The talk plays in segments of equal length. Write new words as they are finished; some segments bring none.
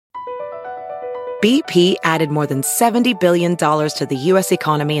BP added more than $70 billion to the U.S.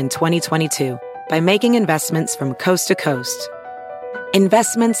 economy in 2022 by making investments from coast to coast.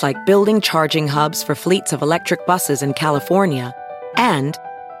 Investments like building charging hubs for fleets of electric buses in California and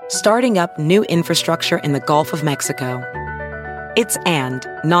starting up new infrastructure in the Gulf of Mexico. It's and,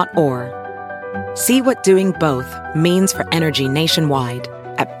 not or. See what doing both means for energy nationwide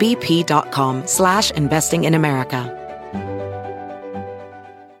at bp.com/investing in America.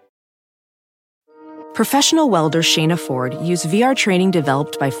 Professional welder Shayna Ford used VR training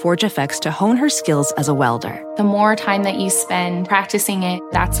developed by ForgeFX to hone her skills as a welder. The more time that you spend practicing it,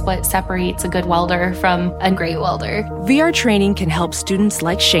 that's what separates a good welder from a great welder. VR training can help students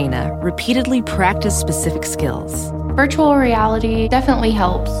like Shayna repeatedly practice specific skills. Virtual reality definitely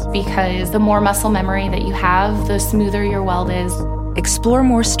helps because the more muscle memory that you have, the smoother your weld is. Explore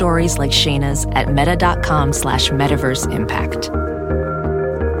more stories like Shayna's at meta.com/metaverseimpact.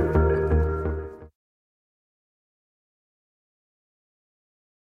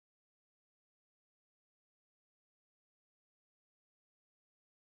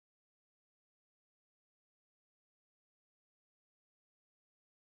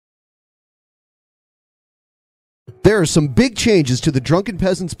 There are some big changes to the Drunken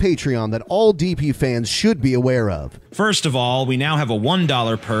Peasants Patreon that all DP fans should be aware of. First of all, we now have a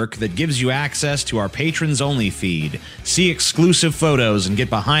 $1 perk that gives you access to our patrons-only feed. See exclusive photos and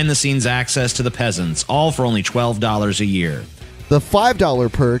get behind-the-scenes access to the Peasants, all for only $12 a year. The $5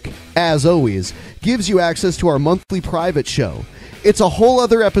 perk, as always, gives you access to our monthly private show. It's a whole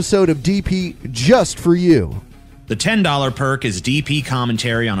other episode of DP just for you. The $10 perk is DP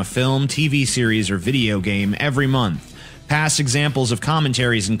commentary on a film, TV series, or video game every month. Past examples of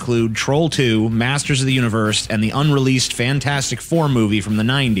commentaries include Troll 2, Masters of the Universe, and the unreleased Fantastic Four movie from the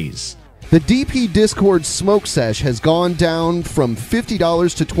 90s. The DP Discord Smoke Sesh has gone down from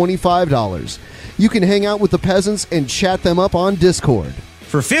 $50 to $25. You can hang out with the Peasants and chat them up on Discord.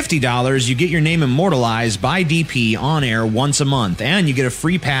 For $50, you get your name immortalized by DP on air once a month, and you get a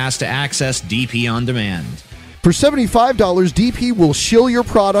free pass to access DP on demand. For $75, DP will shill your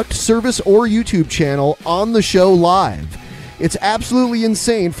product, service, or YouTube channel on the show live. It's absolutely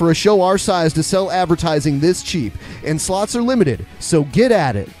insane for a show our size to sell advertising this cheap, and slots are limited, so get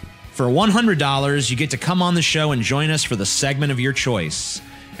at it. For $100, you get to come on the show and join us for the segment of your choice.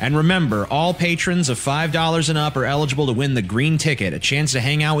 And remember, all patrons of $5 and up are eligible to win the green ticket, a chance to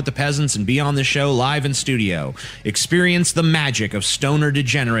hang out with the Peasants and be on the show live in studio. Experience the magic of stoner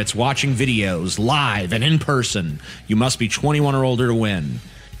degenerates watching videos live and in person. You must be 21 or older to win.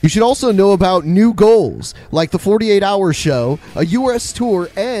 You should also know about new goals, like the 48-hour show, a US tour,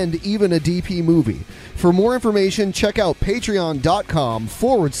 and even a DP movie. For more information, check out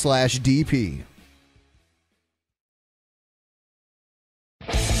patreon.com/DP.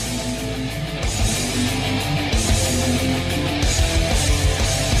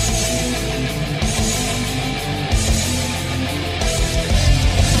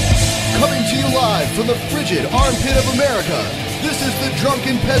 Coming to you live from the frigid armpit of America, this is the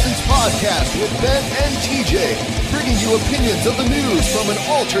Drunken Peasants Podcast with Ben and TJ, bringing you opinions of the news from an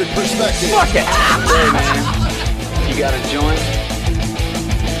altered perspective. Fuck it! Hey, man. You got a joint?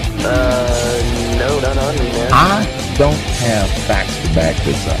 No, not on me, man. I don't have facts to back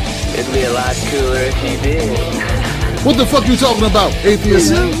this up. It'd be a lot cooler if you did. What the fuck are you talking about,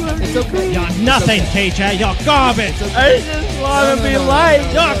 atheist? It's okay. You're nothing, TJ. You're garbage. I just want to be light.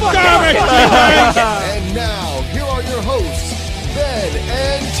 You're garbage. And now, here are your hosts, Ben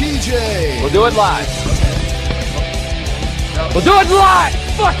and TJ. We'll do it live. We'll do it live.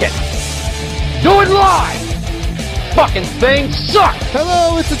 Fuck it. Do it live. Fucking thing sucks.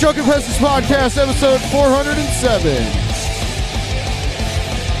 Hello, it's the Drunken Peasants Podcast, episode 407.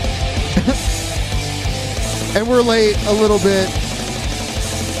 And we're late a little bit.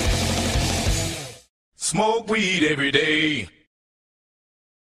 Smoke weed every day.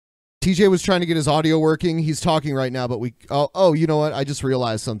 TJ was trying to get his audio working. He's talking right now, but we... Oh, you know what? I just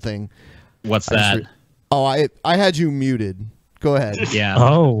realized something. What's that? I had you muted. Go ahead. Yeah.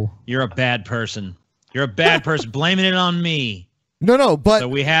 Oh. You're a bad person. You're a bad person. Blaming it on me. No, but... So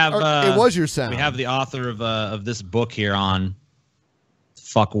we have... it was your sound. We have the author of this book here on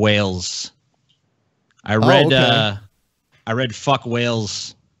Fuck Whales. I read Fuck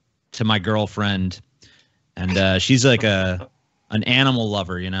Whales to my girlfriend, and she's like an animal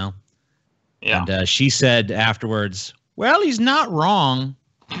lover, you know? Yeah. And she said afterwards, well, he's not wrong.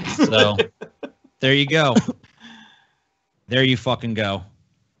 So there you go. There you fucking go.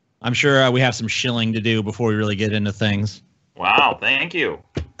 I'm sure we have some shilling to do before we really get into things. Wow, thank you.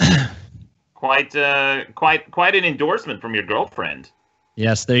 Quite an endorsement from your girlfriend.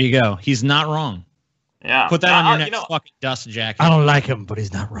 Yes, there you go. He's not wrong. Yeah. Put that on your next fucking dust jacket. I don't like him, but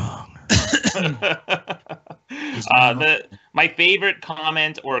he's not wrong. My favorite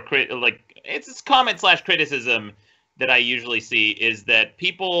comment or it's comment/criticism that I usually see is that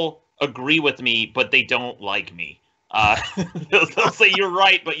people agree with me, but they don't like me. They'll say you're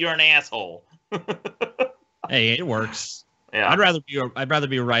right, but you're an asshole. Hey, it works. Yeah. I'd rather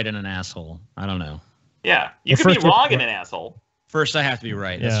be right and an asshole. I don't know. Yeah, you could be wrong and an asshole. First, I have to be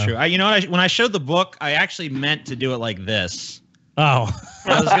right. That's true. You know what? When I showed the book, I actually meant to do it like this. Oh.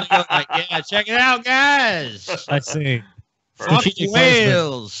 I was gonna go like, yeah, check it out, guys. I see. Fuck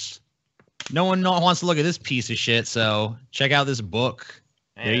whales. No one wants to look at this piece of shit, so check out this book.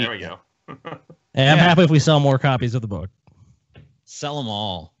 Hey, there we go. Hey, I'm happy if we sell more copies of the book. Sell them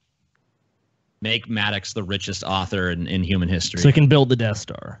all. Make MADDOX the richest author in human history. So he can build the Death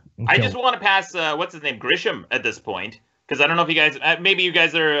Star. I just want to pass, what's his name, Grisham at this point. Because I don't know if you guys, maybe you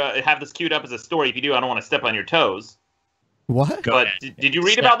guys have this queued up as a story. If you do, I don't want to step on your toes. What? But did you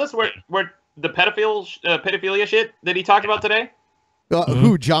read about this? Where the pedophilia shit that he talked about today?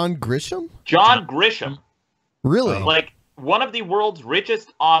 Who? John Grisham? John Grisham. Really? Like one of the world's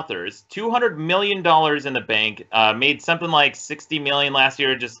richest authors, $200 million in the bank, made something like $60 million last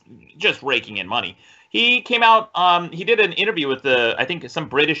year, just raking in money. He came out. He did an interview with I think some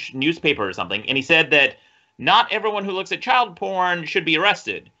British newspaper or something, and he said that not everyone who looks at child porn should be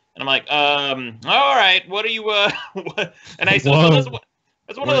arrested. And I'm like, all right, what are you, and I said,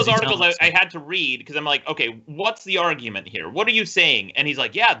 that's one of those articles I had to read because I'm like, okay, what's the argument here? What are you saying? And he's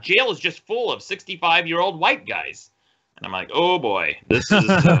like, yeah, jail is just full of 65-year-old white guys. And I'm like, oh boy, this is,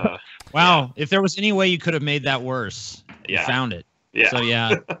 wow. Yeah. If there was any way you could have made that worse, you found it. Yeah. So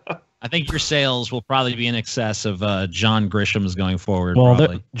yeah, I think your sales will probably be in excess of John Grisham's going forward. Well,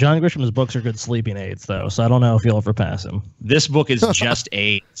 probably. John Grisham's books are good sleeping aids, though, so I don't know if you'll ever pass him. This book is just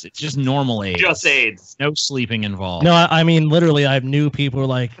AIDS. It's just normal AIDS. Just AIDS. No sleeping involved. No, I mean, literally, I knew people were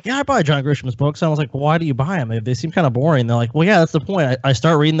like, yeah, I buy John Grisham's books. And I was like, well, why do you buy them? They seem kind of boring. They're like, well, yeah, that's the point. I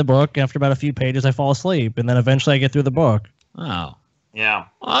start reading the book, and after about a few pages, I fall asleep, and then eventually I get through the book. Oh. Yeah.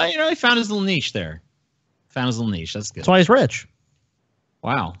 Well, he found his little niche there. That's good. That's why he's rich.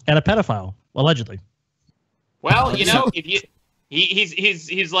 Wow. And a pedophile, allegedly. Well, you know, if you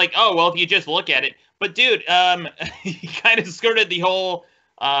he's like, oh well, if you just look at it. But dude, he kind of skirted the whole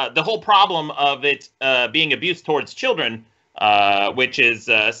problem of it being abuse towards children, which is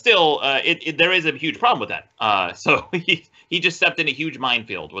still there is a huge problem with that. So he just stepped in a huge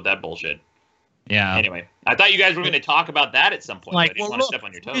minefield with that bullshit. Yeah. Anyway, I thought you guys were going to talk about that at some point. Like, I didn't want to step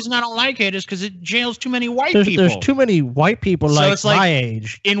on your toes. The reason I don't like it is because it jails too many white people. There's too many white people it's my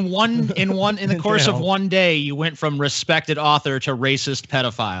age. In the course of one day, you went from respected author to racist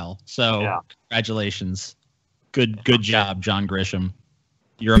pedophile. So congratulations, good job, John Grisham.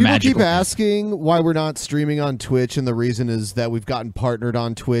 You're People a magical keep asking why we're not streaming on Twitch, and the reason is that we've gotten partnered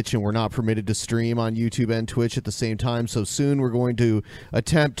on Twitch, and we're not permitted to stream on YouTube and Twitch at the same time. So soon we're going to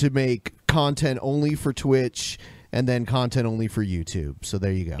attempt to make content only for Twitch and then content only for YouTube. So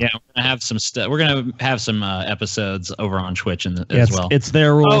there you go. Yeah, we're gonna have some stuff. We're gonna have some episodes over on Twitch as well. It's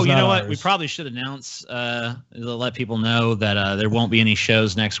their rules. Oh, you know what? Ours. We probably should announce to let people know that there won't be any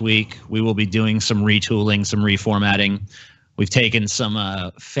shows next week. We will be doing some retooling, some reformatting. We've taken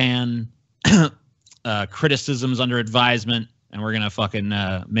some fan criticisms under advisement, and we're gonna fucking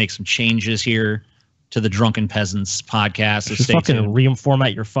make some changes here to the Drunken Peasants podcast. So just stay fucking tuned.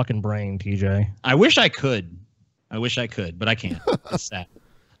 reformat your fucking brain, TJ. I wish I could, but I can't. That's sad.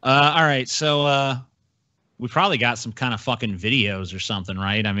 All right, so we probably got some kind of fucking videos or something,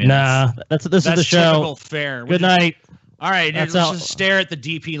 right? I mean, nah, this is the show. Typical fare. Good night. All right, let's just stare at the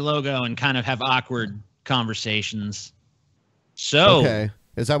DP logo and kind of have awkward conversations. So, okay,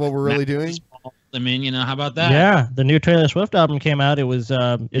 is that what we're really doing? I mean, you know, how about that? Yeah, the new Taylor Swift album came out. It's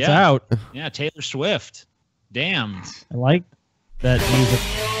out. Yeah, Taylor Swift. Damn. I like that music.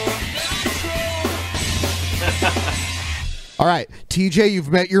 All right, TJ, you've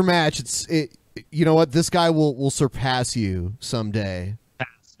met your match. You know what? This guy will surpass you someday.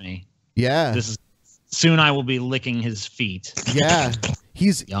 Pass me. Yeah. Soon I will be licking his feet. Yeah.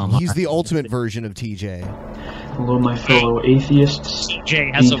 He's the ultimate version of TJ. Hello, my fellow atheists,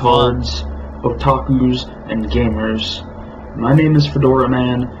 retards, otakus, and gamers. My name is Fedora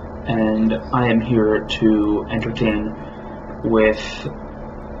Man, and I am here to entertain with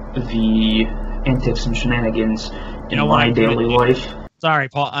the antics and shenanigans in my daily life. Sorry,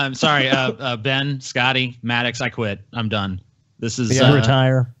 Paul. I'm sorry, Ben, Scotty, MADDOX. I quit. I'm done. This is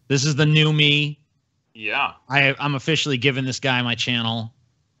retire. This is the new me. Yeah. I'm officially giving this guy my channel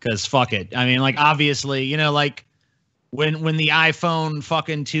because fuck it. I mean, like, obviously, you know, like when the iPhone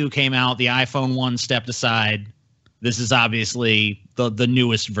fucking 2 came out, the iPhone 1 stepped aside. This is obviously the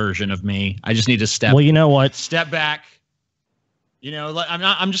newest version of me. I just need to step. Well, you know what? Step back. You know,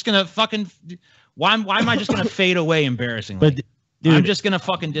 I'm just gonna fucking. Why am I just gonna fade away embarrassingly? But dude, I'm just gonna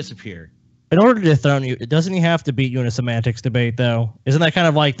fucking disappear. In order to dethrone you, doesn't he have to beat you in a semantics debate, though? Isn't that kind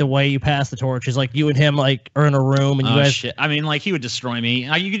of like the way you pass the torch? Is like you and him like are in a room and you guys. Shit. I mean, like he would destroy me.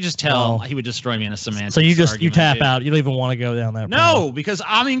 You could just tell he would destroy me in a semantics. So you argument, tap dude. out. You don't even want to go down that. No, path. because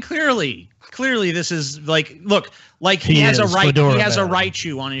I mean, clearly, this is like, look, like he has a right. Fedora He has a man.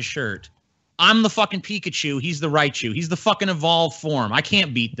 Raichu on his shirt. I'm the fucking Pikachu. He's the Raichu. He's the fucking evolved form. I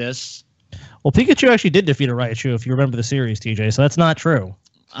can't beat this. Well, Pikachu actually did defeat a Raichu, if you remember the series, TJ. So that's not true.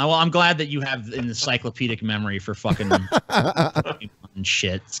 Well, I'm glad that you have an encyclopedic memory for fucking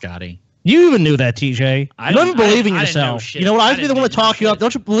shit, Scotty. You even knew that, TJ. I don't didn't- believe in I didn't know yourself. shit. You know what? I I'd be the didn't one to know talk you shit. up.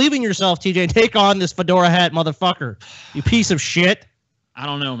 Don't you believe in yourself, TJ? Take on this fedora hat, motherfucker. You piece of shit. I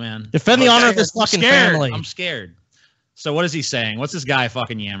don't know, man. Defend the honor of this I'm fucking scared. family. I'm scared. So what is he saying? What's this guy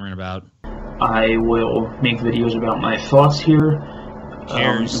fucking yammering about? I will make videos about my thoughts here,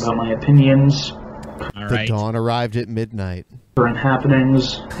 Cares. about my opinions, All The right. dawn arrived at midnight. current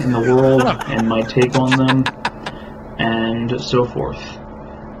happenings in the world, and my take on them, and so forth.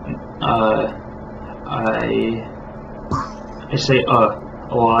 I say a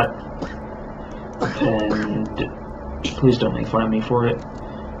lot, and please don't make fun of me for it.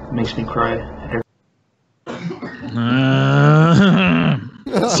 It makes me cry.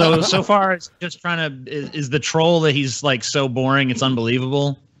 So far it's just trying to is the troll that he's like so boring it's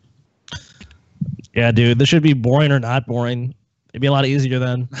unbelievable. Yeah, dude. This should be boring or not boring. It'd be a lot easier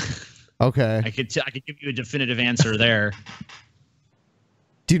then. Okay. I could give you a definitive answer there.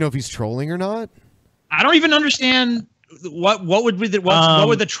 Do you know if he's trolling or not? I don't even understand what would be what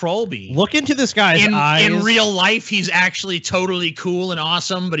would the troll be? Look into this guy's eyes. In real life, he's actually totally cool and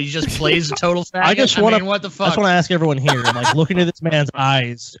awesome, but he just plays a total faggot. I just want to. what the I fuck? just want to ask everyone here, like, look into this man's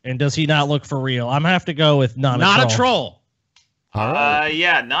eyes, and does he not look for real? I'm gonna have to go with not a troll.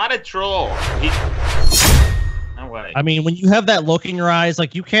 Yeah, not a troll. No way. I mean, when you have that look in your eyes,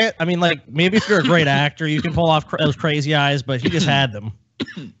 like you can't. I mean, like maybe if you're a great actor, you can pull off those crazy eyes, but he just had them.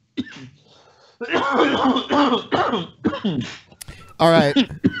 All right.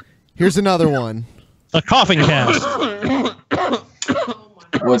 Here's another one. A coughing cast.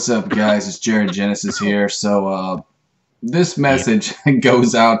 What's up, guys? It's Jared Genesis here. So, this message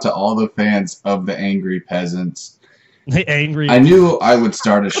goes out to all the fans of the Angry Peasants. The Angry. I knew I would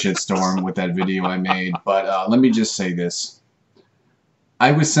start a shitstorm with that video I made, but let me just say this.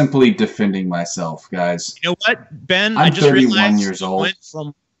 I was simply defending myself, guys. You know what, Ben? I'm I just 31 realized years you old. went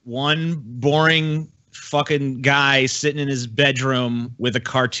from one boring fucking guy sitting in his bedroom with a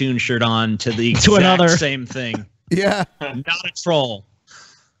cartoon shirt on to the exact another. same thing. Yeah. Not a troll.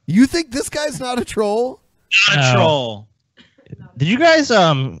 You think this guy's not a troll? Not a troll. Did you guys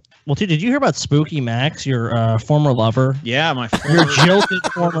well, did you hear about Spooky Max, your former lover? Yeah, my Your jilted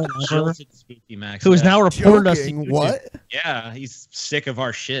former lover, jilted Spooky Max, who is now reported us. Joking. What? Yeah, he's sick of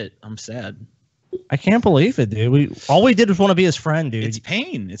our shit. I'm sad. I can't believe it, dude. All we did was want to be his friend, dude. It's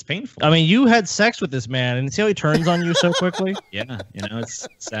pain. It's painful. I mean, you had sex with this man, and see how he turns on you so quickly? Yeah, you know, it's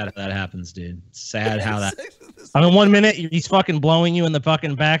sad how that happens, dude. It's sad how that. I mean, 1 minute he's fucking blowing you in the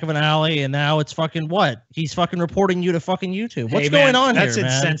fucking back of an alley, and now it's fucking what? He's fucking reporting you to fucking YouTube. What's Hey, man, going on that's here,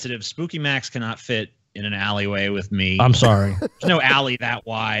 man? insensitive. Spooky Max cannot fit in an alleyway with me. I'm sorry. There's no alley that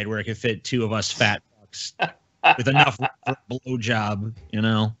wide where it could fit two of us fat fucks with enough room for a blowjob, you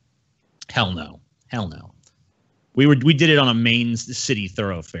know? Hell no. Hell no. We did it on a main city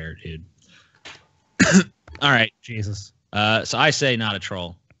thoroughfare, dude. All right. Jesus. So I say not a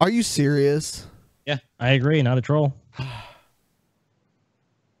troll. Are you serious? Yeah. I agree. Not a troll.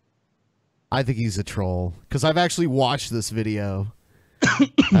 I think he's a troll because I've actually watched this video. I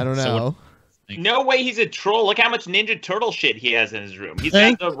don't know. No way he's a troll. Look how much Ninja Turtle shit he has in his room. He's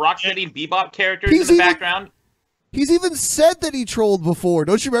got the Rocksteady and Bebop characters in the background. He's even said that he trolled before.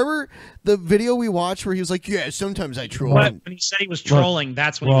 Don't you remember the video we watched where he was like, yeah, sometimes I troll. But when he said he was trolling,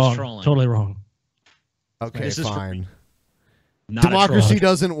 that's when he was trolling. Totally wrong. Okay, This is fine. Not a Democracy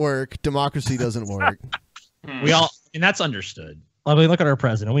troll. doesn't work. Democracy doesn't work. We all, and that's understood. I mean, look at our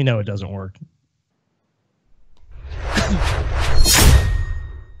president. We know it doesn't work.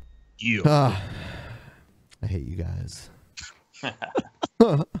 You. I hate you guys.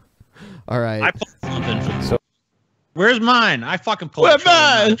 All right. I pulled something for Where's mine? I fucking pulled Where a troll,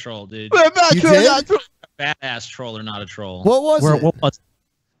 not mine? a troll, dude. Where mine? You did? Badass troll or not a troll? What was it? What was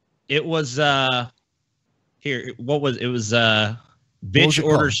It was here. What was it? Was was bitch it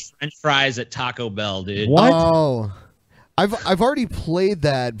orders French fries at Taco Bell, dude. What? Oh. I've already played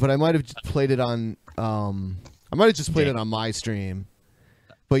that, but I might have played it on I might have just played it on my stream.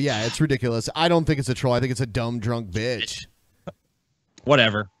 But yeah, it's ridiculous. I don't think it's a troll. I think it's a dumb drunk bitch.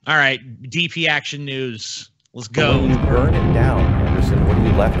 Whatever. All right, DP Action News. Let's go. When you burn it down, Anderson, what are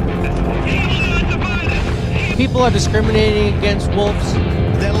you left with? People are discriminating against wolves.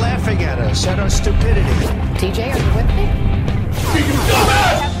 They're laughing at us, at our stupidity. TJ, are you with me?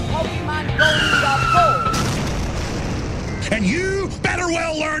 And you better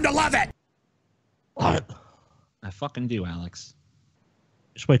well learn to love it. What? I fucking do, Alex.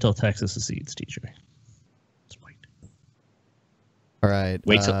 Just wait till Texas secedes, TJ. Just wait. All right.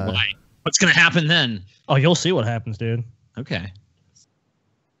 Wait till why? What's gonna happen then? Oh, you'll see what happens, dude. Okay.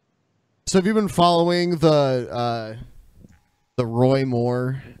 So have you been following the Roy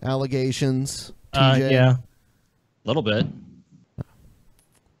Moore allegations, TJ? Yeah. A little bit.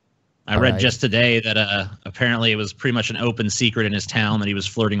 I read just today that apparently it was pretty much an open secret in his town that he was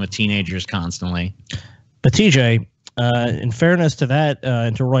flirting with teenagers constantly. But TJ, in fairness to that,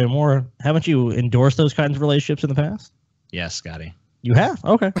 and to Roy Moore, haven't you endorsed those kinds of relationships in the past? Yes, Scotty. You have?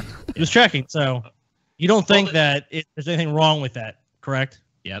 Okay. Just checking. So you don't think that there's anything wrong with that, correct?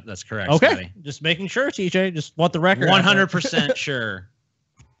 Yep, that's correct. Okay. Scotty. Just making sure, TJ. Just want the record. 100% sure.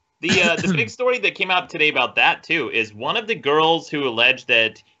 The big story that came out today about that too is one of the girls who alleged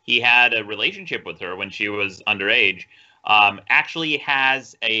that he had a relationship with her when she was underage actually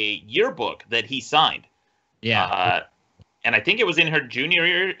has a yearbook that he signed. Yeah. And I think it was in her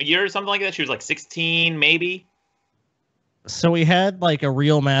junior year or something like that. She was like 16, maybe. So we had like a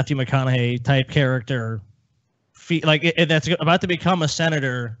real Matthew McConaughey type character, that's about to become a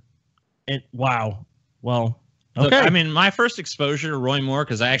senator. Wow. Well, okay. Look, I mean, my first exposure to Roy Moore,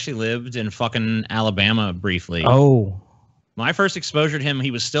 because I actually lived in fucking Alabama briefly. Oh. My first exposure to him,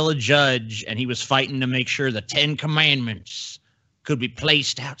 he was still a judge, and he was fighting to make sure the 10 Commandments could be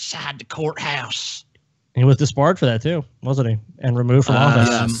placed outside the courthouse. He was disbarred for that too, wasn't he? And removed from office.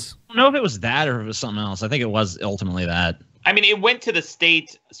 Yes. I don't know if it was that or if it was something else. I think it was ultimately that. I mean, it went to the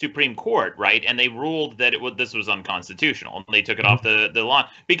state Supreme Court, right? And they ruled that this was unconstitutional. And they took it off the lawn.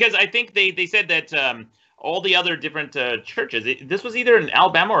 Because I think they said that all the other different churches, this was either in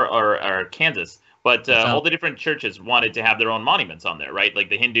Alabama or Kansas, but all the different churches wanted to have their own monuments on there, right? Like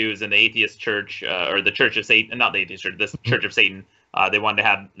the Hindus and the Atheist Church, or the Church of Satan, not the Atheist Church, the Church of Satan, they wanted to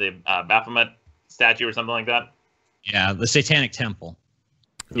have the Baphomet statue or something like that. Yeah, the Satanic Temple.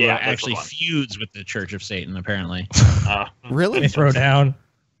 Who actually the feuds with the Church of Satan, apparently. Really? They throw down.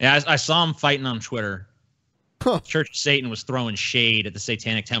 Yeah, I saw him fighting on Twitter. Church of Satan was throwing shade at the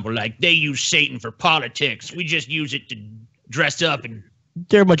Satanic Temple, like, they use Satan for politics. We just use it to dress up and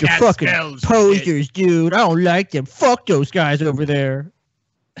they're a bunch of fucking spells posers, dude. I don't like them. Fuck those guys over there.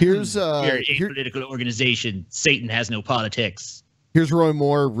 Here's We're a political organization. Satan has no politics. Here's Roy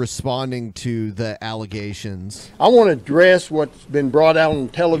Moore responding to the allegations. I want to address what's been brought out on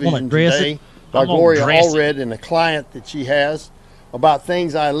television today by Gloria Allred and a client that she has about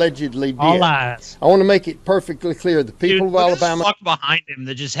things I allegedly did. All lies. I want to make it perfectly clear. The people of Alabama. Fuck behind him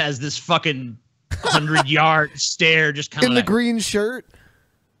that just has this fucking 100-yard stare, just kind of in the green shirt.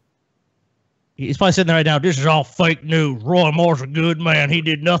 He's probably sitting there right now. This is all fake news. Roy Moore's a good man. He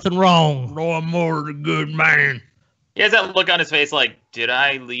did nothing wrong. Roy Moore's a good man. He has that look on his face like, did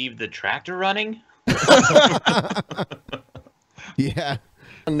I leave the tractor running? Yeah.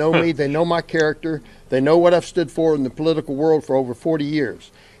 They know me. They know my character. They know what I've stood for in the political world for over 40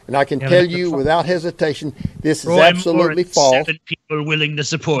 years. And I can tell you without hesitation, this is absolutely false. 7 people willing to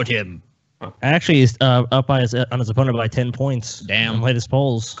support him. Actually, he's up by on his opponent by 10 points. Damn. In the latest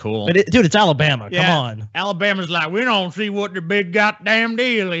polls. Cool. But dude, it's Alabama. Yeah. Come on. Alabama's like, we don't see what the big goddamn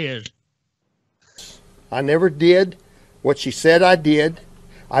deal is. I never did what she said I did.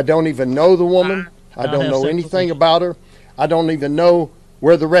 I don't even know the woman. I don't know anything about her. I don't even know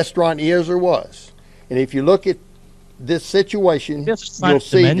where the restaurant is or was. And if you look at this situation, you'll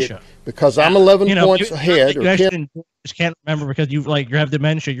see that because I'm 11 points ahead. You actually just can't remember because you have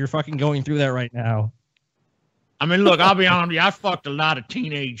dementia. You're fucking going through that right now. I mean, look, I'll be honest with you. I fucked a lot of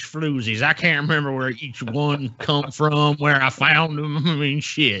teenage floozies. I can't remember where each one come from, where I found them. I mean,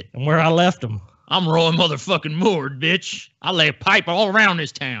 shit. And where I left them. I'm Roy motherfucking Moore, bitch. I lay a pipe all around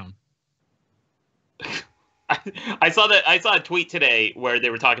this town. I saw a tweet today where they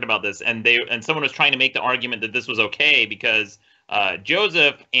were talking about this, and someone was trying to make the argument that this was okay because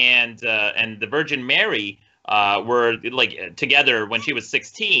Joseph and the Virgin Mary were like together when she was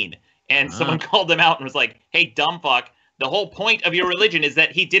 16, and someone called them out and was like, "Hey, dumb fuck! The whole point of your religion is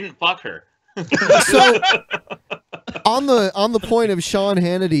that he didn't fuck her." So, on the point of Sean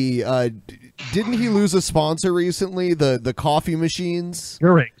Hannity Didn't he lose a sponsor recently? The coffee machines.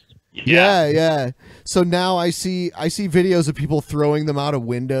 Keurig. Yeah. So now I see videos of people throwing them out of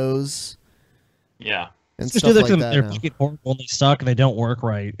windows. Yeah. And Just stuff like that. They're now. fucking horrible and they suck and they don't work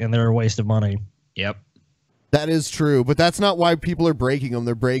right and they're a waste of money. Yep. That is true, but that's not why people are breaking them.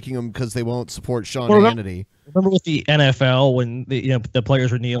 They're breaking them because they won't support Sean Hannity. Remember with the NFL when the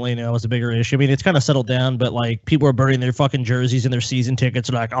players were kneeling, it was a bigger issue. I mean, it's kind of settled down, but like people are burning their fucking jerseys and their season tickets.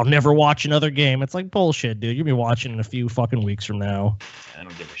 They're like, I'll never watch another game. It's like bullshit, dude. You'll be watching in a few fucking weeks from now. I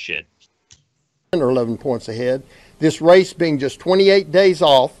don't give a shit. 10 or 11 points ahead. This race being just 28 days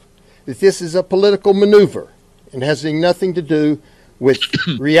off, that this is a political maneuver and has nothing to do with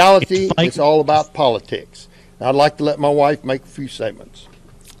reality. It's all about politics. Now, I'd like to let my wife make a few statements.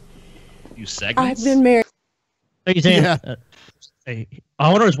 You segments? I've been married. I wonder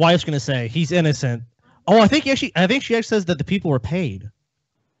what his wife's going to say. He's innocent. Oh, I think she actually says that the people were paid.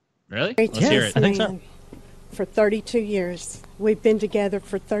 Really? Let's hear it. I think so. For 32 years. We've been together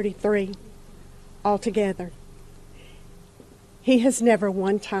for 33 altogether. He has never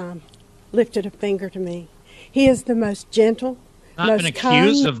one time lifted a finger to me. He is the most gentle, Not most been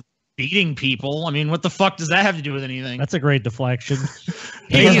accused kind. of beating people. I mean, what the fuck does that have to do with anything? That's a great deflection.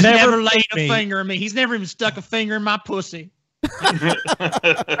 He's never laid a finger on me. He's never even stuck a finger in my pussy.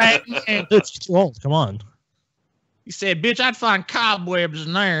 It's too old. Come on. He said, bitch, I'd find cobwebs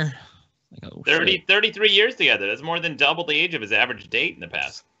in there. Like, oh, 33 years together. That's more than double the age of his average date in the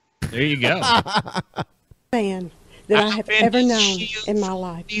past. There you go. Man that I have ever known in my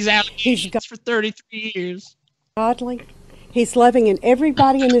life. He's for 33 years. Godly. He's loving, and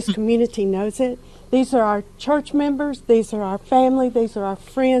everybody in this community knows it. These are our church members. These are our family. These are our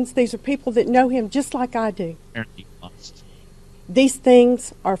friends. These are people that know him just like I do. These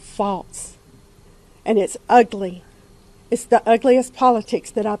things are false, and it's ugly. It's the ugliest politics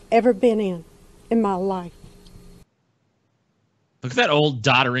that I've ever been in my life. Look at that old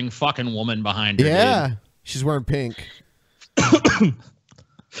doddering fucking woman behind her. Yeah, dude. she's wearing pink.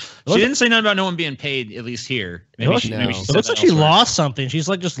 She didn't say nothing about no one being paid, at least here. Maybe she it said looks that like she elsewhere. lost something. She's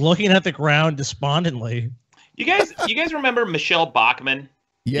like just looking at the ground despondently. You guys remember Michelle Bachmann?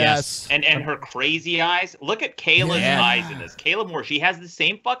 Yes. And her crazy eyes? Look at Kayla's eyes in this. Kayla Moore, she has the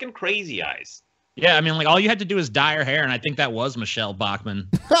same fucking crazy eyes. Yeah, I mean, like, all you had to do is dye her hair, and I think that was Michelle Bachmann.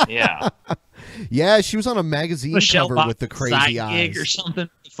 Yeah. Yeah, she was on a magazine Michelle cover with the crazy side eyes. gig or something.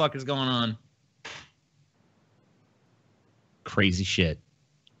 What the fuck is going on? Crazy shit.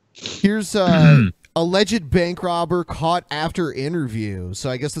 Here's alleged bank robber caught after interview. So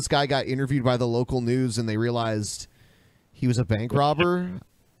I guess this guy got interviewed by the local news and they realized he was a bank robber.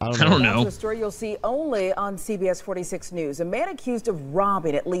 I don't know. That's a story you'll see only on CBS 46 News. A man accused of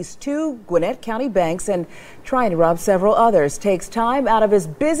robbing at least 2 Gwinnett County banks and trying to rob several others takes time out of his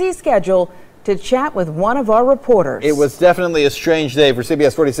busy schedule to chat with one of our reporters. It was definitely a strange day for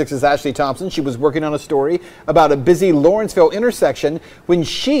CBS 46's Ashley Thompson. She was working on a story about a busy Lawrenceville intersection when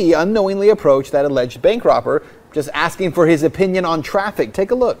she unknowingly approached that alleged bank robber, just asking for his opinion on traffic. Take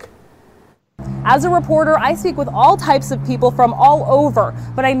a look. As a reporter, I speak with all types of people from all over,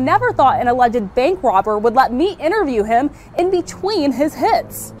 but I never thought an alleged bank robber would let me interview him in between his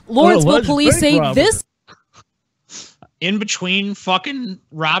hits. Lawrenceville police say this. In between fucking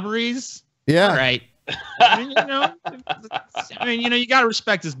robberies? Yeah. All right. I mean, you got to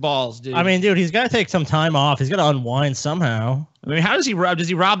respect his balls, dude. I mean, dude, he's got to take some time off. He's got to unwind somehow. I mean, how does he rob? Does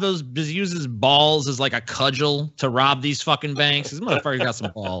he rob those? Does he use his balls as like a cudgel to rob these fucking banks? This motherfucker got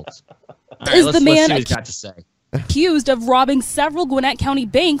some balls. All right, Is the man let's see what he's got to say. Accused of robbing several Gwinnett County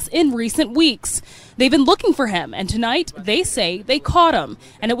banks in recent weeks. They've been looking for him, and tonight they say they caught him,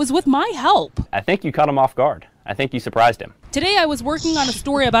 and it was with my help. I think you caught him off guard. I think you surprised him. Today I was working on a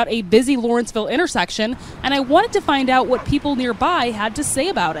story about a busy Lawrenceville intersection, and I wanted to find out what people nearby had to say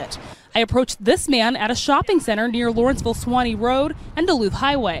about it. I approached this man at a shopping center near Lawrenceville Swanee Road and Duluth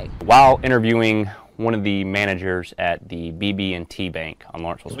Highway. While interviewing one of the managers at the BB&T Bank on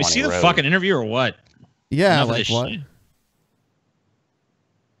Lawrenceville We Swanee see the Road. fucking interview or what? Yeah, Enough of like this what? shit.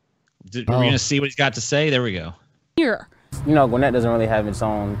 Are we going to see what he's got to say? There we go. Here. You know, Gwinnett doesn't really have its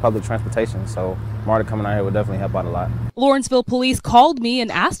own public transportation, so Marta coming out here would definitely help out a lot. Lawrenceville police called me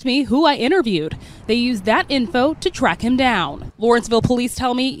and asked me who I interviewed. They used that info to track him down. Lawrenceville police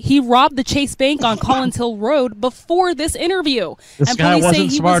tell me he robbed the Chase Bank on Collins Hill Road before this interview. This and guy police say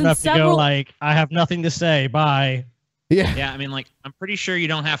wasn't he smart was in enough to several... go like, I have nothing to say. Bye. Yeah. Yeah, I mean, like, I'm pretty sure you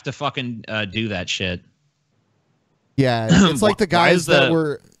don't have to fucking do that shit. Yeah, it's like the guys that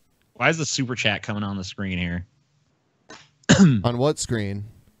were... Why is the super chat coming on the screen here? On what screen?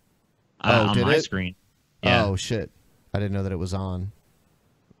 On did my it? screen. Yeah. Oh, shit. I didn't know that it was on.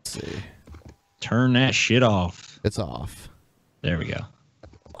 Let's see. Turn that shit off. It's off. There we go.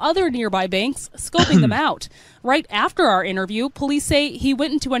 Other nearby banks, scoping them out. Right after our interview, police say he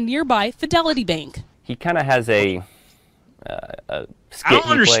went into a nearby Fidelity Bank. He kind of has a skit I don't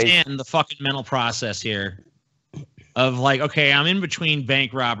he understand plays. the fucking mental process here of like, okay, I'm in between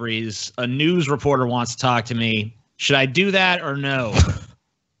bank robberies. A news reporter wants to talk to me. Should I do that or no?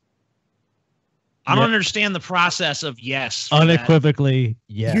 I don't understand the process of yes. Unequivocally,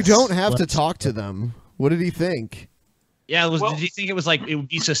 yes. You don't have to talk to them. What did he think? Yeah, did you think it was like it would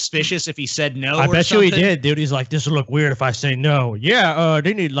be suspicious if he said no? I or bet something? you he did, dude. He's like, this will look weird if I say no. Yeah,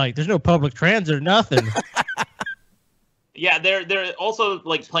 they need there's no public transit or nothing. Yeah, they're also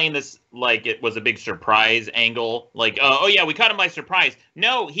like playing this like it was a big surprise angle. Like, oh yeah, we caught him by surprise.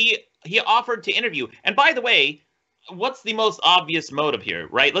 No, he offered to interview. And by the way, what's the most obvious motive here,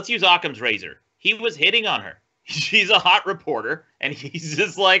 right? Let's use Occam's razor. He was hitting on her. She's a hot reporter, and he's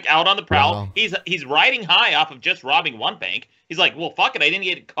just like out on the prowl. Wow. He's riding high off of just robbing one bank. He's like, well, fuck it, I didn't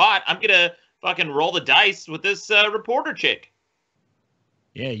get caught. I'm gonna fucking roll the dice with this reporter chick.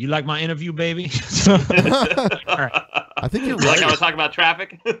 Yeah, you like my interview, baby? All right. I think you're right. Like I was talking about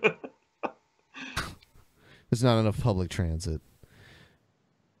traffic. There's not enough public transit.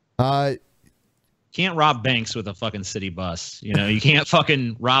 Can't rob banks with a fucking city bus. You know, you can't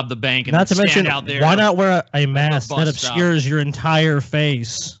fucking rob the bank and Not to stand mention, out there. why not wear a mask bus that obscures your entire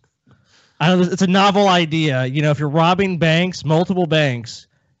face? I don't know, it's a novel idea. You know, if you're robbing banks, multiple banks,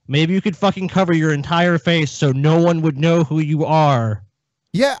 maybe you could fucking cover your entire face so no one would know who you are.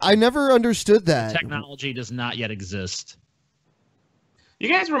 Yeah, I never understood that. Technology does not yet exist. You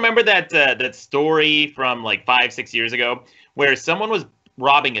guys remember that story from like 5-6 years ago where someone was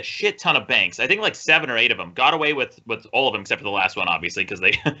robbing a shit ton of banks? I think like 7 or 8 of them got away with all of them except for the last one, obviously, because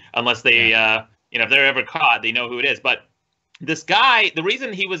they unless they if they're ever caught, they know who it is. But this guy, the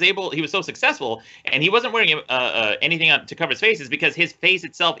reason he was so successful and he wasn't wearing anything to cover his face is because his face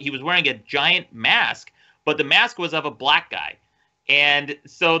itself, he was wearing a giant mask, but the mask was of a black guy. And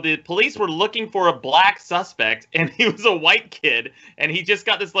so the police were looking for a black suspect, and he was a white kid, and he just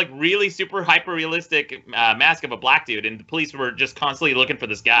got this like really super hyper realistic mask of a black dude, and the police were just constantly looking for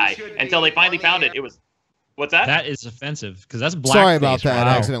this guy until they finally found it. It was, what's that? That is offensive because that's black. Sorry about that.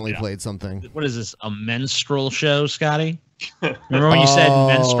 Wow. I accidentally played something. What is this? A menstrual show, Scotty? Remember when you said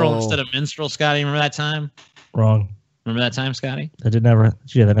menstrual instead of minstrel, Scotty? Remember that time? Wrong. Remember that time, Scotty? That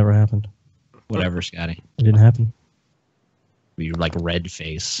never happened. Whatever, Scotty. It didn't happen. You like red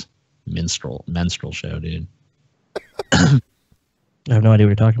face minstrel show, dude. I have no idea what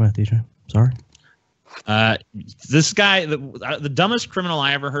you're talking about, DJ. Sorry. This guy, the dumbest criminal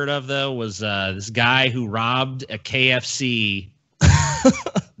I ever heard of, though, was this guy who robbed a KFC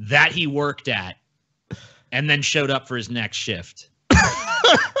that he worked at and then showed up for his next shift.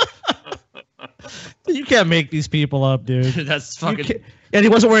 You can't make these people up, dude. That's fucking... And he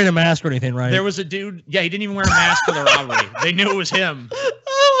wasn't wearing a mask or anything, right? There was a dude... Yeah, he didn't even wear a mask for the robbery. They knew it was him.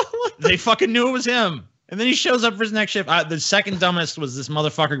 They fucking knew it was him. And then he shows up for his next shift. The second dumbest was this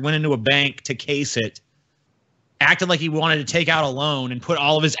motherfucker went into a bank to case it, acted like he wanted to take out a loan, and put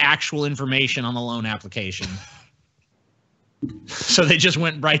all of his actual information on the loan application. So they just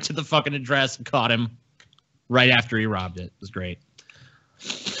went right to the fucking address and caught him right after he robbed it. It was great.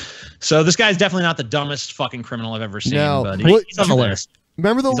 So this guy's definitely not the dumbest fucking criminal I've ever seen. No. But he's on the list.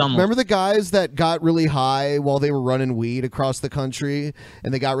 Remember the guys that got really high while they were running weed across the country,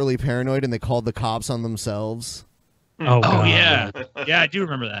 and they got really paranoid and they called the cops on themselves? Oh yeah, yeah, I do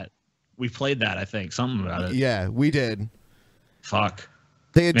remember that. We played that, I think, something about it. Yeah, we did. Fuck.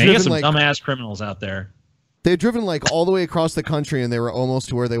 They had Man, driven you got some like dumbass criminals out there. They had driven like all the way across the country, and they were almost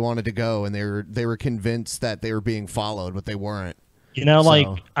to where they wanted to go, and they were convinced that they were being followed, but they weren't. You know, like,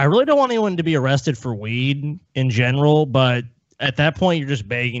 I really don't want anyone to be arrested for weed in general, but at that point, you're just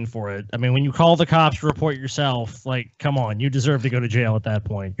begging for it. I mean, when you call the cops to report yourself, like, come on, you deserve to go to jail at that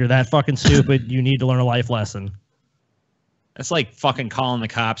point. You're that fucking stupid. You need to learn a life lesson. That's like fucking calling the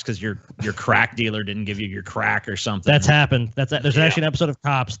cops because your crack dealer didn't give you your crack or something. That's happened. There's actually an episode of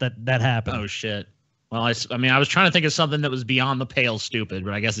Cops that happened. Oh, shit. Well, I mean, I was trying to think of something that was beyond the pale stupid,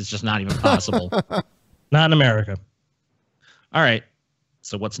 but I guess it's just not even possible. Not in America. All right.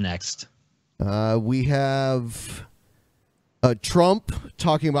 So what's next? We have Trump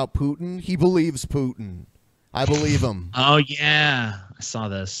talking about Putin. He believes Putin. I believe him. Oh, yeah. I saw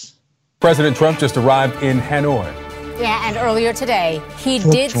this. President Trump just arrived in Hanoi. Yeah, and earlier today, he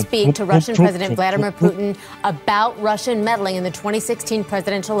did speak to Russian President Vladimir Putin about Russian meddling in the 2016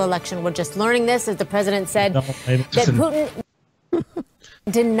 presidential election. We're just learning this, as the president said, that Putin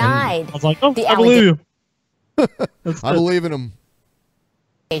denied I was like, oh, the I believe you. I believe in him.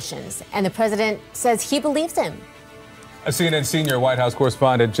 And the president says he believes him. CNN senior White House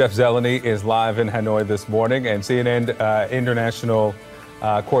correspondent Jeff Zeleny is live in Hanoi this morning, and CNN international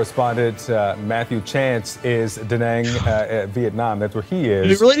correspondent Matthew Chance is Da Nang, Vietnam. That's where he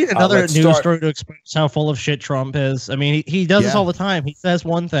is. We really need another news story to express how full of shit Trump is. I mean, he does this all the time. He says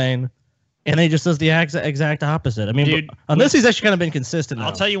one thing, and he just does the exact opposite. I mean, dude, unless he's actually kind of been consistent.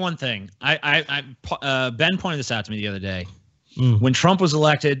 I'll tell you one thing. Ben pointed this out to me the other day. When Trump was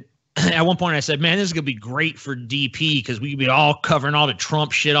elected, at one point I said, man, this is going to be great for DP because we could be all covering all the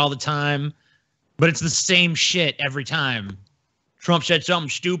Trump shit all the time. But it's the same shit every time. Trump said something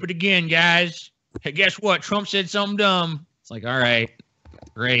stupid again, guys. Hey, guess what? Trump said something dumb. It's like, all right,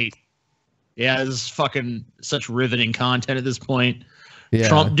 great. Yeah, this is fucking such riveting content at this point. Yeah.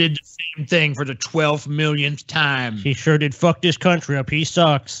 Trump did the same thing for the 12th millionth time. He sure did fuck this country up. He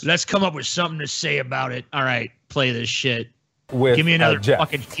sucks. Let's come up with something to say about it. All right, play this shit. Give me another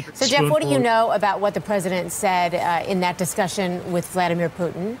fucking. So, Jeff, what do you know about what the president said in that discussion with Vladimir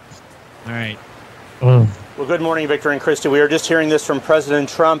Putin? All right. Well, good morning, Victor and Krista. We were just hearing this from President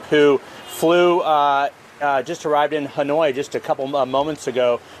Trump, who flew, just arrived in Hanoi just a couple moments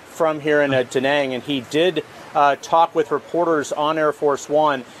ago from here in Da Nang, and he did talk with reporters on Air Force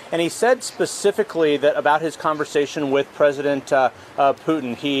One, and he said specifically that about his conversation with President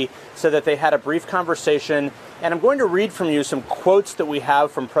Putin. He said that they had a brief conversation, and I'm going to read from you some quotes that we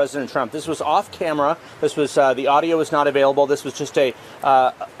have from President Trump. This was off camera. This was the audio was not available. This was just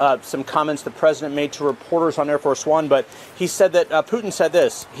some comments the president made to reporters on Air Force One. But he said that Putin said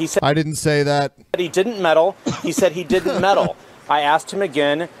this. He said, "I didn't say that." He didn't meddle. He said he didn't meddle. I asked him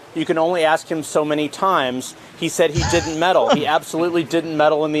again. You can only ask him so many times. He said he didn't meddle. He absolutely didn't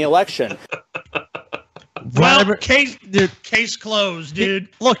meddle in the election. Well, case closed, dude.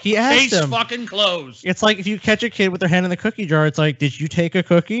 Look, he asked him. Case fucking closed. It's like if you catch a kid with their hand in the cookie jar, it's like, did you take a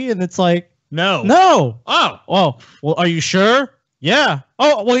cookie? And it's like, no. No. Oh. Well, are you sure? Yeah.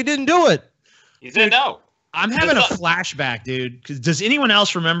 Oh, well, he didn't do it. He said no. I'm having a flashback, dude. Because does anyone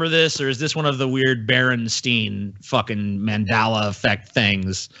else remember this, or is this one of the weird Berenstein fucking Mandela effect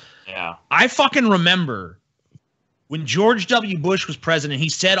things? Yeah. I fucking remember when George W. Bush was president, he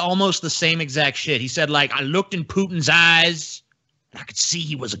said almost the same exact shit. He said, like, I looked in Putin's eyes, and I could see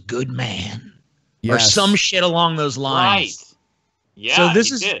he was a good man. Yes. Or some shit along those lines. Right. Yeah, so this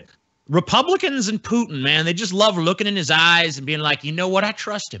is Republicans and Putin, man. They just love looking in his eyes and being like, you know what? I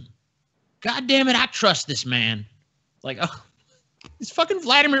trust him. God damn it, I trust this man. Like, oh, he's fucking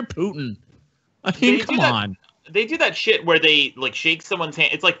Vladimir Putin. I mean, come on. They do that shit where they like shake someone's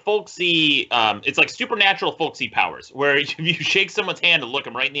hand. It's like folksy. It's like supernatural folksy powers, where if you shake someone's hand and look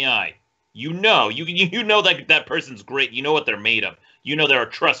them right in the eye, you know that person's great. You know what they're made of. You know they're a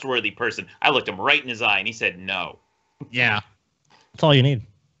trustworthy person. I looked him right in his eye, and he said no. Yeah, that's all you need.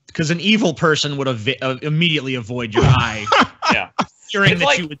 Because an evil person would immediately avoid your eye. Yeah, fearing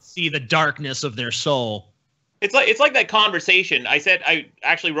that you would see the darkness of their soul. It's like that conversation. I said I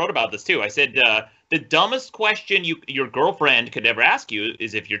actually wrote about this too. I said the dumbest question your girlfriend could ever ask you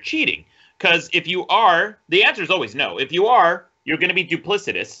is if you're cheating. Because if you are, the answer is always no. If you are, you're going to be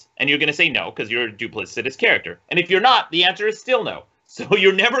duplicitous, and you're going to say no because you're a duplicitous character. And if you're not, the answer is still no. So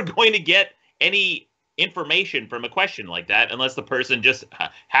you're never going to get any information from a question like that unless the person just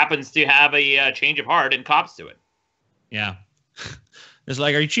happens to have a change of heart and cops to it. Yeah. It's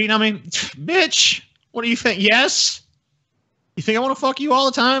like, are you cheating on me? Bitch, what do you think? Yes? You think I want to fuck you all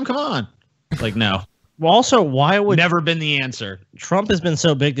the time? Come on. Like, no. Well, also, why would... Never been the answer. Trump has been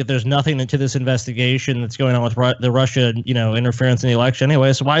so big that there's nothing into this investigation that's going on with the Russia, interference in the election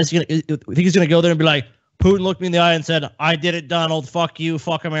anyway. So why is he going to... think he's going to go there and be like, Putin looked me in the eye and said, I did it, Donald. Fuck you.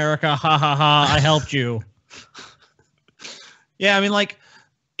 Fuck America. Ha, ha, ha. I helped you. Yeah, I mean, like,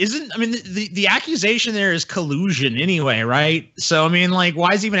 the accusation there is collusion anyway, right? So, I mean, like,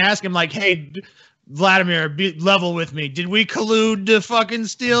 why is he even asking him, like, hey, Vladimir, be level with me. Did we collude to fucking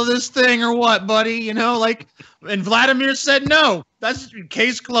steal this thing or what, buddy? And Vladimir said no. That's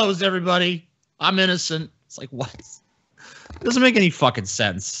case closed, everybody. I'm innocent. It's like, what? It doesn't make any fucking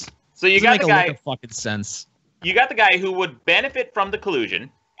sense. So you got the guy. Make a fucking sense. You got the guy who would benefit from the collusion,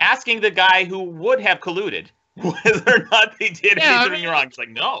 asking the guy who would have colluded whether or not they did anything wrong. It's like,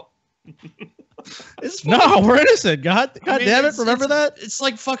 no. No, we're innocent. God damn it! Remember that? It's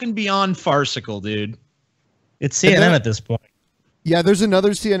like fucking beyond farcical, dude. It's CNN at this point. Yeah, there's another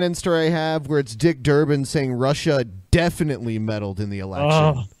CNN story I have where it's Dick Durbin saying Russia definitely meddled in the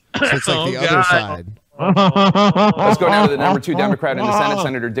election. So it's like the other side. Let's go now to the number 2 Democrat in the Senate,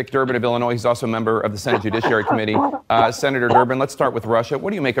 Senator Dick Durbin of Illinois. He's also a member of the Senate Judiciary Committee. Senator Durbin, let's start with Russia.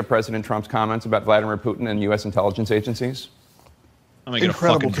 What do you make of President Trump's comments about Vladimir Putin and U.S. intelligence agencies?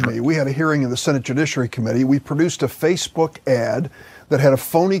 incredible to me. We had a hearing in the Senate Judiciary Committee. We produced a Facebook ad that had a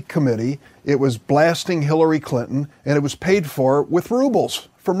phony committee. It was blasting Hillary Clinton, and it was paid for with rubles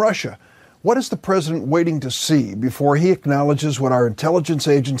from Russia. What is the president waiting to see before he acknowledges what our intelligence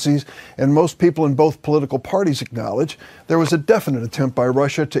agencies and most people in both political parties acknowledge? There was a definite attempt by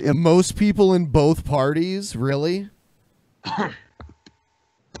Russia to... Most people in both parties? Really? I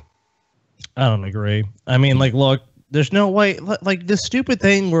don't agree. I mean, like, look, there's no way, like, this stupid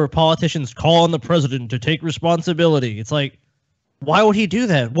thing where politicians call on the president to take responsibility. It's like, why would he do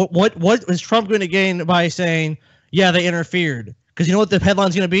that? What is Trump going to gain by saying, yeah, they interfered? Because you know what the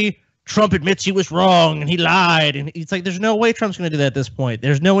headline's going to be? Trump admits he was wrong and he lied. And it's like, there's no way Trump's going to do that at this point.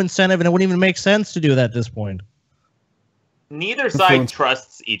 There's no incentive, and it wouldn't even make sense to do that at this point. Neither side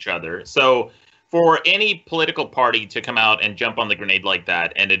trusts each other. So for any political party to come out and jump on the grenade like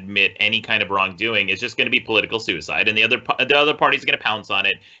that and admit any kind of wrongdoing is just going to be political suicide, and the other party's going to pounce on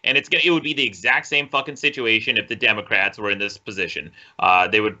it, and it would be the exact same fucking situation if the Democrats were in this position.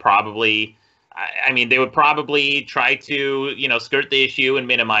 They would probably try to, skirt the issue and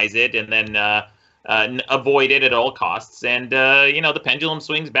minimize it, and then avoid it at all costs. And the pendulum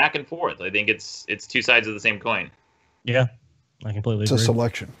swings back and forth. I think it's two sides of the same coin. Yeah, I completely agree. It's a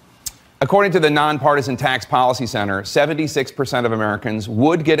selection. According to the Nonpartisan Tax Policy Center, 76% of Americans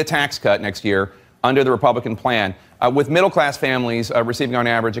would get a tax cut next year under the Republican plan, with middle-class families receiving on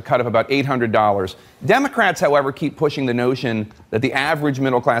average a cut of about $800. Democrats, however, keep pushing the notion that the average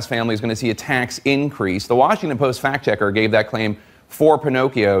middle-class family is going to see a tax increase. The Washington Post fact-checker gave that claim 4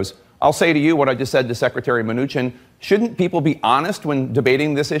 Pinocchios. I'll say to you what I just said to Secretary Mnuchin. Shouldn't people be honest when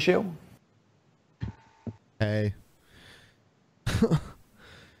debating this issue? Hey.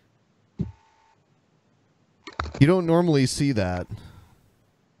 You don't normally see that.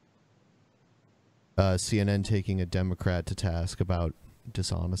 CNN taking a Democrat to task about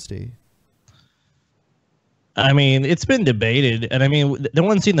dishonesty. I mean, it's been debated, and I mean, no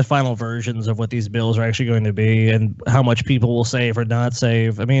one's seen the final versions of what these bills are actually going to be and how much people will save or not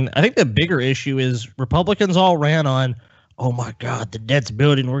save. I mean, I think the bigger issue is Republicans all ran on, oh my God, the debt's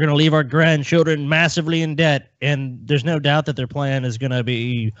building. We're going to leave our grandchildren massively in debt. And there's no doubt that their plan is going to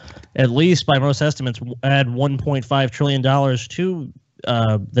be, at least by most estimates, add $1.5 trillion to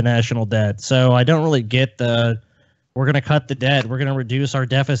the national debt. So I don't really get we're going to cut the debt, we're going to reduce our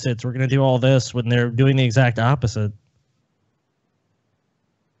deficits, we're going to do all this when they're doing the exact opposite.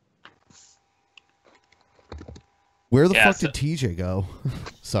 Where the fuck did TJ go?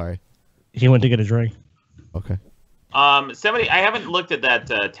 Sorry. He went to get a drink. Okay. I haven't looked at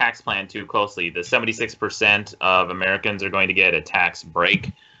that tax plan too closely. The 76% of Americans are going to get a tax break.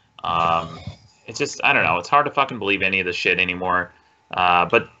 It's just, I don't know. It's hard to fucking believe any of this shit anymore.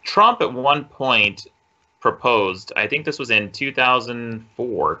 But Trump at one point proposed, I think this was in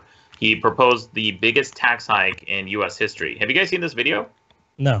 2004, he proposed the biggest tax hike in U.S. history. Have you guys seen this video?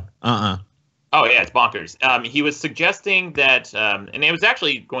 No. Oh, yeah, it's bonkers. He was suggesting that, and it was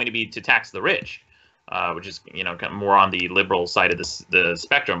actually going to be to tax the rich, which is, kind of more on the liberal side of the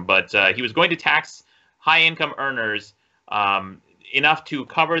spectrum. But he was going to tax high-income earners enough to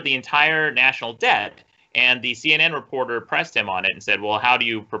cover the entire national debt. And the CNN reporter pressed him on it and said, well, how do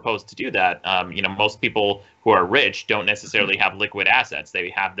you propose to do that? Most people who are rich don't necessarily have liquid assets. They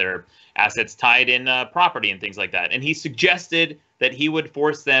have their assets tied in property and things like that. And he suggested that he would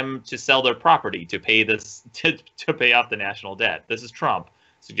force them to sell their property to pay this to pay off the national debt. This is Trump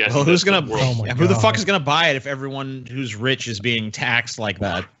suggesting. Well, who the fuck is gonna buy it if everyone who's rich is being taxed like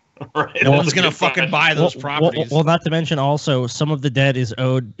that? Right. No one's gonna fucking buy those properties. Well, not to mention also some of the debt is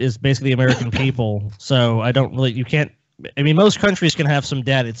basically the American people. So you can't. I mean, most countries can have some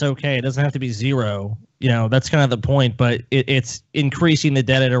debt. It's okay. It doesn't have to be zero. That's kind of the point. But it's increasing the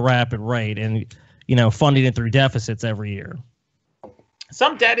debt at a rapid rate and funding it through deficits every year.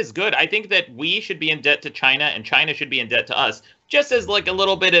 Some debt is good. I think that we should be in debt to China and China should be in debt to us, just as like a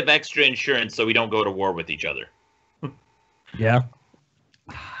little bit of extra insurance so we don't go to war with each other. Yeah.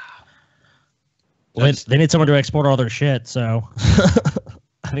 Well, they need someone to export all their shit, so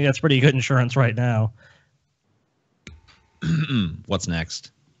I think that's pretty good insurance right now. What's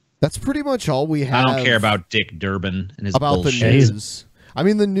next? That's pretty much all we have. I don't care about Dick Durbin and his about bullshit. The news. I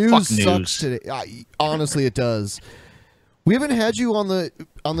mean, the news Fuck sucks news. today. Honestly, it does. We haven't had you on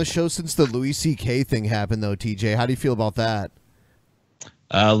the show since the Louis C.K. thing happened, though. TJ, how do you feel about that?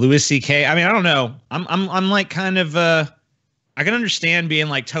 Louis C.K. I mean, I don't know. I'm like kind of. I can understand being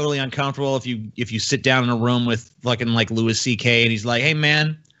like totally uncomfortable if you sit down in a room with fucking like Louis C.K. and he's like, "Hey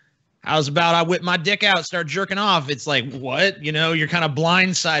man, how's about I whip my dick out, start jerking off?" It's like, what? You're kind of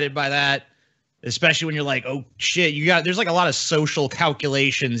blindsided by that. especially when you're like, oh shit, there's like a lot of social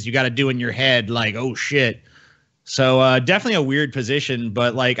calculations you got to do in your head, like, oh shit. So definitely a weird position,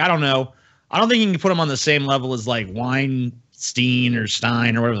 but like, I don't know. I don't think you can put him on the same level as like Weinstein or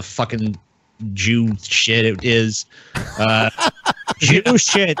Stein or whatever the fucking Jew shit it is. Jew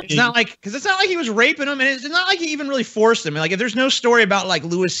shit. It's not like, because it's not like he was raping him, and it's not like he even really forced him. Like, if there's no story about like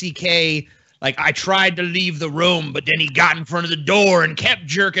Louis C.K., like, I tried to leave the room, but then he got in front of the door and kept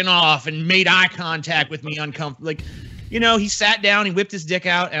jerking off and made eye contact with me uncomfortable. Like, he sat down, he whipped his dick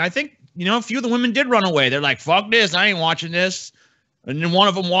out, and I think, a few of the women did run away. They're like, fuck this, I ain't watching this. And then one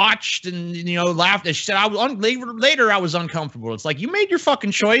of them watched and, laughed. And she said, later I was uncomfortable. It's like, you made your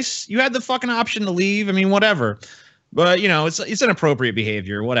fucking choice. You had the fucking option to leave. I mean, whatever. But, it's inappropriate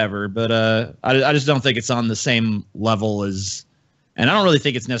behavior, whatever. But I just don't think it's on the same level as, and I don't really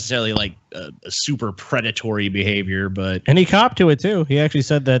think it's necessarily like a super predatory behavior. But and he copped to it too. He actually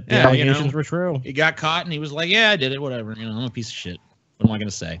said that the allegations were true. He got caught and he was like, yeah, I did it, whatever. I'm a piece of shit. What am I going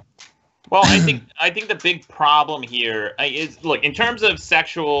to say? Well, I think the big problem here is, look, in terms of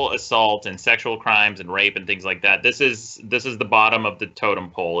sexual assault and sexual crimes and rape and things like that, this is the bottom of the totem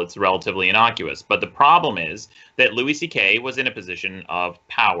pole. It's relatively innocuous. But the problem is that Louis C.K. was in a position of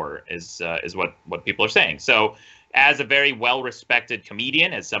power, is what people are saying. So as a very well-respected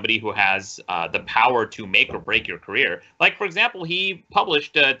comedian, as somebody who has the power to make or break your career, like, for example, he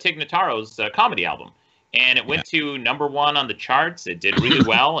published Tig Notaro's comedy album. And it went to #1 on the charts. It did really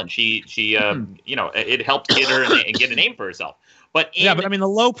well, and she it helped get her and get a name for herself. But I mean, the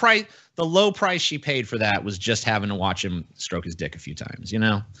low price she paid for that was just having to watch him stroke his dick a few times.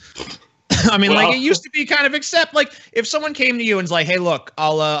 I mean, like, it used to be kind of like if someone came to you and was like, "Hey, look,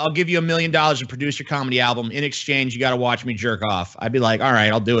 I'll give you $1 million to produce your comedy album. In exchange, you got to watch me jerk off." I'd be like, "All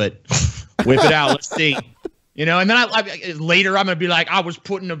right, I'll do it. Whip it out. Let's see." And then later I'm going to be like, I was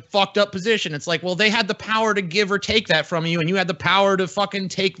put in a fucked up position. It's like, well, they had the power to give or take that from you, and you had the power to fucking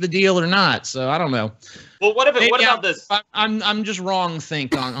take the deal or not. So I don't know. Well, what about this? I'm just wrong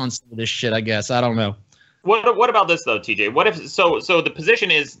think on some of this shit, I guess. I don't know. What about this though, TJ? What if so the position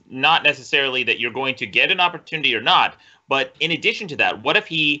is not necessarily that you're going to get an opportunity or not, but in addition to that, what if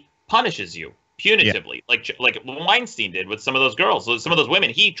he punishes you punitively, like Weinstein did with some of those girls, some of those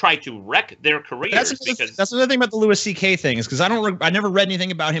women? He tried to wreck their careers. That's another thing about the Louis C.K. thing, is because I never read anything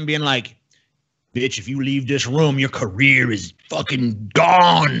about him being like, bitch, if you leave this room, your career is fucking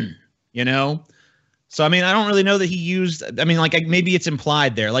gone. So I mean, I don't really know that he used. I mean, like, maybe it's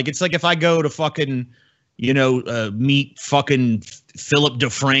implied there. Like, it's like if I go to fucking, meet fucking Philip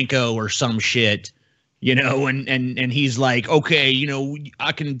DeFranco or some shit, and he's like, okay,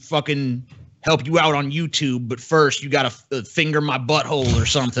 I can fucking help you out on YouTube, but first you got to finger my butthole or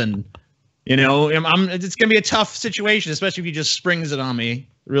something. It's going to be a tough situation, especially if he just springs it on me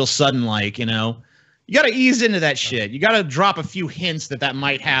real sudden, like, you got to ease into that shit. You got to drop a few hints that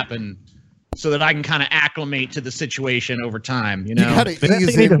might happen so that I can kind of acclimate to the situation over time, You got to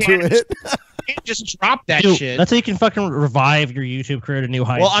ease into it. You can't just drop that shit. That's how you can fucking revive your YouTube career to new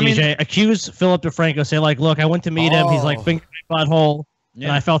heights. Well, I mean, accuse Philip DeFranco, say like, look, I went to meet him. He's like, finger my butthole. Yeah.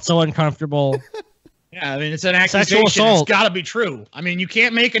 And I felt so uncomfortable. Yeah, I mean, it's an accusation. It's got to be true. I mean, you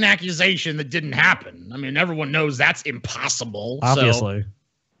can't make an accusation that didn't happen. I mean, everyone knows that's impossible. Obviously. So,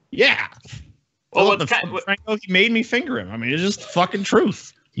 yeah. Well, Franco, he made me finger him. I mean, it's just fucking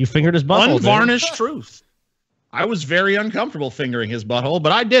truth. You fingered his butthole. Unvarnished truth. I was very uncomfortable fingering his butthole,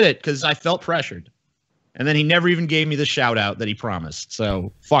 but I did it because I felt pressured. And then he never even gave me the shout out that he promised.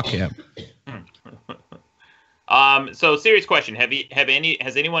 So fuck him. So serious question.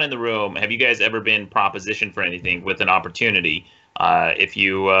 Has anyone in the room, have you guys ever been propositioned for anything with an opportunity if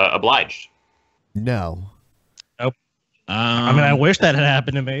you obliged? No. Nope. I mean, I wish that had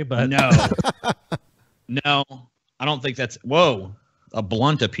happened to me, but no. No. I don't think that's a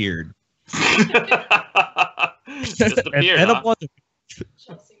blunt appeared. Just appeared, and huh? a blunt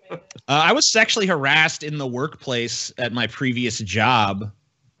I was sexually harassed in the workplace at my previous job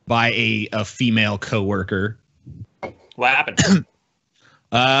by a female coworker. What happened?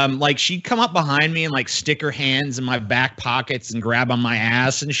 Like, she'd come up behind me and like stick her hands in my back pockets and grab on my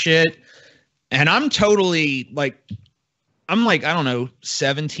ass and shit. And I'm totally like, I don't know,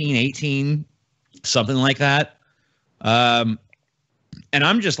 17, 18, something like that. And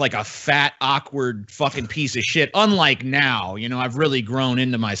I'm just like a fat, awkward fucking piece of shit. Unlike now, I've really grown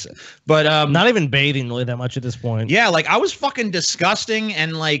into myself. But not even bathing really that much at this point. Yeah, like, I was fucking disgusting,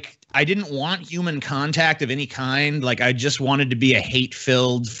 and like, I didn't want human contact of any kind. Like, I just wanted to be a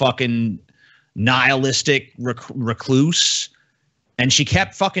hate-filled fucking nihilistic recluse. And she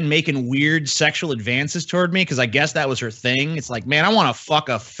kept fucking making weird sexual advances toward me because I guess that was her thing. It's like, man, I want to fuck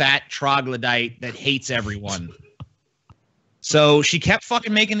a fat troglodyte that hates everyone. So she kept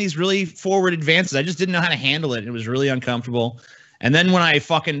fucking making these really forward advances. I just didn't know how to handle it. It was really uncomfortable. And then when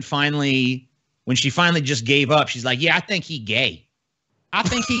when she finally just gave up, she's like, yeah, I think he gay. I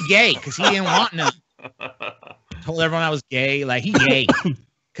think he gay because he didn't want none. Told everyone I was gay. Like, he gay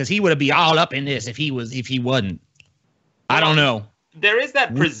because he would be all up in this if he wasn't. I don't know. There is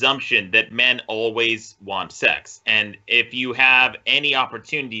that presumption that men always want sex. And if you have any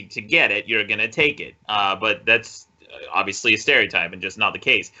opportunity to get it, you're going to take it. But that's obviously a stereotype and just not the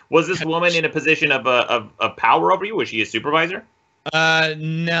case. Was this woman in a position of power over you? Was she a supervisor?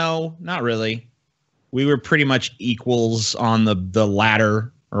 No, not really. We were pretty much equals on the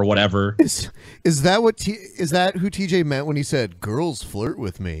ladder or whatever. Is that who TJ meant when he said girls flirt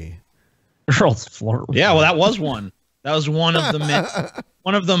with me? Girls flirt with me. Yeah, well, that was one. That was one of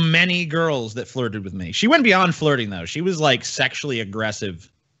the many girls that flirted with me. She went beyond flirting though. She was like sexually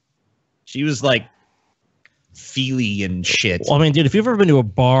aggressive. She was like feely and shit. Well, I mean, dude, if you've ever been to a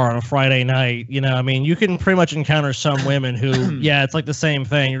bar on a Friday night, I mean, you can pretty much encounter some women who, yeah, it's like the same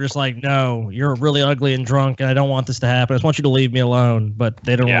thing. You're just like, no, you're really ugly and drunk, and I don't want this to happen. I just want you to leave me alone. But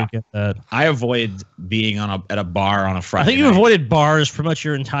they don't really get that. I avoid being at a bar on a Friday. I think you avoided bars pretty much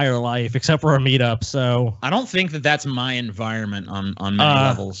your entire life, except for a meetup. So I don't think that that's my environment on many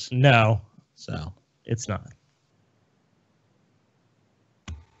levels. No, so it's not.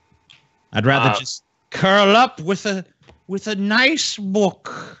 I'd rather just curl up with a nice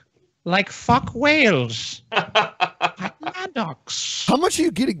book like Fuck Whales at MADDOX. How much are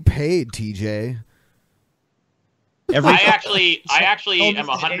you getting paid, TJ? I actually am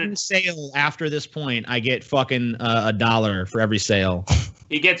 100 sale after this point. I get fucking $1 for every sale.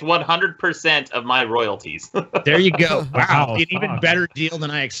 He gets 100% of my royalties. There you go. Wow, an even better deal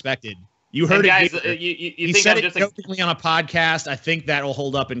than I expected. You heard it, guys. You said it jokingly on a podcast. I think that will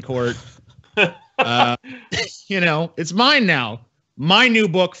hold up in court. It's mine now. My new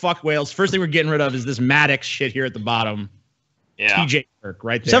book, Fuck Whales. First thing we're getting rid of is this MADDOX shit here at the bottom. Yeah. TJ Kirk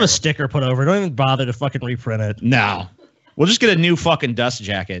right there. Just have a sticker put over. Don't even bother to fucking reprint it. No. We'll just get a new fucking dust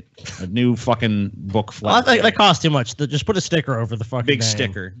jacket. A new fucking book flap. That costs too much. Just put a sticker over the fucking big name.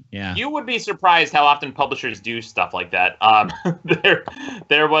 sticker. Yeah. You would be surprised how often publishers do stuff like that.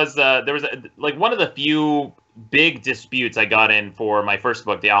 There was like one of the few big disputes I got in for my first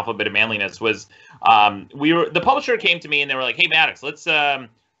book, The Alphabet of Manliness, was the publisher came to me and they were like, "Hey MADDOX,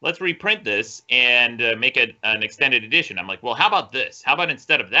 let's reprint this and make an extended edition." I'm like, "Well, how about this? How about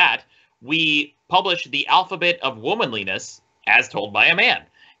instead of that, we publish The Alphabet of Womanliness as told by a man?"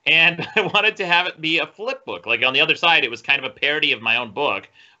 And I wanted to have it be a flip book. Like on the other side, it was kind of a parody of my own book,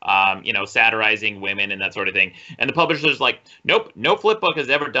 satirizing women and that sort of thing. And the publisher's like, "Nope, no flip book has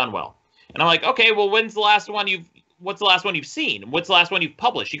ever done well." And I'm like, "Okay, well, what's the last one you've seen? What's the last one you've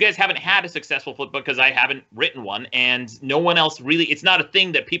published? You guys haven't had a successful flip book because I haven't written one, and no one else really. It's not a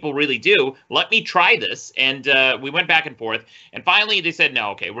thing that people really do. Let me try this." And we went back and forth, and finally they said, "No,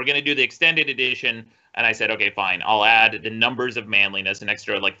 okay, we're going to do the extended edition." And I said, "Okay, fine. I'll add the numbers of manliness, an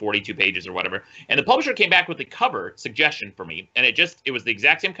extra like 42 pages or whatever." And the publisher came back with the cover suggestion for me, and it was the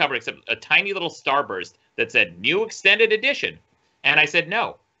exact same cover except a tiny little starburst that said "New Extended Edition," and I said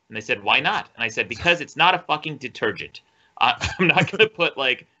no. And they said, "Why not?" And I said, "Because it's not a fucking detergent. I'm not going to put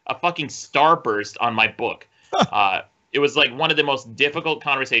like a fucking starburst on my book." It was like one of the most difficult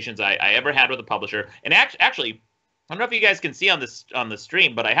conversations I ever had with a publisher. And actually, I don't know if you guys can see on the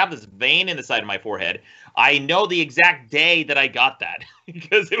stream, but I have this vein in the side of my forehead. I know the exact day that I got that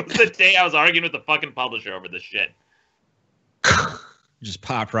because it was the day I was arguing with the fucking publisher over this shit. Just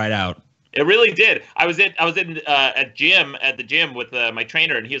popped right out. It really did. I was at the gym with my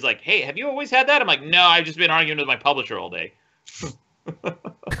trainer, and he was like, "Hey, have you always had that?" I'm like, "No, I've just been arguing with my publisher all day."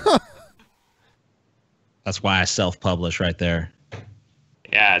 That's why I self-publish right there.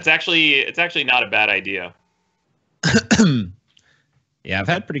 Yeah, it's actually not a bad idea. Yeah, I've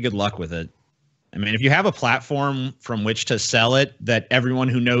had pretty good luck with it. I mean, if you have a platform from which to sell it that everyone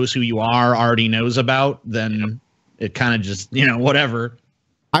who knows who you are already knows about, then it kind of just, whatever.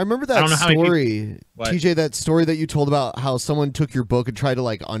 I remember that story, TJ, that story that you told about how someone took your book and tried to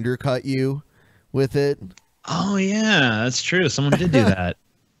like undercut you with it. Oh yeah, that's true. Someone did do that.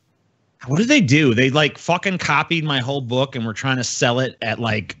 What did they do? They like fucking copied my whole book and were trying to sell it at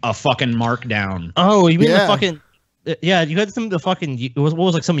like a fucking markdown. Oh, you mean the fucking... Yeah, you had some what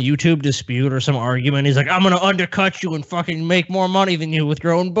was like some YouTube dispute or some argument. He's like, "I'm gonna undercut you and fucking make more money than you with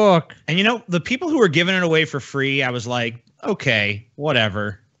your own book." And the people who were giving it away for free, I was like, okay,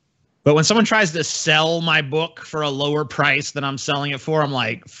 whatever. But when someone tries to sell my book for a lower price than I'm selling it for, I'm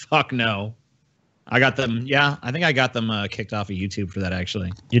like, fuck no. I got them. Yeah, I think I got them kicked off of YouTube for that,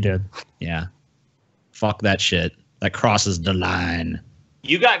 actually. You did. Yeah. Fuck that shit. That crosses the line.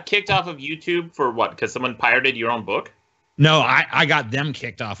 You got kicked off of YouTube for what? Because someone pirated your own book? No, I got them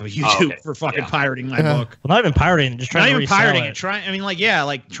kicked off of YouTube for fucking pirating my book. Well, not even pirating, just trying to resell pirating it.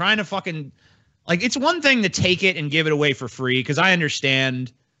 Trying to fucking, like, it's one thing to take it and give it away for free, because I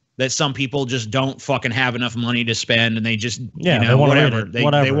understand that some people just don't fucking have enough money to spend, and they just, they want whatever.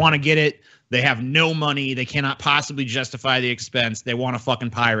 whatever. They want to get it. They have no money. They cannot possibly justify the expense. They want to fucking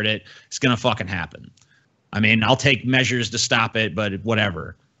pirate it. It's going to fucking happen. I mean, I'll take measures to stop it, but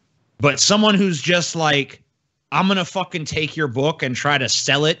whatever. But someone who's just like, I'm going to fucking take your book and try to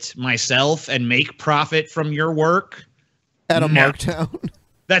sell it myself and make profit from your work. At a markdown.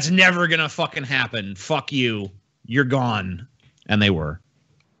 That's never going to fucking happen. Fuck you. You're gone. And they were.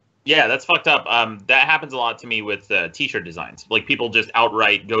 Yeah, that's fucked up. That happens a lot to me with t-shirt designs. Like, people just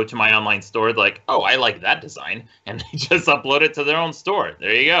outright go to my online store, like, oh, I like that design, and they just upload it to their own store.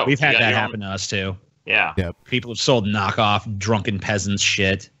 There you go. We've had that happen to us, too. Yeah. People have sold knockoff Drunken Peasants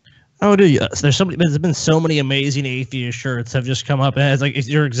shit. Oh, dude, there's been so many Amazing Atheist shirts have just come up and it's like it's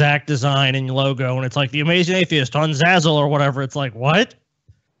your exact design and your logo, and it's like the Amazing Atheist on Zazzle or whatever. It's like, what?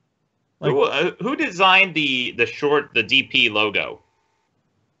 Like, who designed the DP logo?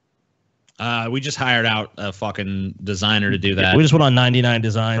 We just hired out a fucking designer to do that. We just went on 99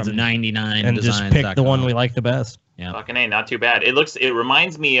 Designs from 99 and just picked the one we like the best. Yeah. Fucking A, not too bad. It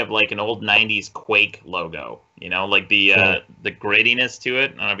reminds me of like an old 90s Quake logo. You know, like the grittiness to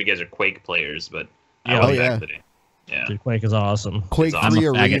it. I don't know if you guys are Quake players, but I was back today. Yeah. Dude, Quake is awesome. Quake 3 I'm a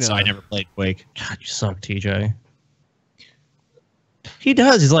faggot, Arena. so I never played Quake. God, you suck, TJ. He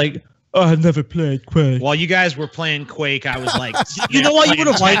does. He's like, oh, I've never played Quake. While you guys were playing Quake, I was like, you know what? You would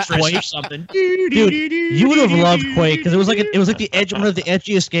have liked Quake or something. Dude, you would have loved Quake because it was like one of the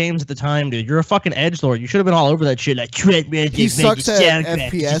edgiest games at the time, dude. You're a fucking edgelord. You should have been all over that shit. Like, he sucks at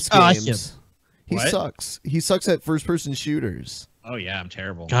FPS games. Awesome. He sucks. He sucks at first-person shooters. Oh yeah, I'm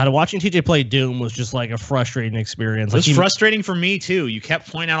terrible. God, watching TJ play Doom was just like a frustrating experience. It was frustrating for me too. You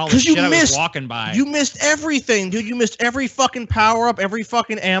kept pointing out all the shit I was walking by. You missed everything, dude. You missed every fucking power up, every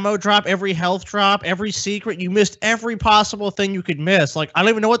fucking ammo drop, every health drop, every secret. You missed every possible thing you could miss. Like, I don't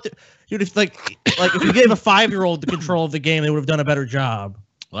even know what dude. If if you gave a 5-year-old the control of the game, they would have done a better job.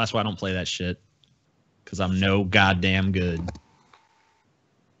 Well, that's why I don't play that shit. Because I'm no goddamn good.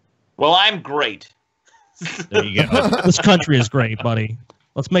 Well, I'm great. There you go. This country is great, buddy.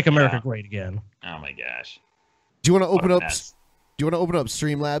 Let's make America great again. Oh my gosh. Do you want to open up? Do you want to open up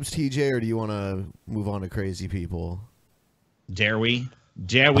Streamlabs, TJ, or do you want to move on to crazy people? Dare we?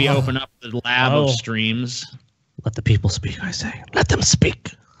 Dare we open up the lab of streams? Let the people speak, I say. Let them speak.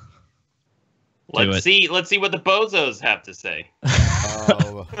 Let's see what the bozos have to say.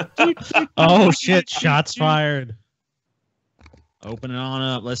 Oh shit! Shots fired. Open it on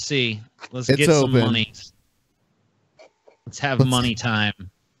up. Let's see. Let's It's get open. some money. Let's have money time.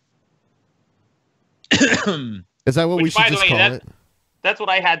 Is that what we Which, should by the just way, call it? that's what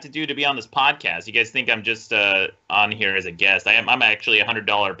I had to do to be on this podcast. You guys think I'm just on here as a guest? I'm actually a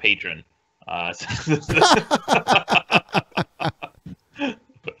 $100 patron.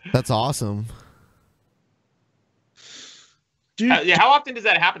 That's awesome. How often does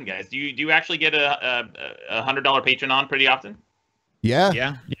that happen, guys? Do you actually get a $100 patron on pretty often? Yeah.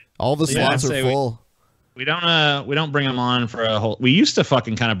 Yeah. All the slots are full. We don't bring them on for a whole. We used to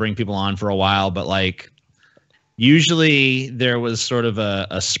fucking kind of bring people on for a while, but like usually there was sort of a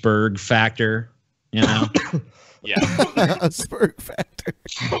spurg factor, you know. Yeah. A spurg factor.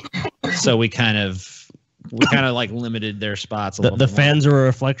 So we kind of like limited their spots a little The bit more. fans are a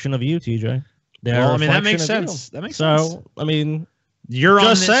reflection of you, TJ. Well, I mean, that makes sense. That makes sense. So, I mean, you're just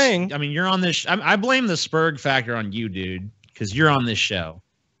on this, saying. I mean, you're on this. I blame the spurg factor on you, dude, because you're on this show.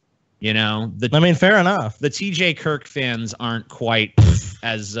 You know, I mean, fair enough. The TJ Kirk fans aren't quite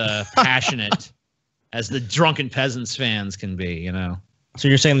as passionate as the Drunken Peasants fans can be. You know. So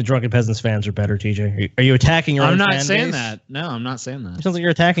you're saying the Drunken Peasants fans are better, TJ? Are you attacking your own fan base? I'm not saying that. No, I'm not saying that. It sounds like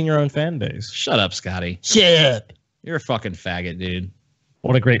you're attacking your own fan base. Shut up, Scotty. Shit. You're a fucking faggot, dude.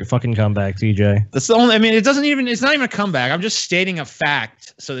 What a great fucking comeback, TJ. That's the only. I mean, it's not even a comeback. I'm just stating a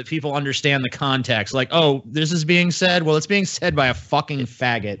fact so that people understand the context. Like, oh, this is being said. Well, it's being said by a fucking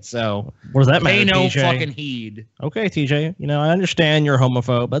faggot. So what does that matter? Pay no TJ? fucking heed. Okay, TJ. You know, I understand you're a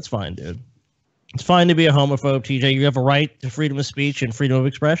homophobe. That's fine, dude. It's fine to be a homophobe, TJ. You have a right to freedom of speech and freedom of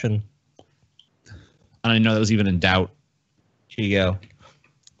expression. I didn't know that was even in doubt. Here you go.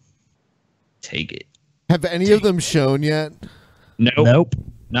 Take it. Have any of them shown yet? Nope. Nope.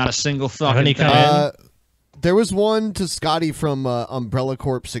 Not a single fucking thing. There was one to Scotty from Umbrella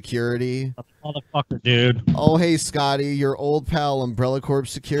Corp Security. Motherfucker, dude. Oh, hey, Scotty, your old pal, Umbrella Corp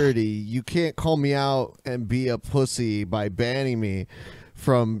Security. You can't call me out and be a pussy by banning me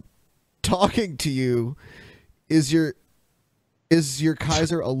from talking to you. Is your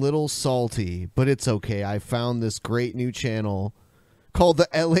Kaiser a little salty? But it's okay. I found this great new channel called the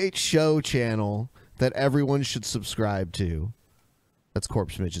LH Show channel that everyone should subscribe to. That's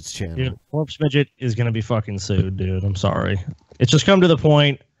Corpse Midget's channel. Dude, Corpse Midget is going to be fucking sued, dude. I'm sorry. It's just come to the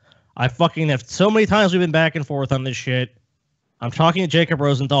point. I fucking have so many times we've been back and forth on this shit. I'm talking to Jacob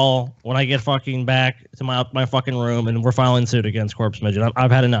Rosenthal when I get fucking back to my fucking room, and we're filing suit against Corpse Midget. I've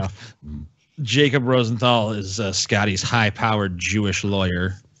had enough. Jacob Rosenthal is Scotty's high-powered Jewish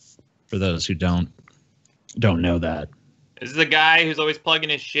lawyer. For those who don't know that, This is the guy who's always plugging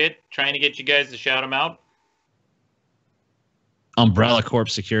his shit, trying to get you guys to shout him out. Umbrella Corp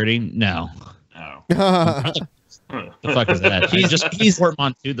Security? No. Oh. The fuck is that? He's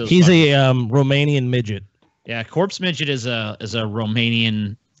Portmanteau. He's a Romanian midget. Yeah, Corpse Midget is a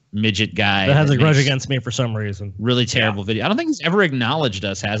Romanian midget guy that has a grudge against me for some reason. Really terrible video. I don't think he's ever acknowledged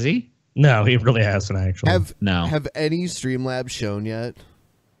us, has he? No, he really hasn't actually. Have any Streamlabs shown yet?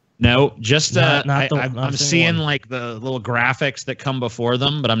 No, just I'm seeing like the little graphics that come before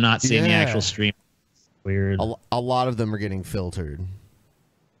them, but I'm not seeing the actual stream. Weird. A lot of them are getting filtered.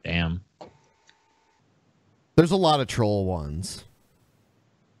 Damn. There's a lot of troll ones.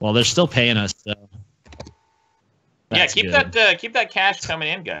 Well, they're still paying us, so. Yeah, keep that cash coming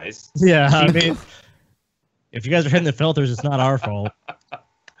in, guys. Yeah, I mean, if you guys are hitting the filters, it's not our fault.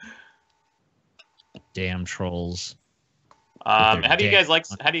 Damn trolls. How do you guys like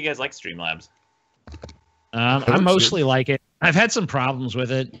Streamlabs? I mostly like it. I've had some problems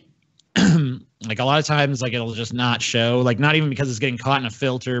with it. Like a lot of times, like it'll just not show. Like not even because it's getting caught in a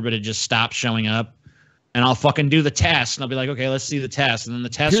filter, but it just stops showing up. And I'll fucking do the test, and I'll be like, okay, let's see the test. And then the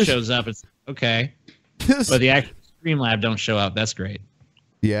test shows up. It's okay, but the actual Streamlab don't show up. That's great.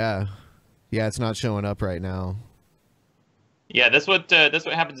 Yeah, it's not showing up right now. Yeah, that's what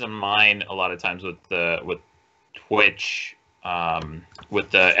happens on mine a lot of times with Twitch,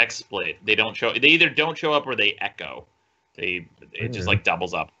 with the XSplit. They either don't show up or they echo. It just like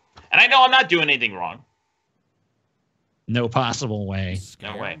doubles up. And I know I'm not doing anything wrong. No possible way.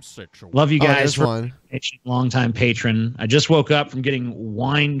 No way. Love you guys for long-time patron. I just woke up from getting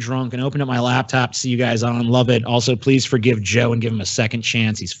wine drunk and opened up my laptop to see you guys on. Love it. Also, please forgive Joe and give him a second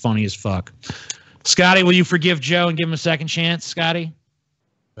chance. He's funny as fuck. Scotty, will you forgive Joe and give him a second chance, Scotty?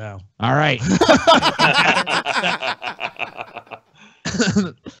 No. All right.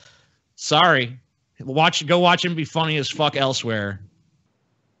 Sorry. Go watch him be funny as fuck elsewhere.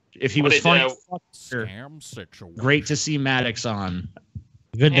 If he was funny, great to see MADDOX on.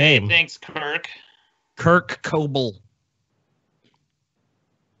 Good name. Thanks, Kirk. Kirk Coble.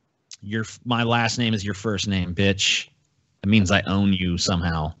 My last name is your first name, bitch. That means I own you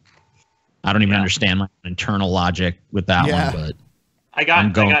somehow. I don't even understand my internal logic with that one, but I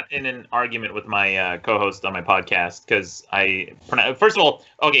got in an argument with my co-host on my podcast because first of all,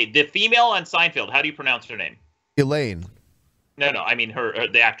 okay, the female on Seinfeld, how do you pronounce her name? Elaine. No, I mean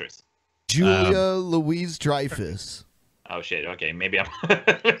the actress. Julia Louise Dreyfus. Oh shit. Okay, maybe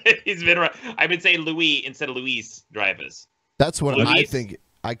he's been right. I've been saying Louis instead of Louise Dreyfus. That's what I think.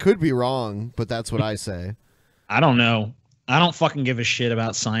 I could be wrong, but that's what I say. I don't know. I don't fucking give a shit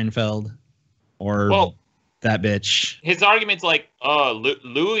about Seinfeld or that bitch. His argument's like,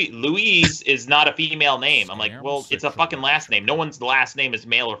 Louise is not a female name. I'm like, well, it's a fucking last name. No one's last name is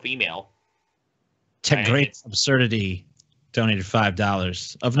male or female. To great absurdity. Donated $5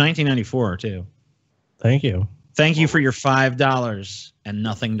 of 1994 too. Thank you. Thank you for your $5 and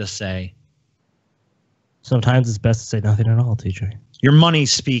nothing to say. Sometimes it's best to say nothing at all, TJ. Your money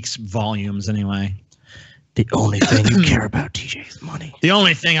speaks volumes anyway. The only thing you care about, TJ, is money. The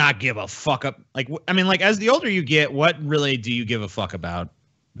only thing I give a fuck up. As the older you get, what really do you give a fuck about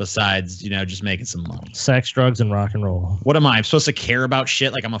besides, just making some money? Sex, drugs, and rock and roll. What am I? I'm supposed to care about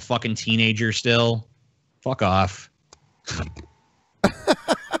shit like I'm a fucking teenager still? Fuck off.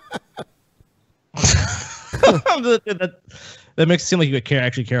 That makes it seem like you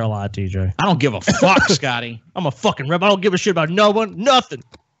actually care a lot, TJ. I don't give a fuck, Scotty. I'm a fucking rebel. I don't give a shit about no one, nothing.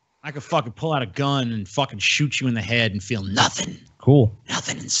 I could fucking pull out a gun and fucking shoot you in the head and feel nothing. Cool.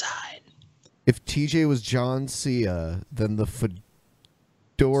 Nothing inside. If TJ was John Cena, then the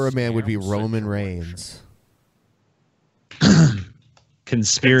Fedora Man would be Roman Reigns.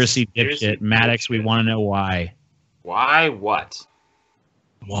 Conspiracy dipshit. MADDOX, we want to know why. Why what?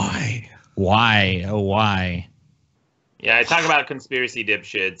 Why? Why? Oh, why? Yeah, I talk about conspiracy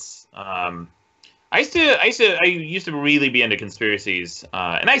dipshits. I used to really be into conspiracies,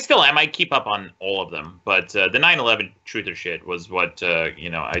 and I still am. I keep up on all of them, but the 9/11 truther shit was what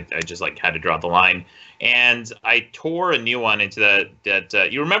I just like had to draw the line, and I tore a new one into that.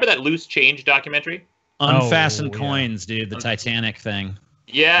 You remember that Loose Change documentary? Unfastened coins, dude. The Titanic thing.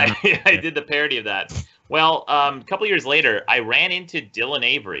 Yeah, I did the parody of that. Well, a couple years later, I ran into Dylan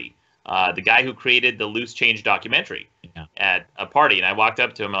Avery, the guy who created the Loose Change documentary, at a party. And I walked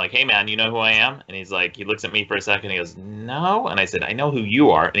up to him, I'm like, hey, man, you know who I am? And he's like, he looks at me for a second. He goes, no. And I said, I know who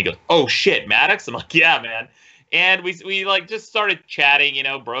you are. And he goes, oh, shit, MADDOX? I'm like, yeah, man. And we like just started chatting,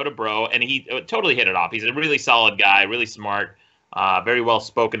 bro to bro. And he totally hit it off. He's a really solid guy, really smart, very well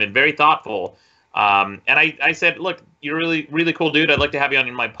spoken, and very thoughtful. And I said, look, you're a really, really cool dude. I'd like to have you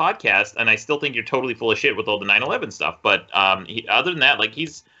on my podcast. And I still think you're totally full of shit with all the 9/11 stuff. But other than that, like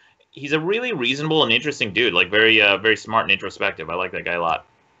he's a really reasonable and interesting dude. Like very, very smart and introspective. I like that guy a lot.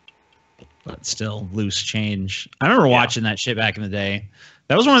 But still, Loose Change. I remember watching that shit back in the day.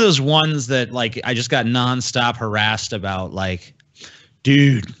 That was one of those ones that like I just got nonstop harassed about. Like,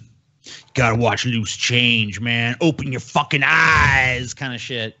 dude, you gotta watch Loose Change, man. Open your fucking eyes, kind of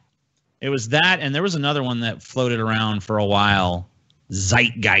shit. It was that, and there was another one that floated around for a while.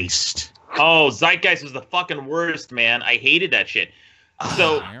 Zeitgeist. Oh, Zeitgeist was the fucking worst, man. I hated that shit.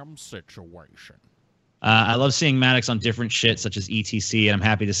 So, situation. I love seeing MADDOX on different shit, such as ETC, and I'm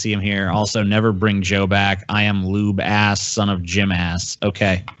happy to see him here. Also, never bring Joe back. I am Lube Ass, son of Jim Ass.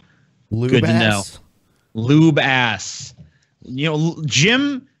 Okay. Good to know. Lube Ass.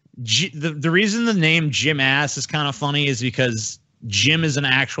 Jim, the reason the name Jim Ass is kind of funny is because Jim is an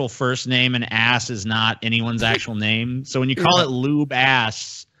actual first name and Ass is not anyone's actual name. So when you call it Lube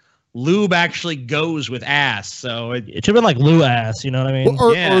Ass, Lube actually goes with ass, so it should have been like Lou Ass, you know what I mean?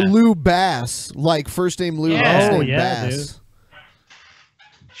 Or Lou Bass, like first name Lou, last name Bass. Dude.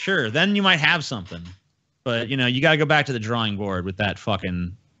 Sure, then you might have something, but you got to go back to the drawing board with that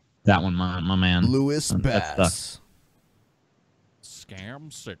one, my man. Louis Bass.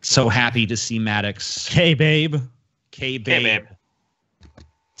 Scam situation. So happy to see MADDOX. K babe.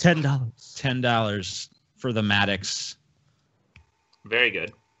 $10 for the MADDOX. Very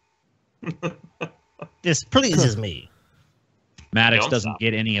good. This pleases me. MADDOX doesn't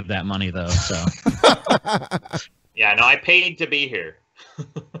get any of that money though, so. Yeah, no, I paid to be here.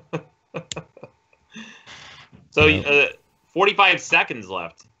 So 45 seconds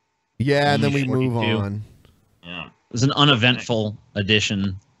left. Yeah, and then we move on. Yeah, it was an uneventful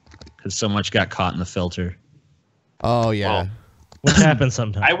edition because so much got caught in the filter. Oh yeah, well, what happens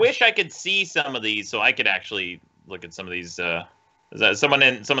sometimes. I wish I could see some of these so I could actually look at some of these. Someone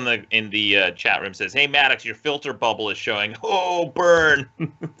in the chat room says, "Hey MADDOX, your filter bubble is showing." Oh, burn!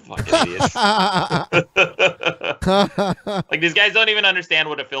 Fucking idiots! Like these guys don't even understand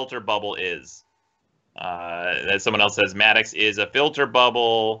what a filter bubble is. Someone else says MADDOX is a filter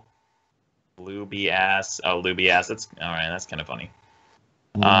bubble. Lubie ass. Oh, Lubie ass. That's all right. That's kind of funny.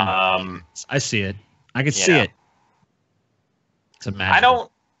 I see it. I can see it. It's imagine.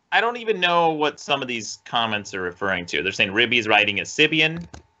 I don't even know what some of these comments are referring to. They're saying Ribby's riding a Sibian.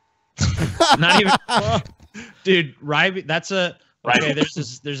 Not even, dude. Ryby. That's a okay. There's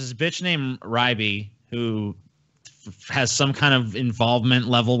this bitch named Ryby who has some kind of involvement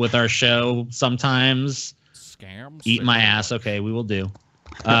level with our show sometimes. Scam. Eat my ass. Okay, we will do.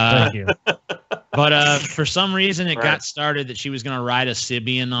 Thank you. But for some reason, it got started that she was going to ride a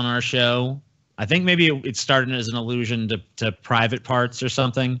Sibian on our show. I think maybe it started as an allusion to Private Parts or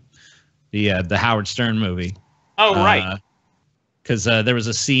something, the Howard Stern movie. Oh, right. Because there was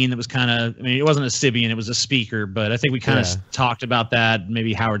a scene that was kind of, I mean, it wasn't a Sibian, it was a speaker, but I think we kind of talked about that.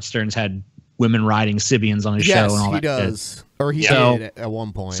 Maybe Howard Stern's had women riding Sibians on his show and all that. Yes, he does. Or he did at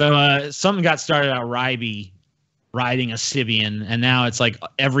one point. So something got started out Ryby riding a Sibian, and now it's like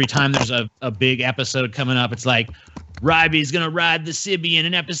every time there's a big episode coming up, it's like, Ryby's going to ride the Sibian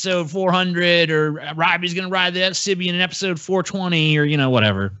in episode 400, or Ryby's going to ride the Sibian in episode 420, or,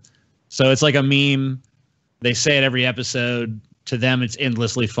 whatever. So it's like a meme. They say it every episode. To them, it's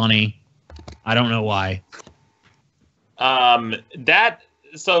endlessly funny. I don't know why.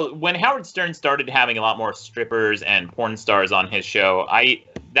 So when Howard Stern started having a lot more strippers and porn stars on his show,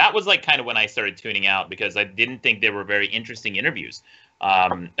 that was like kind of when I started tuning out because I didn't think they were very interesting interviews.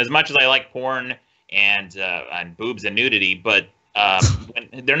 As much as I like porn and boobs and nudity, but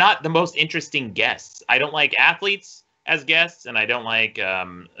they're not the most interesting guests. I don't like athletes as guests, and I don't like,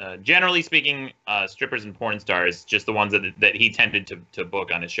 generally speaking, strippers and porn stars, just the ones that he tended to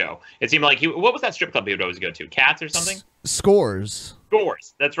book on his show. It seemed like what was that strip club he would always go to? Cats or something? Scores.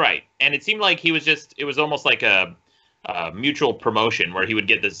 That's right. And it seemed like it was almost like mutual promotion where he would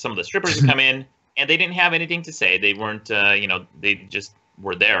get some of the strippers to come in, and they didn't have anything to say. They weren't, they just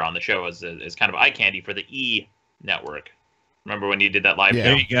were there on the show as kind of eye candy for the E network. Remember when you did that live show?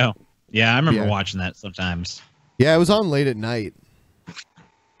 There you go. Yeah, I remember watching that sometimes. Yeah, it was on late at night.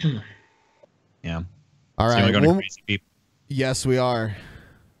 Yeah. All So right. you wanna go to Crazy People? Yes, we are.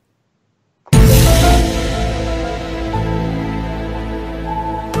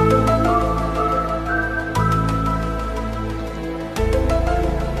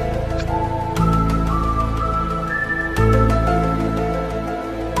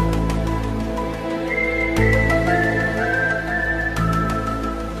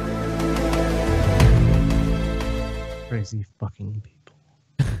 Crazy fucking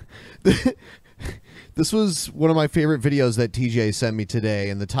people. This was one of my favorite videos that TJ sent me today,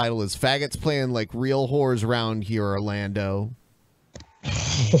 and the title is "Faggots Playing Like Real Whores Around Here, Orlando."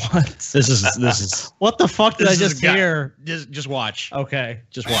 What? This is What the fuck did I this is just a guy- hear? Just watch. Okay.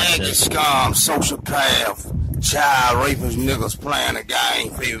 Just watch Faggot, this. scum, sociopath, child rapist, niggas playing a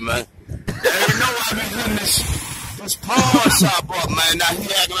game, people, man. They know I be getting this pawn shop up, man. Now he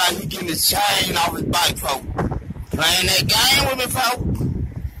acting like he getting his chain off his bike, folk. Playing that game with me, folk.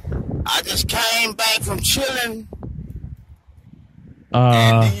 I just came back from chilling,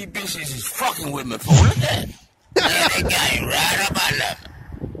 and these bitches is fucking with me, folk. Look at that. Playing that game right up my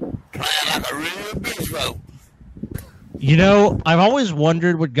level. Playing like a real bitch, folk. You know, I've always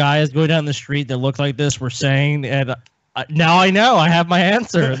wondered what guys going down the street that look like this were saying, and now I know. I have my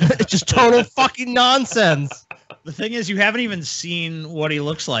answer. It's just total fucking nonsense. The thing is, you haven't even seen what he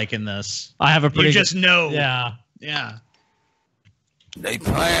looks like in this. I have a pretty You just know. Yeah. Yeah. They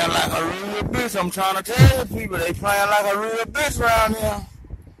playing like a real bitch. I'm trying to tell people, they playing like a real bitch around here.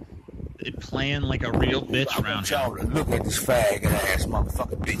 They playing like a real bitch around here. Y'all to look at this faggot ass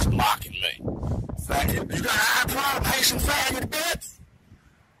motherfucking bitch mocking me. Faggot, you got an eye problem, Haitian faggot bitch?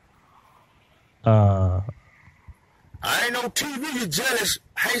 I ain't no TV, you jealous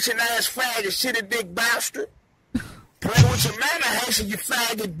Haitian ass faggot shitty dick bastard. Play with your man, Haitian, you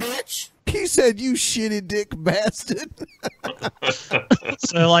faggot bitch. He said, "You shitty dick bastard."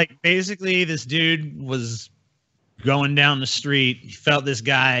 So, like, basically, this dude was going down the street. He felt this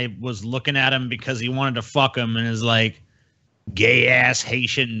guy was looking at him because he wanted to fuck him, and is like, gay ass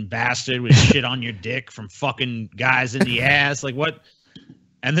Haitian bastard with shit on your dick from fucking guys in the ass. Like, what?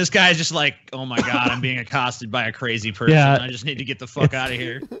 And this guy's just like, oh my God, I'm being accosted by a crazy person. Yeah. I just need to get the fuck out of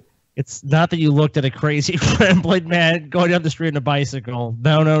here. It's not that you looked at a crazy rambling man going down the street on a bicycle.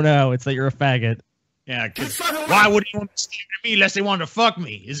 No. It's that you're a faggot. Yeah, because why would anyone be staring at me unless they wanted to fuck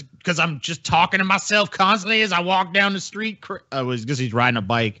me? Is because I'm just talking to myself constantly as I walk down the street? It was because he's riding a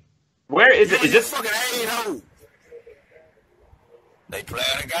bike. Where is it? Is this fucking a-hole? They playing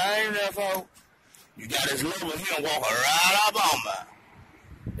a game there, folks. You got his lover here walking right up on me.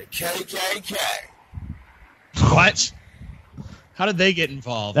 The KKK. What? How did they get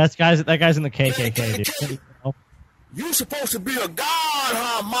involved? That guy's in the KKK, dude. You supposed to be a god,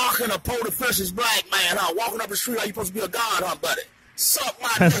 huh? Mocking a poor-defenseless black man, huh? Walking up the street, how you supposed to be a god, huh, buddy? Suck my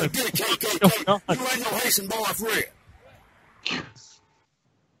dick, KKK. You ain't no Haitian boy for real.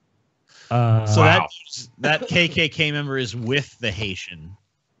 So that KKK member is with the Haitian.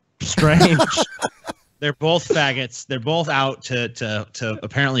 Strange. They're both faggots. They're both out to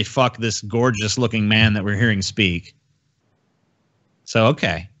apparently fuck this gorgeous looking man that we're hearing speak. So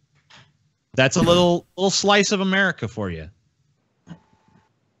okay, that's a little slice of America for you.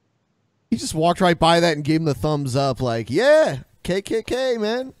 He just walked right by that and gave him the thumbs up, like, yeah, KKK,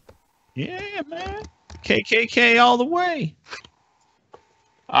 man. Yeah, man. KKK all the way.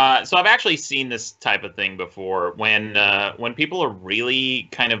 So I've actually seen this type of thing before when people are really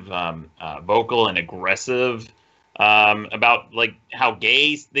kind of vocal and aggressive about like how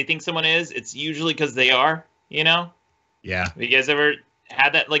gay they think someone is. It's usually because they are, you know. Yeah. Have you guys ever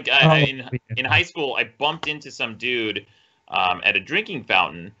had that? Like in high school, I bumped into some dude at a drinking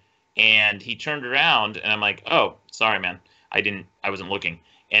fountain, and he turned around, and I'm like, "Oh, sorry, man, I wasn't looking."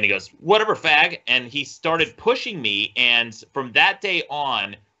 And he goes, "Whatever, fag," and he started pushing me, and from that day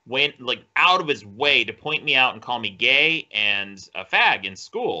on, went like out of his way to point me out and call me gay and a fag in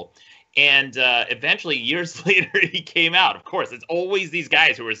school. And eventually, years later, he came out. Of course, it's always these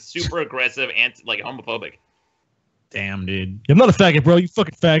guys who are super aggressive and like homophobic. Damn, dude. I'm not a faggot, bro. You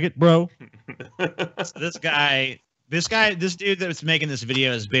fucking faggot, bro. So this dude that's making this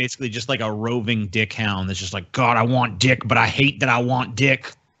video is basically just like a roving dick hound that's just like, God, I want dick, but I hate that I want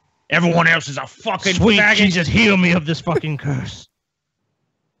dick. Everyone else is a fucking Sweet faggot. Jesus, heal me of this fucking curse.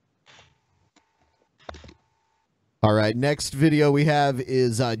 All right, next video we have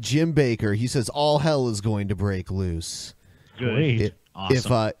is Jim Baker. He says all hell is going to break loose. Great.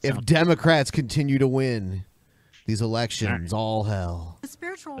 If Democrats continue to win these elections, all hell. The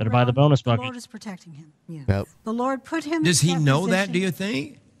spiritual Better buy the bonus the bucket. Lord is protecting him. Yeah. Yep. The Lord put him. Does in he that know that, position. do you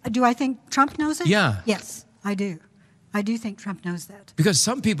think? Do I think Trump knows it? Yeah. Yes, I do. I do think Trump knows that. Because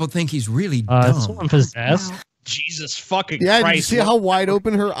some people think he's really someone possessed. Jesus fucking Yeah, Christ. did you see how wide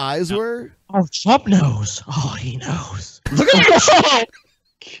open her eyes were? Oh, Trump knows. Oh, he knows. Look at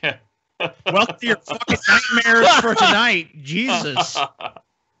that. Welcome to your fucking nightmares for tonight. Jesus.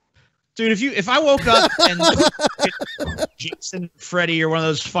 Dude, if I woke up and Jason, Freddy, or one of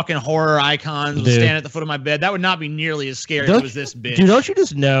those fucking horror icons was standing at the foot of my bed, that would not be nearly as scary as it was this bitch. Dude, don't you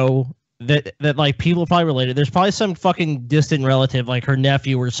just know that like people probably related? There's probably some fucking distant relative, like her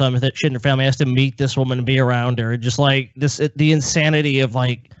nephew or something, that shit in her family has to meet this woman and be around her. Just like the insanity of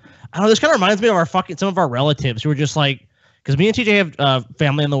like, I don't know. This kind of reminds me of some of our relatives who are just like, because me and TJ have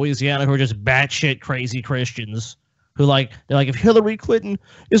family in Louisiana who are just batshit crazy Christians. Who they're like, if Hillary Clinton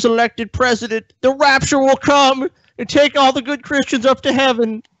is elected president, the rapture will come and take all the good Christians up to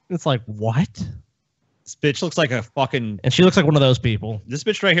heaven. It's like, what? This bitch looks like a fucking... And she looks like one of those people. This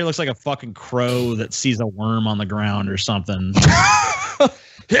bitch right here looks like a fucking crow that sees a worm on the ground or something.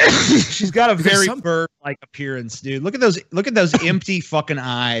 She's got a very bird-like appearance, dude. Look at those empty fucking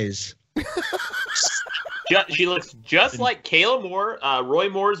eyes. She looks just like Kayla Moore, Roy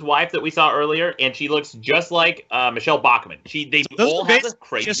Moore's wife that we saw earlier, and she looks just like Michelle Bachmann. They all have the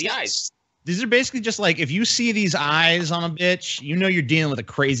crazy eyes. These are basically just like, if you see these eyes on a bitch, you know you're dealing with a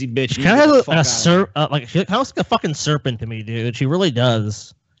crazy bitch. She kind of has she kind of looks like a fucking serpent to me, dude. She really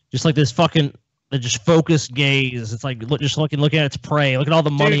does. Just like this fucking just focused gaze. It's like just looking at its prey. Look at all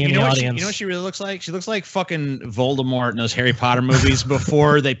the money in the audience. You know what she really looks like? She looks like fucking Voldemort in those Harry Potter movies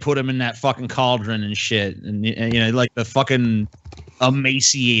before they put him in that fucking cauldron and shit. And you know, like the fucking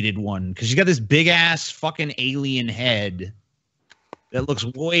emaciated one, because she's got this big ass fucking alien head that looks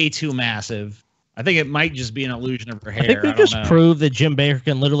way too massive. I think it might just be an illusion of her hair. I think we just proved that Jim Baker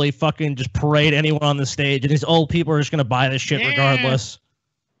can literally fucking just parade anyone on the stage, and these old people are just gonna buy this shit regardless.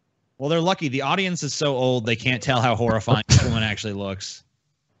 Well, they're lucky. The audience is so old they can't tell how horrifying this woman actually looks.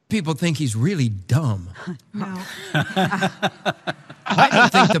 People think he's really dumb. No. I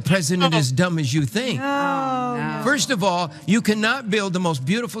don't think the president is dumb as you think. No. First of all, you cannot build the most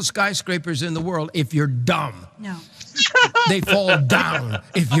beautiful skyscrapers in the world if you're dumb. No. They fall down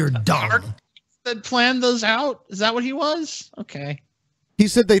if you're dumb. That planned those out? Is that what he was? Okay. He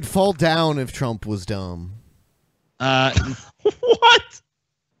said they'd fall down if Trump was dumb. What?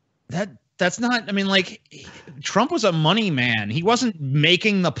 That's not, I mean, like, Trump was a money man. He wasn't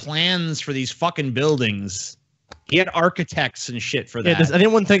making the plans for these fucking buildings. He had architects and shit for that. Yeah, does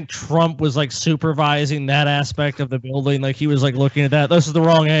anyone think Trump was like supervising that aspect of the building? Like he was like looking at that. This is the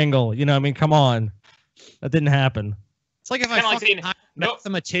wrong angle. You know, I mean, come on. That didn't happen. It's like if I fucking hire a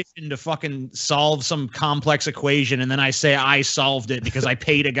mathematician to fucking solve some complex equation and then I say I solved it because I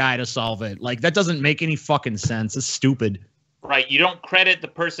paid a guy to solve it. Like, that doesn't make any fucking sense. It's stupid. Right, you don't credit the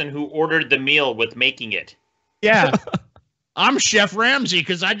person who ordered the meal with making it. Yeah. I'm Chef Ramsay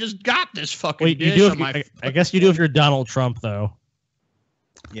because I just got this fucking dish you do on my... I guess you do if you're Donald Trump, though.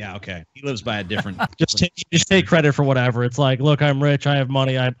 Yeah, okay. He lives by a different... just take credit for whatever. It's like, look, I'm rich. I have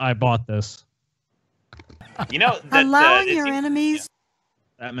money. I bought this. You know... Allowing your enemies...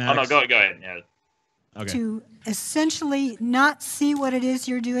 Oh, no, go ahead. Yeah. Okay. To essentially not see what it is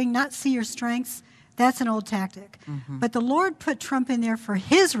you're doing, not see your strengths, that's an old tactic. But the Lord put Trump in there for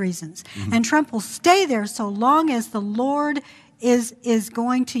his reasons, and Trump will stay there so long as the Lord is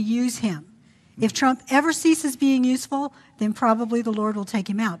going to use him. If Trump ever ceases being useful, then probably the Lord will take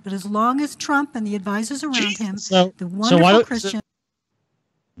him out. But as long as Trump and the advisors around him, the wonderful Christian...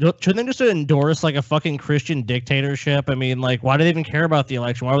 Shouldn't they just endorse like a fucking Christian dictatorship? I mean, like, why do they even care about the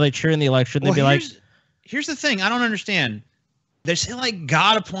election? Why were they cheering the election? They'd be like... Here's the thing. I don't understand. They're saying, like,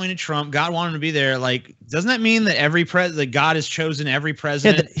 God appointed Trump. God wanted him to be there. Like, doesn't that mean that every president, God has chosen every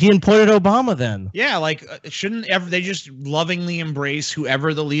president? Yeah, he appointed Obama then. Yeah, like, shouldn't they just lovingly embrace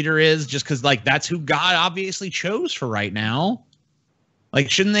whoever the leader is just because, like, that's who God obviously chose for right now?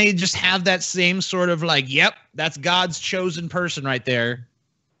 Like, shouldn't they just have that same sort of, like, yep, that's God's chosen person right there.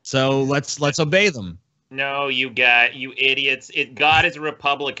 So let's obey them. No, you idiots. God is a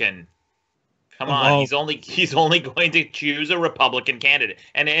Republican. Come on, he's only going to choose a Republican candidate,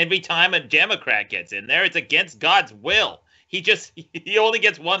 and every time a Democrat gets in there, it's against God's will. He only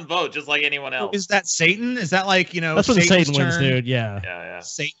gets one vote, just like anyone else. Is that Satan? Is that like That's when Satan wins, dude. Yeah.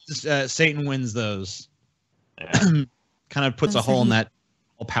 Satan wins those. Yeah. Kind of puts a hole in that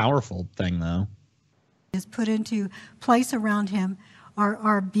all-powerful thing, though. is put into place around him are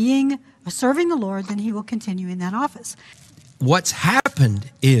serving the Lord, then he will continue in that office. What's happened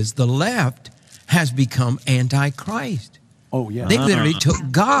is the left has become anti-Christ. Oh, yeah. They literally took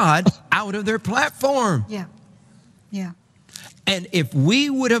God out of their platform. Yeah. Yeah. And if we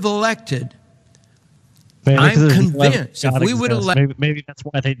would have elected, Maybe I'm because convinced, if we would have maybe that's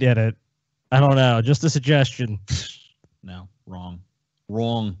why they did it. I don't know. Just a suggestion. No, wrong.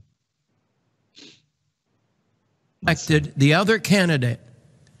 Wrong. Elected the other candidate,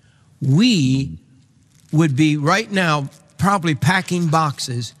 we would be right now probably packing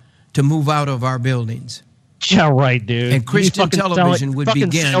boxes to move out of our buildings. Yeah, right, dude. And Christian television would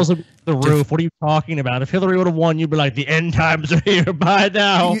begin. Sales would be the roof. What are you talking about? If Hillary would have won, you'd be like, the end times are here by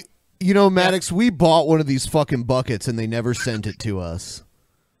now. You know, Maddox, we bought one of these fucking buckets and they never sent it to us.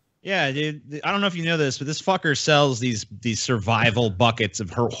 Yeah, dude. I don't know if you know this, but this fucker sells these survival buckets of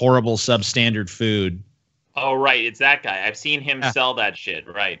horrible substandard food. Oh, right. It's that guy. I've seen him sell that shit.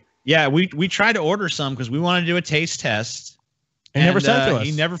 Right. Yeah, we tried to order some because we wanted to do a taste test. And never sent it to us.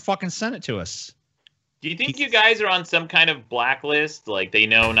 He never fucking sent it to us. Do you think you guys are on some kind of blacklist? Like they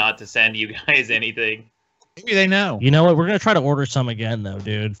know not to send you guys anything? Maybe they know. You know what? We're going to try to order some again, though,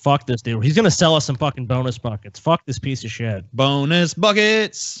 dude. Fuck this dude. He's going to sell us some fucking bonus buckets. Fuck this piece of shit. Bonus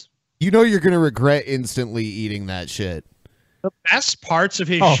buckets. You know you're going to regret instantly eating that shit. The best parts of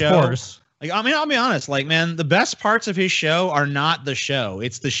his show. Of course. Like, I mean, I'll be honest. Like, man, the best parts of his show are not the show.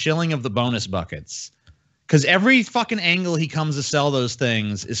 It's the shilling of the bonus buckets. Because every fucking angle he comes to sell those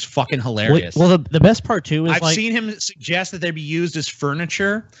things is fucking hilarious. Well, the best part, too, is I've seen him suggest that they be used as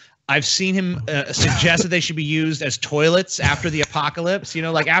furniture. I've seen him suggest that they should be used as toilets after the apocalypse. You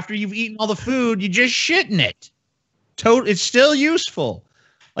know, like after you've eaten all the food, you just shit in it. It's still useful.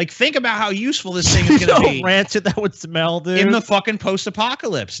 Like, think about how useful this thing is going to be. Rancid that would smell, dude. In the fucking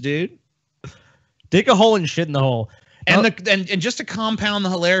post-apocalypse, dude. Dig a hole and shit in the hole. And and just to compound the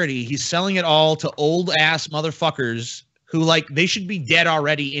hilarity, he's selling it all to old ass motherfuckers who, like, they should be dead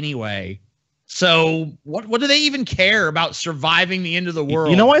already anyway. So what do they even care about surviving the end of the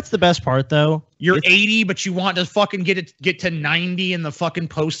world? You know what's the best part, though? You're 80, but you want to fucking get to 90 in the fucking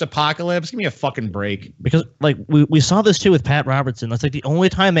post-apocalypse? Give me a fucking break. Because, like, we saw this, too, with Pat Robertson. That's, like, the only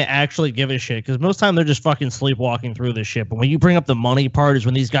time they actually give a shit. Because most of the time, they're just fucking sleepwalking through this shit. But when you bring up the money part is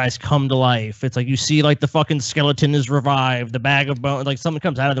when these guys come to life. It's like you see, like, the fucking skeleton is revived. The bag of bones. Like, something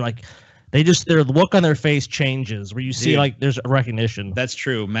comes out of them, like... their look on their face changes where you see, like, there's a recognition. That's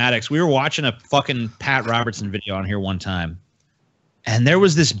true. MADDOX, we were watching a fucking Pat Robertson video on here one time, and there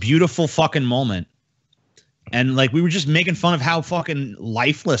was this beautiful fucking moment. And, like, we were just making fun of how fucking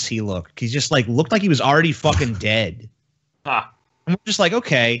lifeless he looked. He just, like, looked like he was already fucking dead. And we're just like,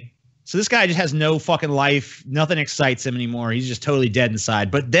 okay, so this guy just has no fucking life. Nothing excites him anymore. He's just totally dead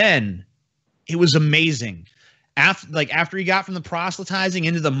inside. But then it was amazing. After he got from the proselytizing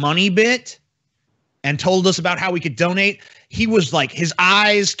into the money bit and told us about how we could donate, he was like, his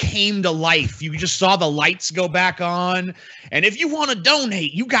eyes came to life. You just saw the lights go back on. And if you want to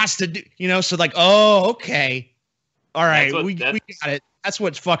donate, you got to do, you know, so like, oh, okay. All right. We got it. That's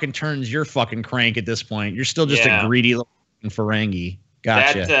what fucking turns your fucking crank at this point. You're still just a greedy little Ferengi.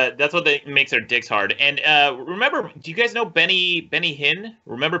 Gotcha. That's what makes our dicks hard. And remember, do you guys know Benny Hinn?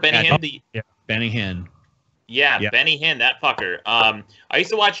 Remember Benny Hinn? Yeah, Benny Hinn. Yeah, Benny Hinn, that fucker. I used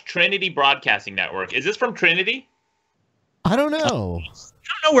to watch Trinity Broadcasting Network. Is this from Trinity? I don't know. I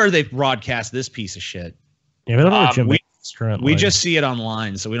don't know where they broadcast this piece of shit. Yeah, we don't know what Jim is currently. We just see it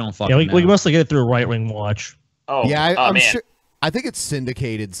online, so we don't fucking know. We mostly get it through Right Wing Watch. Oh, yeah, I'm man. sure. I think it's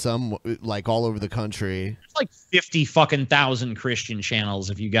syndicated like all over the country. It's like 50 fucking thousand Christian channels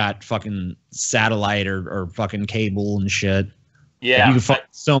if you got fucking satellite or fucking cable and shit. Yeah. You can find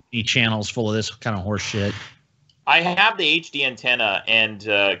so many channels full of this kind of horse shit. I have the HD antenna, and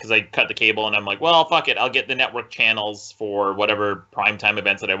because I cut the cable, and I'm like, well, fuck it, I'll get the network channels for whatever primetime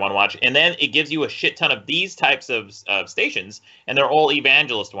events that I want to watch, and then it gives you a shit ton of these types of stations, and they're all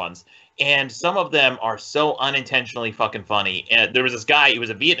evangelist ones, and some of them are so unintentionally fucking funny. And there was this guy, he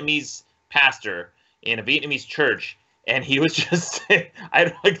was a Vietnamese pastor in a Vietnamese church, and he was just saying, I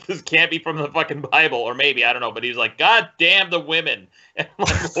don't like, this can't be from the fucking Bible, or maybe, I don't know, but he was like, God damn the women. And I'm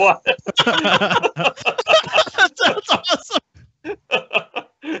like, what? That's awesome.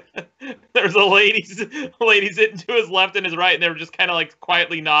 There's a lady sitting to his left and his right, and they were just kind of like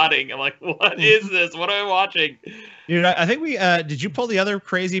quietly nodding. I'm like, what is this? What am I watching? Dude, I think we did you pull the other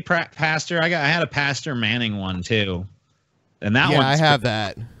crazy pastor? I had a Pastor Manning one too. And that one, I have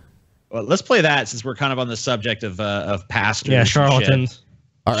that. Well, let's play that since we're kind of on the subject of pastors. Yeah, charlatans.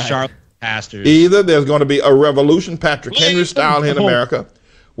 All right. Charlatan pastors. Either there's going to be a revolution, Patrick Henry style here in America,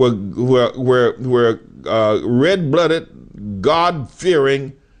 where red-blooded,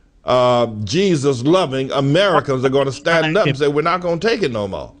 God-fearing, Jesus-loving Americans are going to stand up and say, we're not going to take it no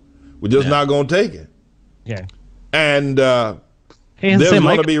more. We're just not going to take it. Yeah. And there's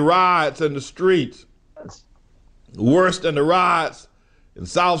going to be riots in the streets, worse than the riots in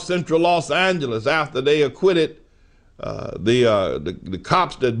South Central Los Angeles after they acquitted the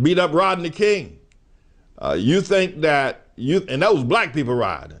cops that beat up Rodney King. You think that and that was black people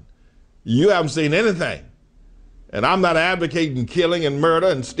rioting. You haven't seen anything. And I'm not advocating killing and murder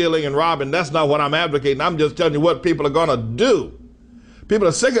and stealing and robbing. That's not what I'm advocating. I'm just telling you what people are going to do. People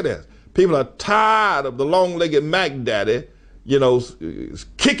are sick of this. People are tired of the long-legged Mac Daddy,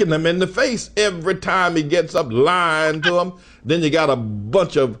 kicking them in the face every time he gets up, lying to them. Then you got a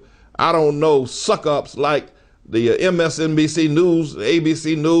bunch of, suck-ups like the MSNBC News,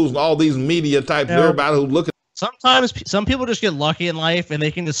 ABC News, and all these media types, everybody who's looking. Sometimes some people just get lucky in life and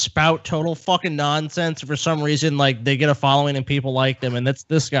they can just spout total fucking nonsense. For some reason, like they get a following and people like them, and that's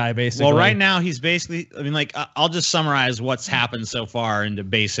this guy basically. Well, right now he's basically, I'll just summarize what's happened so far into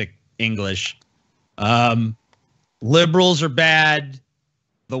basic English. Liberals are bad.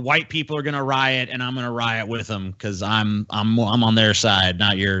 The white people are gonna riot, and I'm gonna riot with them because I'm on their side,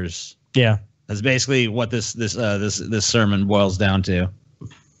 not yours. Yeah, that's basically what this sermon boils down to.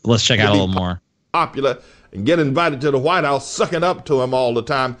 Let's check out a little more. Popular and get invited to the White House, sucking up to him all the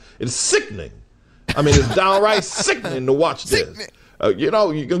time. It's sickening. I mean, it's downright sickening to watch this. You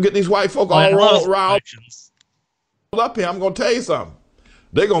can get these white folk all riled up here. I'm gonna tell you something.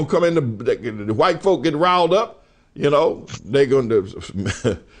 They're gonna come in. The white folk get riled up. They're gonna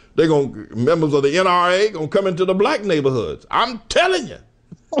members of the NRA gonna come into the black neighborhoods. I'm telling you.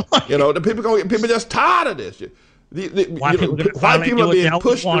 The people just tired of this. White people are being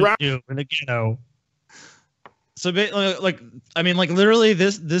pushed around in the ghetto. So, literally,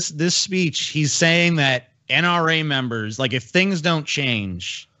 this speech, he's saying that NRA members, if things don't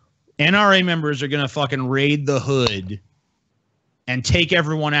change, NRA members are gonna fucking raid the hood and take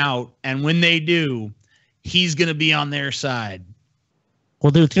everyone out, and when they do, he's gonna be on their side.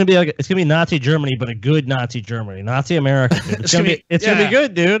 Well, dude, it's gonna be Nazi Germany, but a good Nazi Germany, Nazi America. Dude. It's gonna be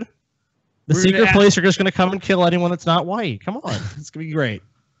good, dude. The secret police are just gonna come and kill anyone that's not white. Come on, it's gonna be great,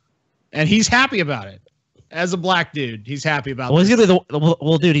 and he's happy about it. As a black dude, he's happy about. Well, he's gonna be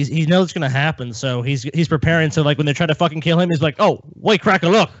dude. He knows it's gonna happen, so he's preparing. So when they try to fucking kill him, he's like, "Oh, wait, cracker,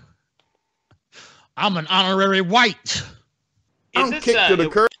 look, I'm an honorary white."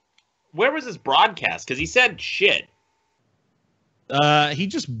 Where was this broadcast? Because he said shit. He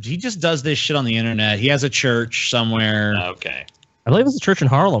just does this shit on the internet. He has a church somewhere. Okay. I believe it's a church in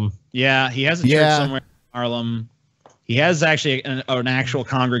Harlem. Yeah, he has a church somewhere in Harlem. He has actually an actual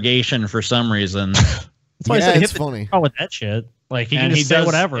congregation for some reason. That's why I said it's funny. Oh, with that shit. He can just say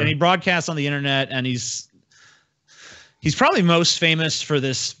whatever. And he broadcasts on the internet, and he's probably most famous for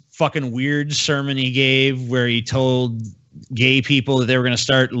this fucking weird sermon he gave where he told gay people that they were going to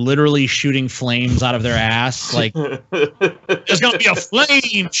start literally shooting flames out of their ass. There's going to be a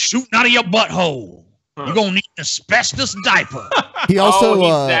flame shooting out of your butthole. You're going to need an asbestos diaper. He also,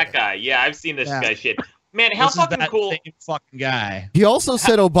 he's that guy. Yeah, I've seen this guy shit. Man, how fucking cool. Same fucking guy. He also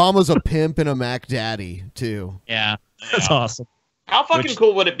said Obama's a pimp and a Mac Daddy, too. Yeah. That's awesome. How fucking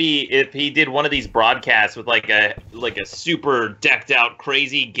cool would it be if he did one of these broadcasts with a super decked out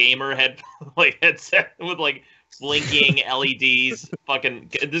crazy gamer headset with blinking LEDs, fucking,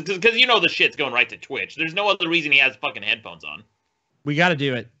 because the shit's going right to Twitch. There's no other reason he has fucking headphones on. We got to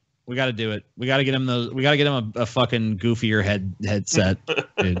do it. We got to get him those. We got to get him a fucking goofier headset,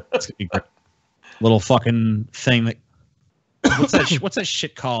 dude. It's gonna be great. Little fucking thing that. What's that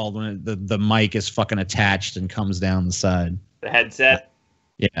shit called when the mic is fucking attached and comes down the side? The headset.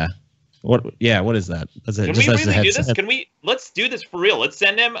 Yeah. What is that? Can we really do this? Let's do this for real. Let's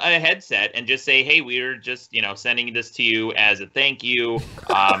send him a headset and just say, hey, we're just, sending this to you as a thank you.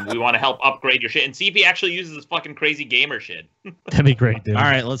 We want to help upgrade your shit and see if he actually uses this fucking crazy gamer shit. That'd be great, dude. All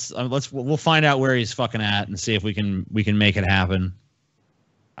right, we'll find out where he's fucking at and see if we can make it happen.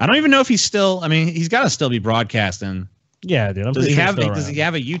 I don't even know if he's still, he's got to still be broadcasting. Yeah, dude. Does he have a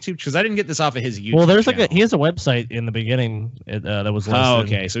YouTube? Because I didn't get this off of his YouTube. Well, there's channel. he has a website in the beginning that was listed. Oh,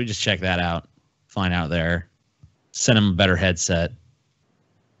 okay. So we just check that out. Find out there. Send him a better headset.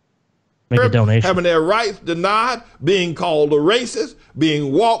 Make a donation. Having their rights denied, being called a racist,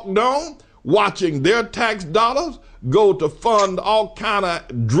 being walked on, watching their tax dollars go to fund all kind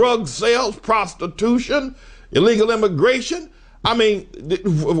of drug sales, prostitution, illegal immigration. Y'all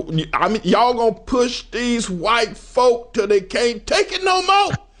gonna push these white folk till they can't take it no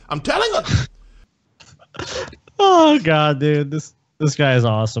more. I'm telling you. Oh God, dude, this This guy is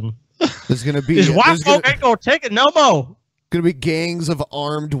awesome. There's gonna be These white folk ain't gonna take it no more. Gonna be gangs of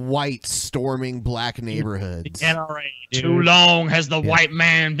armed whites storming black neighborhoods. The NRA, dude. Too long has the white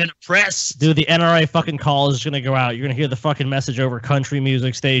man been oppressed. Dude, the NRA fucking call is gonna go out. You're gonna hear the fucking message over country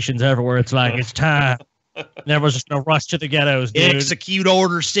music stations everywhere. It's like, it's time. There was just no rush to the ghettos, dude. Execute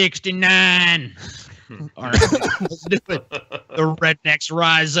Order 69. All right, let's do it. The rednecks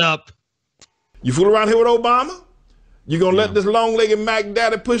rise up. You fool around here with Obama? You gonna let this long-legged Mac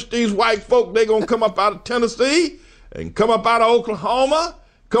Daddy push these white folk? They gonna come up out of Tennessee and come up out of Oklahoma,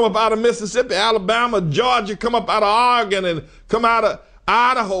 come up out of Mississippi, Alabama, Georgia, come up out of Oregon and come out of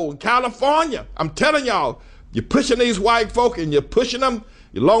Idaho and California. I'm telling y'all, you're pushing these white folk and you're pushing them.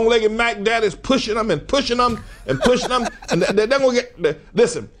 Your long-legged Mac Daddy's pushing them and pushing them and pushing them, and they're gonna get.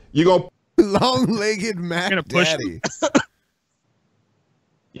 Listen, you're gonna long-legged Mac Daddy.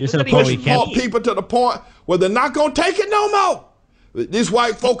 You're pushing people to the point where they're not gonna take it no more. These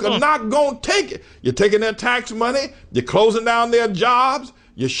white folk are not gonna take it. You're taking their tax money. You're closing down their jobs.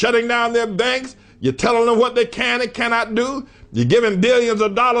 You're shutting down their banks. You're telling them what they can and cannot do. You're giving billions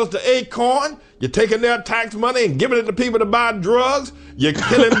of dollars to Acorn. You're taking their tax money and giving it to people to buy drugs. You're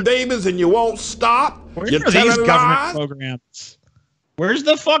killing babies and you won't stop. Where You're are these telling government lies. programs? Where's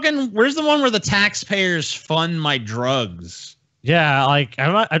the one where the taxpayers fund my drugs? Yeah, like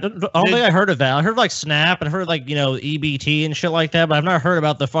I don't think I heard of that. I heard like SNAP and I heard like, you know, EBT and shit like that, but I've not heard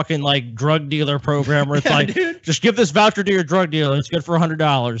about the fucking like drug dealer program where it's just give this voucher to your drug dealer. It's good for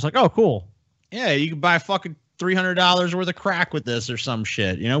 $100. Like, oh, cool. Yeah, you can buy fucking $300 worth of crack with this or some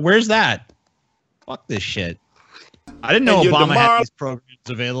shit. You know, where's that? Fuck this shit. I didn't know Obama had these programs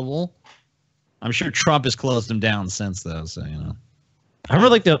available. I'm sure Trump has closed them down since, though. So, you know. I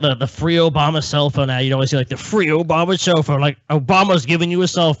remember like the free Obama cell phone ad. You'd always see like the free Obama cell phone. Like Obama's giving you a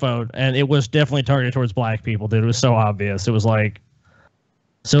cell phone, and it was definitely targeted towards black people, dude. It was so obvious. It was like,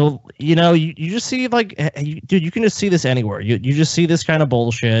 so you know, you just see like, dude, you can just see this anywhere. You just see this kind of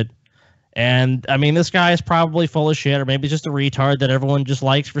bullshit. And I mean, this guy is probably full of shit, or maybe just a retard that everyone just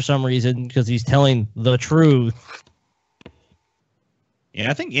likes for some reason because he's telling the truth. Yeah,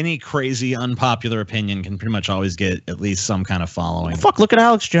 I think any crazy, unpopular opinion can pretty much always get at least some kind of following. Fuck, look at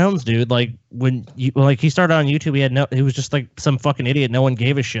Alex Jones, dude. Like when he started on YouTube, he was just like some fucking idiot no one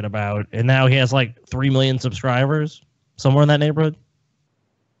gave a shit about, and now he has like 3 million subscribers, somewhere in that neighborhood.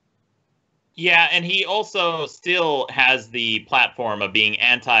 Yeah, and he also still has the platform of being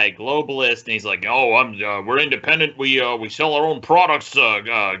anti-globalist, and he's like, "Oh, we're independent. We sell our own products.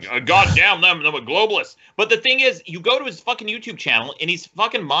 Goddamn them a globalist." But the thing is, you go to his fucking YouTube channel, and he's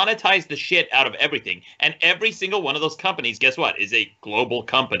fucking monetized the shit out of everything. And every single one of those companies, guess what, is a global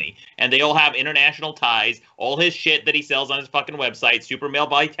company, and they all have international ties. All his shit that he sells on his fucking website, Super Male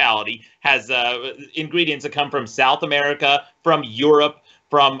Vitality, has ingredients that come from South America, from Europe,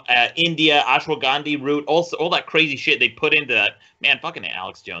 from India, ashwagandha root, also all that crazy shit they put into that. Man, fucking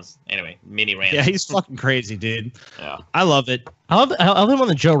Alex Jones. Anyway, mini rant. Yeah, he's fucking crazy, dude. Yeah, I love it. I love him on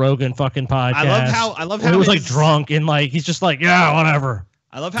the Joe Rogan fucking podcast. I love how he was like drunk and like he's just like, yeah, whatever.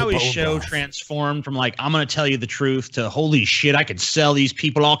 I love how his show transformed from like, I'm gonna tell you the truth to holy shit, I could sell these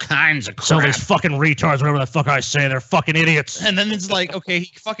people all kinds of crap. Sell these fucking retards, whatever the fuck I say, they're fucking idiots. And then it's like, okay,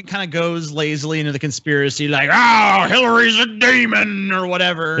 he fucking kind of goes lazily into the conspiracy, like, oh, Hillary's a demon or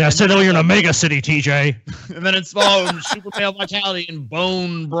whatever. Yeah, say that you're in a mega city, TJ. And then it's Super Male Vitality and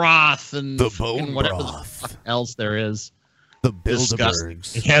bone broth and the bone whatever broth. The fuck else there is. The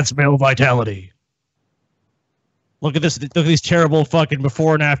Bilderbergs. Enhanced male vitality. Look at this! Look at these terrible fucking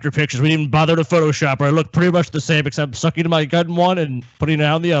before and after pictures. We didn't bother to Photoshop. I look pretty much the same, except sucking my gut in one and putting it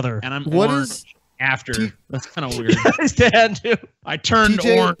out in the other. And I'm orange after. That's kind of weird. I turned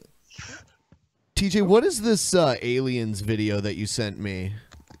TJ, orange. TJ, what is this aliens video that you sent me?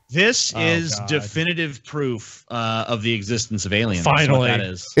 This is definitive proof of the existence of aliens. Finally, that's what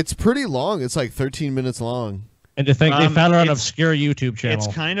that is. It's pretty long. It's like 13 minutes long. And to think they found it on an obscure YouTube channel.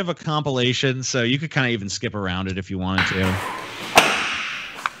 It's kind of a compilation, so you could kind of even skip around it if you wanted to.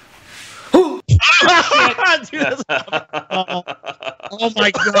 Dude, oh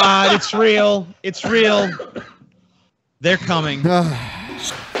my god, it's real. It's real. They're coming.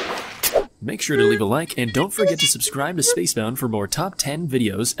 Make sure to leave a like and don't forget to subscribe to Spacebound for more top 10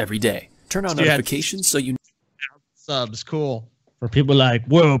 videos every day. Turn on notifications so you subs. Cool. For people like,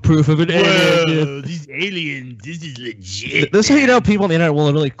 whoa, proof of an alien. Whoa, these aliens, this is legit. This is how you know people on the internet will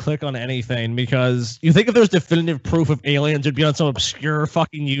literally click on anything, because you think if there's definitive proof of aliens, it'd be on some obscure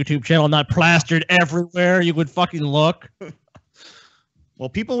fucking YouTube channel, not plastered everywhere. You would fucking look. Well,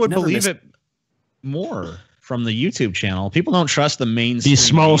 people would believe it more from the YouTube channel. People don't trust the mainstream. These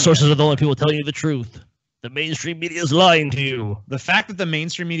small sources are the only people telling you the truth. The mainstream media is lying to you. The fact that the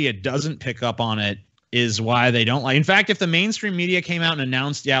mainstream media doesn't pick up on it is why they don't like. In fact, if the mainstream media came out and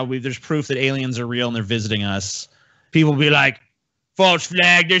announced, there's proof that aliens are real and they're visiting us, people would be like, false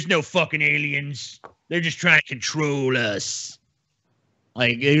flag, there's no fucking aliens. They're just trying to control us.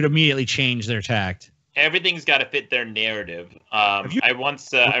 Like, it would immediately change their tact. Everything's got to fit their narrative. I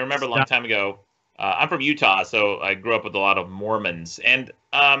remember a long time ago, I'm from Utah, so I grew up with a lot of Mormons, and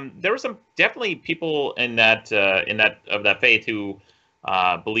there were some definitely people in that faith who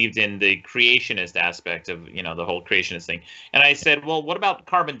believed in the creationist aspect of the whole creationist thing. And I said, well, what about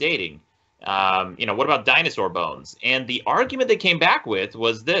carbon dating? What about dinosaur bones? And the argument they came back with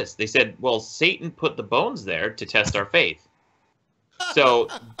was this: they said, well, Satan put the bones there to test our faith. So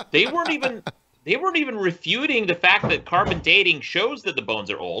they weren't even refuting the fact that carbon dating shows that the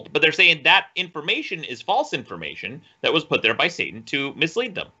bones are old, but they're saying that information is false information that was put there by Satan to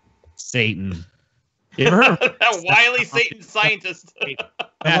mislead them. Satan. That wily Satan scientist.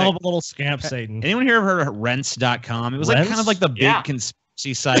 I love a little scamp Satan. Anyone here ever heard of Rents.com? It was like kind of like the big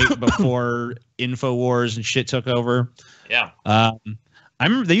conspiracy site before InfoWars and shit took over. Yeah. I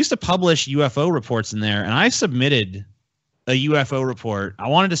remember they used to publish UFO reports in there, and I submitted a UFO report. I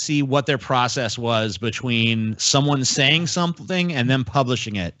wanted to see what their process was between someone saying something and them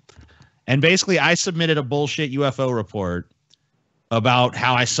publishing it. And basically, I submitted a bullshit UFO report about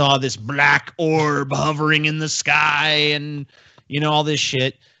how I saw this black orb hovering in the sky and, all this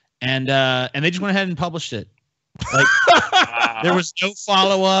shit. And they just went ahead and published it. Like, there was no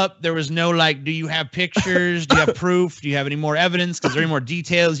follow-up. There was no, do you have pictures? Do you have proof? Do you have any more evidence? Is there any more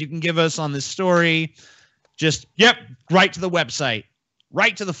details you can give us on this story? Just, right to the website.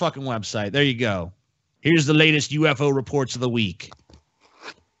 Right to the fucking website. There you go. Here's the latest UFO reports of the week.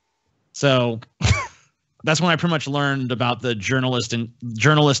 So that's when I pretty much learned about the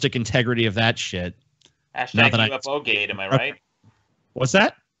journalistic integrity of that shit. Hashtag UFO gate, am I right? What's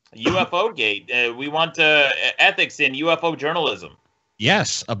that? UFO gate. We want ethics in UFO journalism.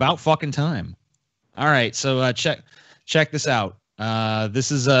 Yes, about fucking time. All right, so check this out.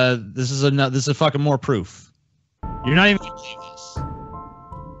 This is a fucking more proof. You're not even gonna believe this.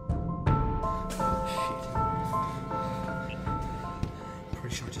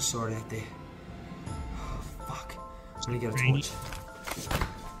 Pretty sure I just saw it out there. Oh, fuck. I'm gonna get a torch.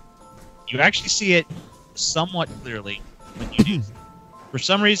 You actually see it somewhat clearly when you do. For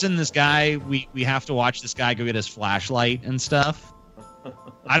some reason, this guy, we have to watch this guy go get his flashlight and stuff.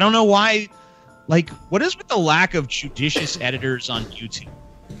 I don't know why. Like, what is with the lack of judicious editors on YouTube?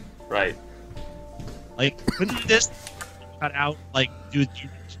 Right. Like, couldn't this cut out? Like, dude,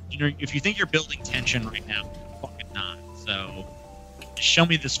 if you think you're building tension right now, you're fucking not. So, just show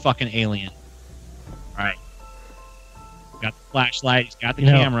me this fucking alien. All right. Got the flashlight. He's got the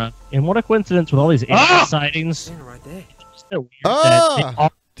camera. And what a coincidence with all these alien sightings. Right there. It's so weird that they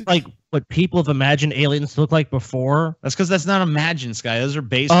are like what people have imagined aliens to look like before. That's because that's not imagined, Sky. Those are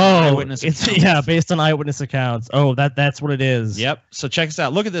based on eyewitness accounts. Based on eyewitness accounts. Oh, that's what it is. Yep. So check this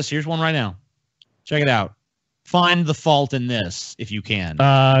out. Look at this. Here's one right now. Check it out. Find the fault in this if you can.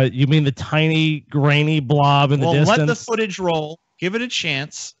 You mean the tiny, grainy blob in the distance? Let the footage roll. Give it a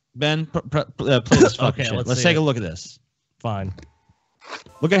chance. Ben, play this fucking shit. Let's take a look at this. Fine.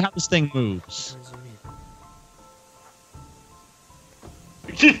 Look at how this thing moves.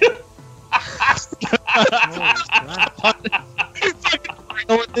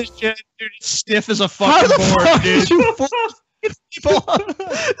 This shit, dude, it's stiff as a fucking board, dude. People,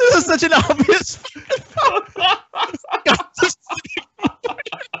 this is such an obvious.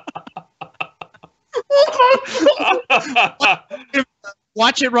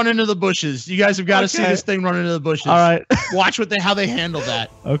 Watch it run into the bushes. You guys have got to see this thing run into the bushes. All right. Watch how they handle that.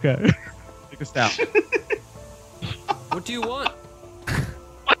 Okay. Check this out. What do you want?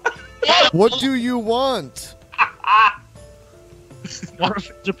 What do you want? Watch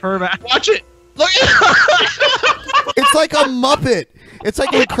it. Look at it. It's like a Muppet. It's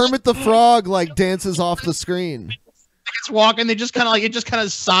like when Kermit the Frog dances off the screen. It's walking. They just kind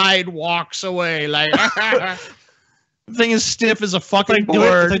of side walks away. Like the thing is stiff as a fucking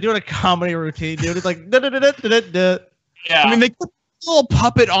board. They're doing a comedy routine, dude. It's like da. Yeah. I mean, they put a little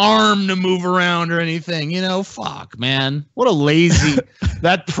puppet arm to move around or anything. Fuck, man. What a lazy.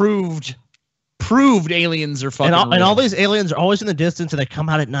 That proved aliens are fucking. And all these aliens are always in the distance, and they come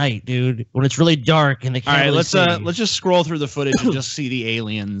out at night, dude. When it's really dark and they can't. All right, let's just scroll through the footage and just see the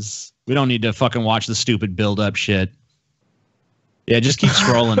aliens. We don't need to fucking watch the stupid build-up shit. Yeah, just keep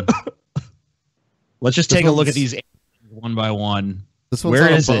scrolling. Let's just take a look at these aliens one by one. This one's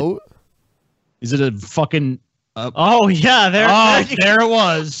on a boat? Is it a fucking Oh yeah, there it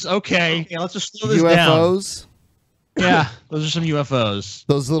was. Okay, let's just slow this down. UFOs. Yeah, those are some UFOs.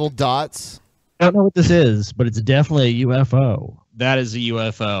 Those little dots. I don't know what this is, but it's definitely a UFO. That is a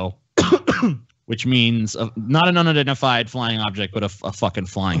UFO, which means not an unidentified flying object, but a fucking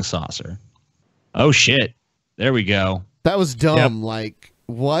flying saucer. Oh shit! There we go. That was dumb. Like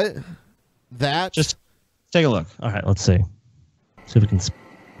what? That just take a look. All right, let's see. See if we can.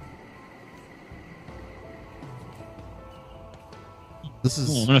 This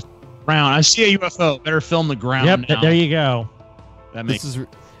is. I'm gonna ground. I see a UFO. Better film the ground. Yep, now. there you go. That makes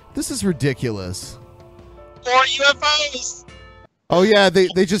this is ridiculous. More UFOs. Oh yeah,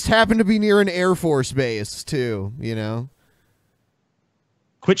 they just happen to be near an Air Force base too. You know.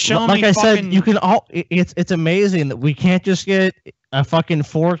 Quit showing like me. I fucking... said, you can all. It's amazing that we can't just get a fucking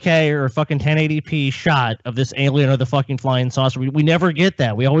 4K or a fucking 1080p shot of this alien or the fucking flying saucer. We never get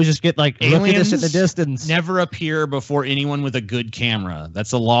that. We always just get like aliens look at this in the distance. Never appear before anyone with a good camera. That's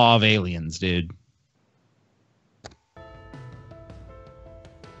the law of aliens, dude.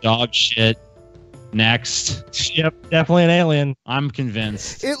 Dog shit. Next. Yep, definitely an alien. I'm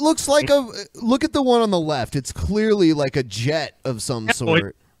convinced. It looks like a. Look at the one on the left. It's clearly like a jet of some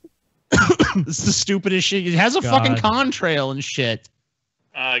sort. It's the stupidest shit. It has a fucking contrail and shit.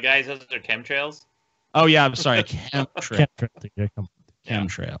 Guys, those are chemtrails. Oh yeah, I'm sorry. Chemtrail.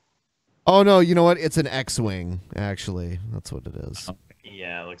 Chemtrail. Oh no, you know what? It's an X-wing. Actually, that's what it is.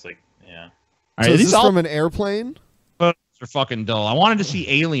 Yeah, it looks like yeah. So is this from an airplane? Are fucking dull. I wanted to see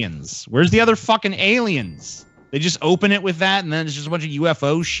aliens. Where's the other fucking aliens? They just open it with that, and then it's just a bunch of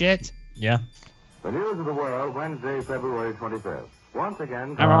UFO shit. Yeah. The news of the world, Wednesday, February 25th. Once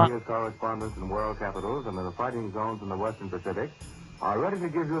again, Columbia's correspondents in world capitals and in the fighting zones in the Western Pacific are ready to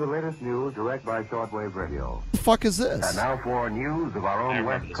give you the latest news direct by shortwave radio. The fuck is this? And now for news of our own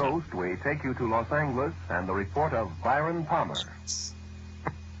West Coast, we take you to Los Angeles and the report of Byron Palmer.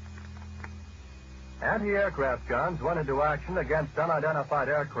 Anti-aircraft guns went into action against unidentified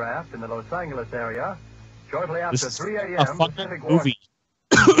aircraft in the Los Angeles area shortly after 3 a.m. Pacific movie.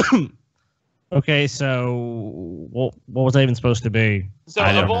 Okay, so what was that even supposed to be? So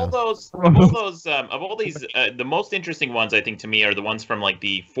of all these, the most interesting ones I think to me are the ones from like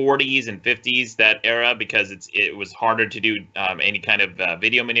the 40s and 50s, that era, because it was harder to do any kind of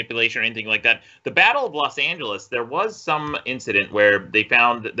video manipulation or anything like that. The Battle of Los Angeles, there was some incident where they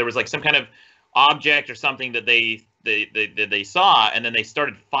found that there was like some kind of object or something that they saw, and then they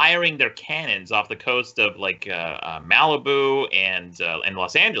started firing their cannons off the coast of like Malibu and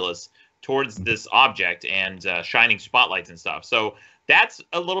Los Angeles towards this object and shining spotlights and stuff. So that's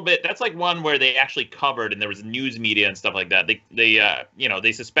a little bit. That's like one where they actually covered, and there was news media and stuff like that.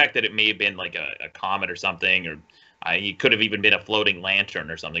 They suspect that it may have been like a comet or something, or it could have even been a floating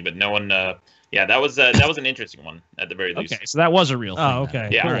lantern or something. But no one. Yeah, that was an interesting one at the very least. Okay, so that was a real thing. Oh, okay.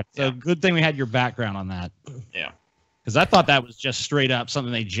 Yeah. Cool. So good thing we had your background on that. Yeah. Because I thought that was just straight up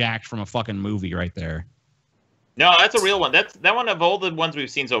something they jacked from a fucking movie right there. No, that's a real one. That one of all the ones we've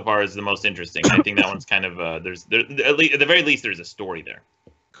seen so far is the most interesting. I think that one's kind of at the very least there's a story there.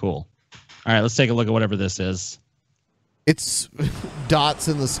 Cool. All right, let's take a look at whatever this is. It's dots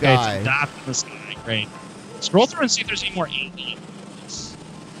in the sky. It's dots in the sky. Great. Scroll through and see if there's any more aliens.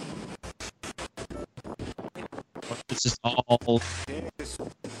 This is all.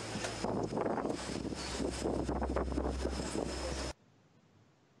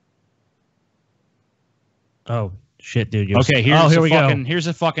 Oh shit, dude! Okay, here's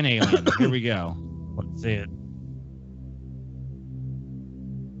a fucking alien. Here we go. Let's see it.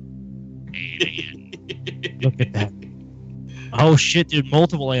 Look at that! Oh shit, dude!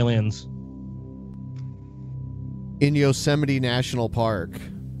 Multiple aliens in Yosemite National Park.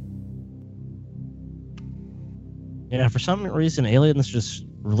 Yeah, for some reason, aliens just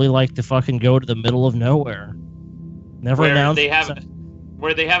really like to fucking go to the middle of nowhere. Never announced.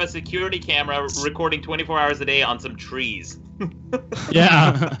 Where they have a security camera recording 24 hours a day on some trees.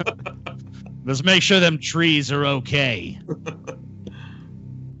 Yeah. Let's make sure them trees are okay.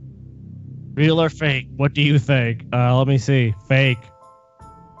 Real or fake? What do you think? Let me see. Fake.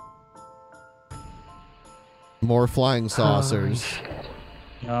 More flying saucers.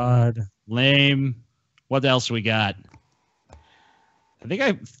 God. Lame. What else we got? I think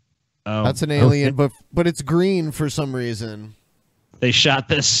that's an alien, but it's green for some reason. They shot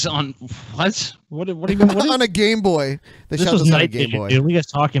this on what? What do you mean? On a Game Boy. They shot this on a Game Boy. Dude, what are you guys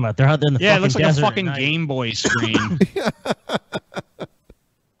talking about? They're out there in the fucking it looks like a fucking desert Game Boy screen.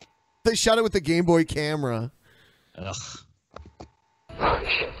 They shot it with the Game Boy camera. Ugh.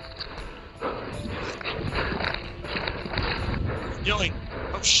 Doing?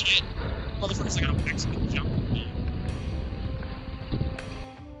 Oh shit! Motherfuckers, I got a Mexican jump.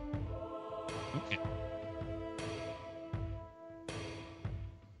 Okay.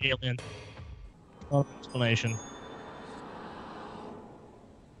 Alien. No explanation.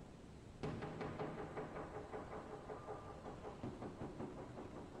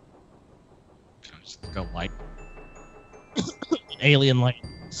 Just go light. Alien light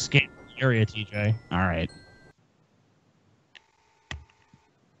scan area, TJ. All right.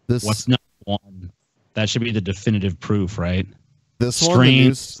 What's number one? That should be the definitive proof, right? This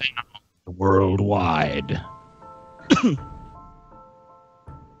Strange sound worldwide.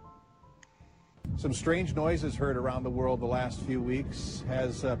 Some strange noises heard around the world the last few weeks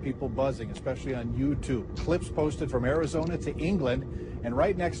has people buzzing, especially on YouTube. Clips posted from Arizona to England and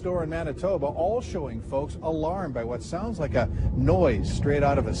right next door in Manitoba, all showing folks alarmed by what sounds like a noise straight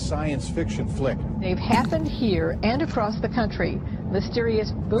out of a science fiction flick. They've happened here and across the country.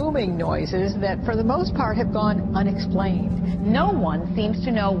 Mysterious booming noises that for the most part have gone unexplained. No one seems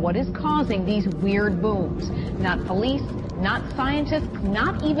to know what is causing these weird booms. Not police, not scientists,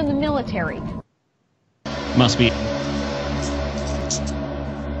 not even the military. Must be.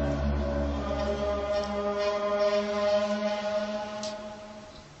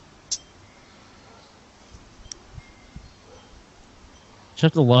 Just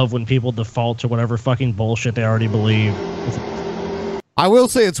have to love when people default to whatever fucking bullshit they already believe. I will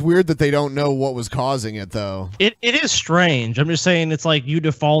say it's weird that they don't know what was causing it, though. It is strange. I'm just saying it's like you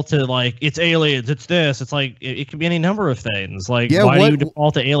default to like it's aliens, it's this. It's like it could be any number of things. Like Yeah, why what- do you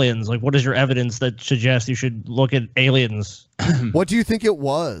default to aliens? Like what is your evidence that suggests you should look at aliens? What do you think it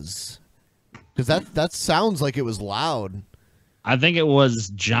was? Because that sounds like it was loud. I think it was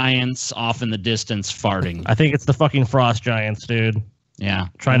giants off in the distance farting. I think it's the fucking frost giants, dude. Yeah,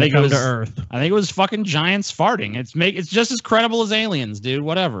 Trying I to think come it was, to Earth. I think it was fucking giants farting. It's just as credible as aliens, dude.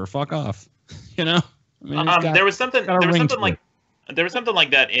 Whatever, fuck off. You know. I mean, it's got- There was something. got a There was ring something to like. it. There was something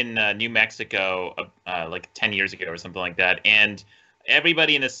like that in New Mexico, like 10 years ago or something like that, and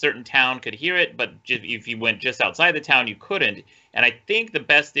everybody in a certain town could hear it, but if you went just outside the town, you couldn't. And I think the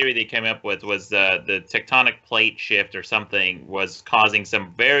best theory they came up with was the tectonic plate shift or something was causing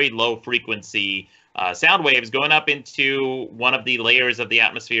some very low frequency sound waves going up into one of the layers of the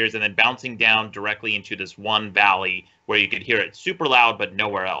atmospheres and then bouncing down directly into this one valley where you could hear it super loud but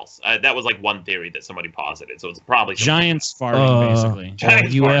nowhere else. That was like one theory that somebody posited. So it's probably Giants farting, basically.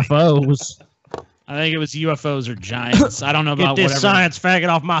 Giants UFOs. I think it was UFOs or giants. I don't know Get about this whatever. science faggot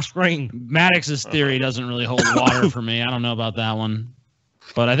off my screen. Maddox's theory doesn't really hold water for me. I don't know about that one.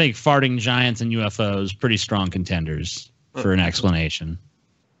 But I think farting giants and UFOs, pretty strong contenders for an explanation.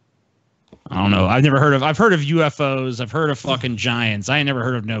 I don't know. I've heard of UFOs. I've heard of fucking giants. I ain't never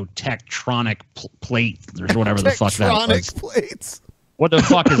heard of no tectonic plate or whatever the fuck that was. Tectonic plates. What the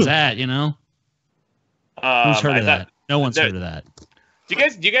fuck is that, you know? Who's heard of I that? thought- No one's there- heard of that. Do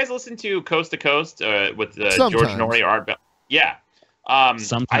you guys listen to Coast to Coast with George Sometimes. Norrie or Art Bell? Yeah.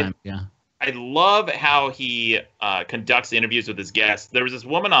 Sometimes, yeah. I love how he conducts interviews with his guests. There was this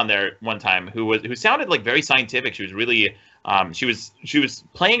woman on there one time who sounded like very scientific. She was really she was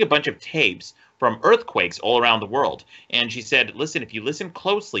playing a bunch of tapes from earthquakes all around the world, and she said, "Listen, if you listen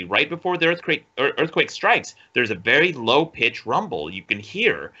closely, right before the earthquake strikes, there's a very low pitch rumble you can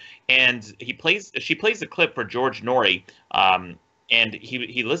hear." And she plays the clip for George Norrie. And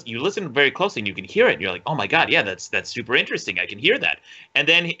you listen very closely and you can hear it. And you're like, oh my God, yeah, that's super interesting. I can hear that. And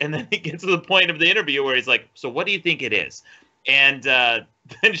then he gets to the point of the interview where he's like, so what do you think it is? And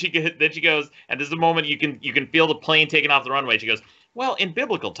then she goes, and there's a moment you can feel the plane taking off the runway. She goes, well, in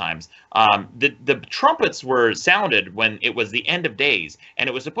biblical times, the trumpets were sounded when it was the end of days, and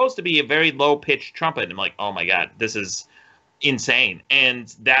it was supposed to be a very low pitched trumpet. And I'm like, oh my God, this is insane.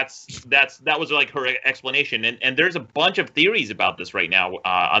 And that was like her explanation. And there's a bunch of theories about this right now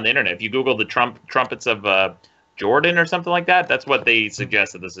on the internet. If you Google the trumpets of Jordan or something like that, that's what they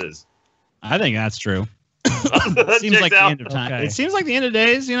suggest that this is. I think that's true. Seems like the end of time. Okay. It seems like the end of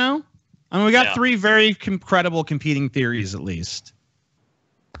days, you know? I mean, we got Yeah. three very credible competing theories at least.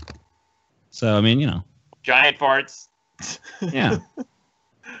 So, I mean, you know. Giant farts. Yeah.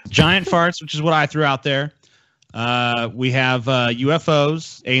 Giant farts, which is what I threw out there. We have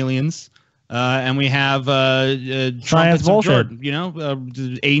UFOs, aliens, and we have trumpets of bullshit. Jordan, you know,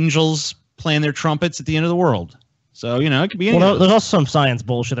 angels playing their trumpets at the end of the world. So, you know, it could be anything. Well, there's also some science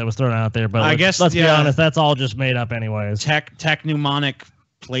bullshit that was thrown out there, but I guess, let's be yeah. honest, that's all just made up anyways. Tech mnemonic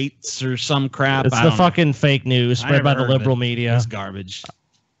plates or some crap. It's I the don't know. fucking fake news I spread by never the heard of liberal it. media. It's garbage.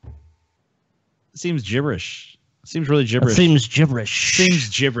 It seems gibberish. It seems really It gibberish. seems gibberish. Seems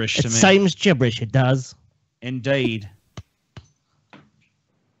gibberish to It me. seems gibberish. It does. Indeed.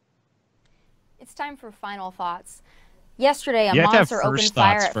 It's time for final thoughts. Yesterday, a You have to have monster opened first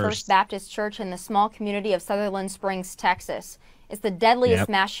fire thoughts at first. First Baptist Church in the small community of Sutherland Springs, Texas. It's the deadliest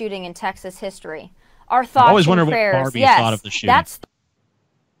mass shooting in Texas history. Our thoughts always and wondered what prayers. Barbie Yes, thought of the shooting. that's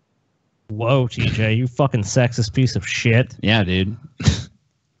Whoa, TJ, you fucking sexist piece of shit. Yeah, dude.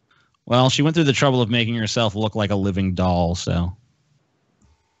 Well, she went through the trouble of making herself look like a living doll, so.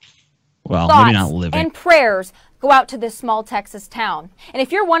 Well, thoughts maybe not living. and prayers go out to this small Texas town. And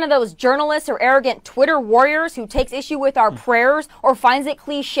if you're one of those journalists or arrogant Twitter warriors who takes issue with our prayers or finds it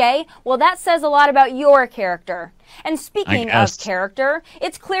cliche, well, that says a lot about your character. And speaking of character,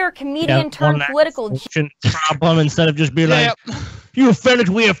 it's clear comedian turned political problem instead of just being like, you offended,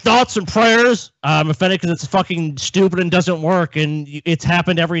 we have thoughts and prayers. I'm offended because it's fucking stupid and doesn't work, and it's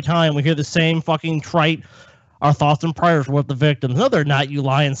happened every time. We hear the same fucking trite, our thoughts and prayers with the victims. No, they're not, you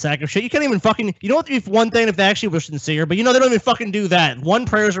lying sack of shit. You can't even fucking, you know what, if one thing if they actually were sincere, but you know, they don't even fucking do that. One,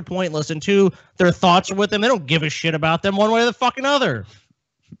 prayers are pointless, and two, their thoughts are with them. They don't give a shit about them one way or the fucking other.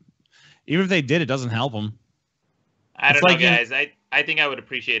 Even if they did, it doesn't help them. I don't know, guys. I think I would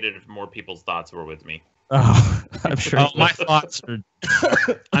appreciate it if more people's thoughts were with me. Oh, I'm sure. My thoughts are.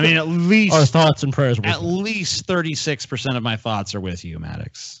 I mean, at least our thoughts and prayers. At least 36% of my thoughts are with you,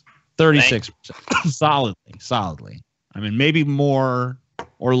 Maddox. 36%, solidly. I mean, maybe more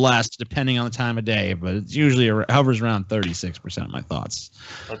or less depending on the time of day, but it's usually hovers around 36% of my thoughts.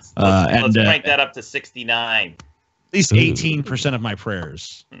 Let's crank that up to 69. At least 18% of my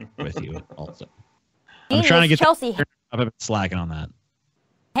prayers with you. Also, I'm trying to get Chelsea I've been slacking on that.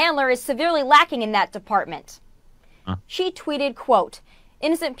 Handler is severely lacking in that department. Huh. She tweeted, quote,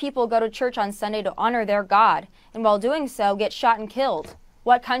 "Innocent people go to church on Sunday to honor their God, and while doing so get shot and killed.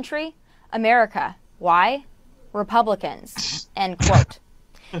 What country? America. Why? Republicans." End quote.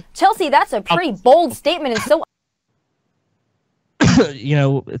 Chelsea, that's a pretty bold statement and so You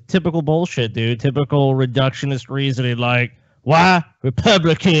know, typical bullshit, dude. Typical reductionist reasoning, like, why?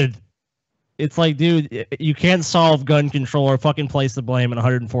 Republican. It's like, dude, you can't solve gun control or fucking place the blame in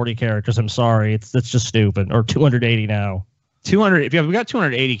 140 characters. I'm sorry. That's just stupid. Or 280 now. 200. We got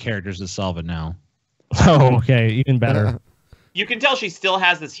 280 characters to solve it now. Oh, okay. Even better. You can tell she still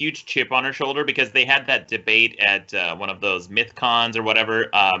has this huge chip on her shoulder because they had that debate at one of those MythCons or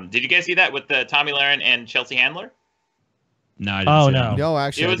whatever. Did you guys see that with Tommy Lahren and Chelsea Handler? No, I didn't see that. No,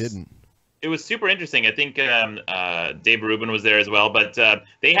 actually, I didn't. It was super interesting. I think Dave Rubin was there as well. But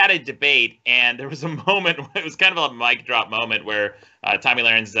they had a debate, and there was a moment, it was kind of a mic drop moment where Tommy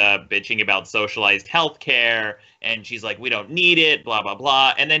Lahren's bitching about socialized healthcare, and she's like, we don't need it, blah, blah,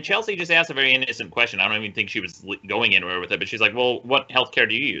 blah. And then Chelsea just asked a very innocent question. I don't even think she was going anywhere with it, but she's like, well, what healthcare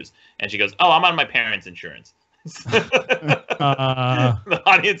do you use? And she goes, oh, I'm on my parents' insurance. The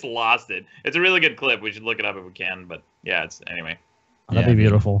audience lost it. It's a really good clip. We should look it up if we can. But yeah, anyway. That'd be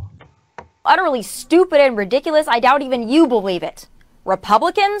beautiful. utterly stupid and ridiculous. I doubt even you believe it.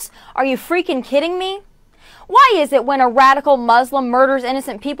 Republicans? Are you freaking kidding me? Why is it when a radical Muslim murders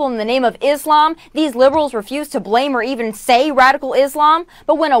innocent people in the name of Islam, these liberals refuse to blame or even say radical Islam,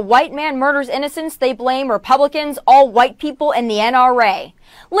 but when a white man murders innocents, they blame Republicans, all white people, and the NRA?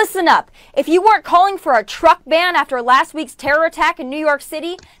 Listen up. If you weren't calling for a truck ban after last week's terror attack in New York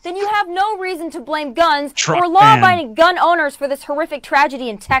City, then you have no reason to blame guns or law-abiding gun owners for this horrific tragedy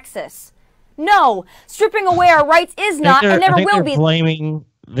in Texas. No, stripping away our rights is not and never will be. Blaming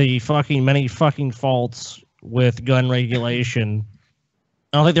the fucking many fucking faults with gun regulation.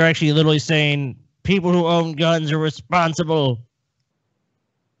 I don't think they're actually literally saying people who own guns are responsible.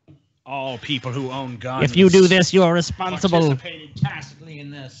 All people who own guns. If you do this, you are responsible. Participated tacitly in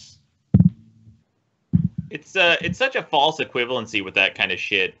this. It's such a false equivalency with that kind of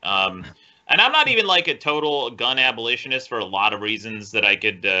shit. And I'm not even like a total gun abolitionist for a lot of reasons that I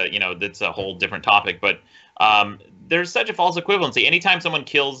could, that's a whole different topic. But there's such a false equivalency. Anytime someone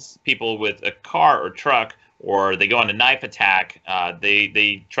kills people with a car or truck, or they go on a knife attack,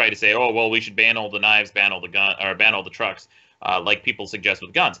 they try to say, oh, well, we should ban all the knives, ban all the gun, or ban all the trucks, like people suggest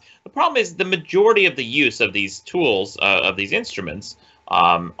with guns. The problem is the majority of the use of these tools, of these instruments,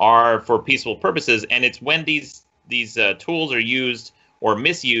 are for peaceful purposes, and it's when these tools are used or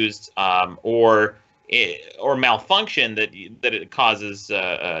misused or malfunction that it causes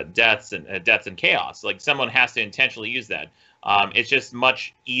deaths and chaos. Like someone has to intentionally use that. It's just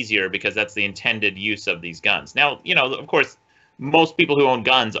much easier because that's the intended use of these guns. Now, of course, most people who own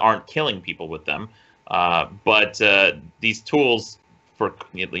guns aren't killing people with them, but these tools for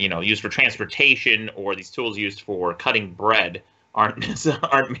used for transportation or these tools used for cutting bread aren't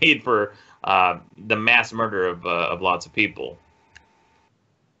made for the mass murder of lots of people.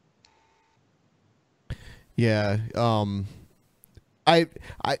 Yeah, I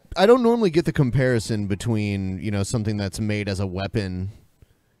don't normally get the comparison between, you know, something that's made as a weapon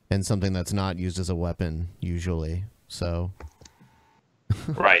and something that's not used as a weapon usually. So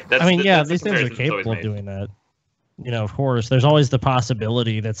Right. I mean, yeah, these things are capable of doing that. You know, of course, there's always the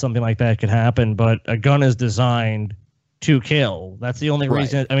possibility that something like that could happen, but a gun is designed to kill. That's the only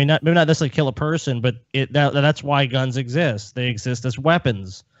reason. I mean, maybe not necessarily kill a person, but that's why guns exist. They exist as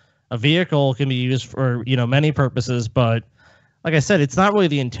weapons. A vehicle can be used for, you know, many purposes, but like I said, it's not really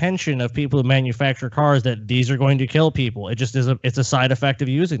the intention of people who manufacture cars that these are going to kill people. It just is it's a side effect of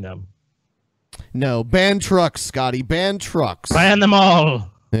using them. No, ban trucks, Scotty. Ban trucks. Ban them all.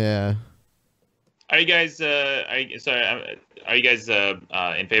 Yeah. Are you guys are you guys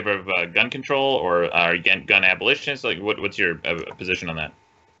in favor of gun control, or are you gun abolitionists? Like, what's your position on that?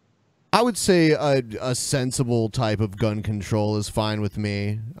 I would say a sensible type of gun control is fine with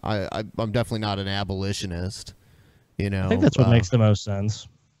me. I'm definitely not an abolitionist. You know, I think that's what makes the most sense.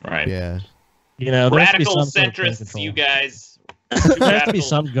 Right. Yeah. You know, radical centrists, you guys. There has to be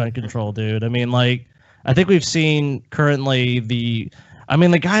some gun control, dude. I mean, like, I think we've seen currently the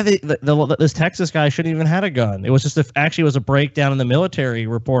guy this Texas guy shouldn't even had a gun. It was just actually was a breakdown in the military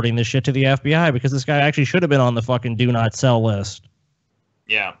reporting this shit to the FBI, because this guy actually should have been on the fucking do not sell list.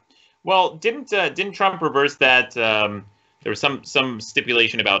 Yeah. Well, didn't Trump reverse that? There was some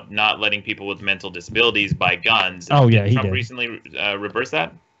stipulation about not letting people with mental disabilities buy guns. Oh yeah, he Trump did. recently reversed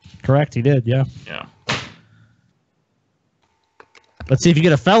that. Correct, he did. Yeah. Yeah. Let's see, if you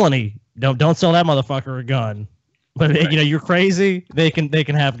get a felony, don't sell that motherfucker a gun. But you know, you're crazy. They can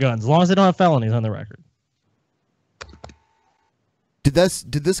have guns as long as they don't have felonies on the record. Did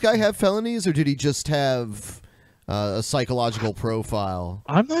this guy have felonies, or did he just have a psychological profile?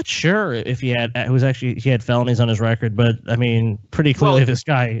 I'm not sure if he had felonies on his record, but I mean, pretty clearly this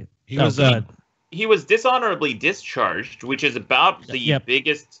guy he was dishonorably discharged, which is about the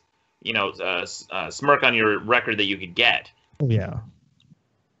biggest, you know, smirk on your record that you could get. Yeah.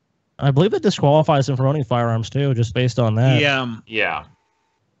 I believe that disqualifies him from owning firearms too, just based on that. Yeah.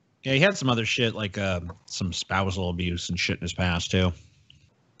 He had some other shit, like some spousal abuse and shit in his past too.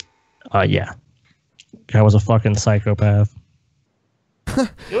 Yeah. Guy was a fucking psychopath.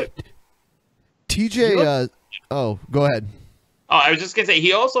 TJ, oh, go ahead. Oh, I was just gonna say,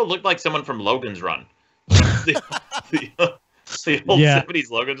 he also looked like someone from Logan's Run. the old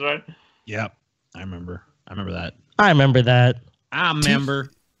 70s Logan's Run. Yep, I remember that. I remember that. I remember.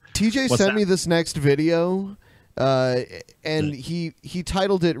 TJ sent me this next video, and he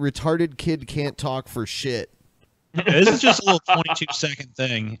titled it "Retarded Kid Can't Talk for Shit." This is just a little 22-second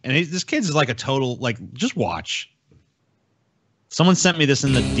thing, and this kid's is like a total, like, just watch. Someone sent me this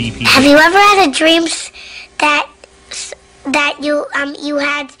in the DP. Have you ever had a dream that you want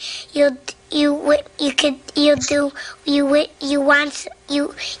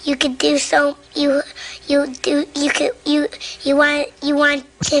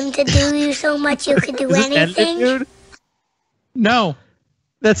him to do you so much you could do anything? Dude? No,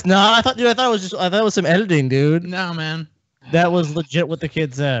 that's not. I thought it was some editing, dude. No, man, that was legit what the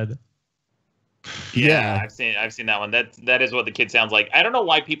kid said. Yeah, I've seen that one. That is what the kid sounds like. I don't know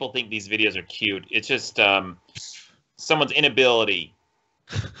why people think these videos are cute. It's just someone's inability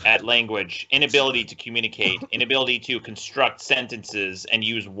at language, inability to communicate, inability to construct sentences and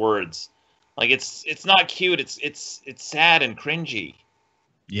use words. Like, it's not cute. It's sad and cringy.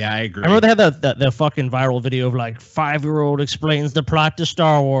 Yeah, I agree. I remember they had the fucking viral video of, like, 5-year-old explains the plot to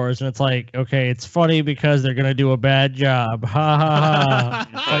Star Wars, and it's like, okay, it's funny because they're gonna do a bad job. Ha ha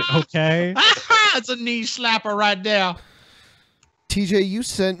ha. Like, okay. It's a knee slapper right there. TJ, you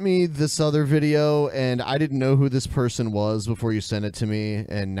sent me this other video, and I didn't know who this person was before you sent it to me,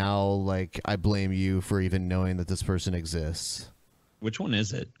 and now, like, I blame you for even knowing that this person exists. Which one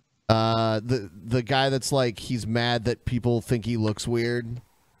is it? The guy that's like, he's mad that people think he looks weird.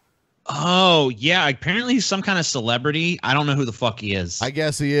 Oh, yeah. Apparently he's some kind of celebrity. I don't know who the fuck he is. I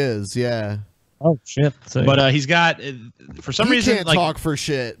guess he is, yeah. Oh, shit. But he's got, for some reason... He can't talk for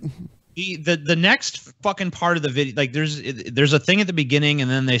shit. The next fucking part of the video, like, there's a thing at the beginning, and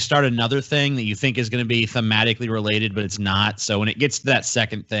then they start another thing that you think is going to be thematically related, but it's not. So when it gets to that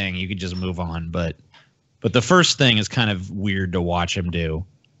second thing, you can just move on. But the first thing is kind of weird to watch him do.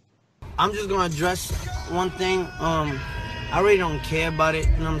 I'm just going to address one thing. I really don't care about it,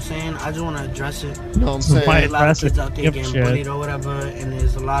 you know what I'm saying? I just want to address it. You know what I'm saying? There's a lot of kids out there getting bullied or whatever, and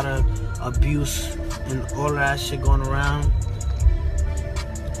there's a lot of abuse and all that shit going around.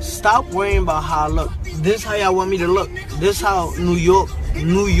 Stop worrying about how I look. This how y'all want me to look. This how New York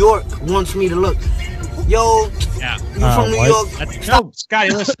wants me to look. Yo, Yeah. You from New York? No, Scotty,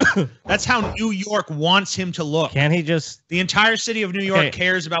 listen. That's how New York wants him to look. Can't he just? The entire city of New York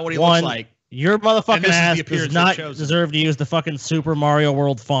cares about what he One, looks like. Your And motherfucking this is the ass appearance does not they've chosen. deserve to use the fucking Super Mario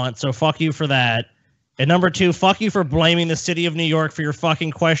World font, so fuck you for that. And number two, fuck you for blaming the city of New York for your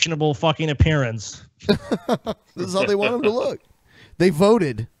fucking questionable fucking appearance. This is how they want him to look. They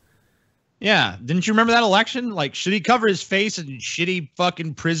voted. Yeah. Didn't you remember that election? Like, should he cover his face in shitty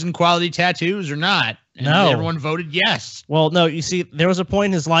fucking prison quality tattoos or not? And No. everyone voted yes. Well, no, you see, there was a point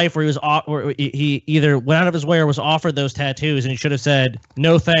in his life where he either went out of his way or was offered those tattoos, and he should have said,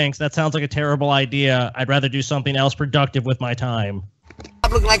 "No thanks, that sounds like a terrible idea. I'd rather do something else productive with my time."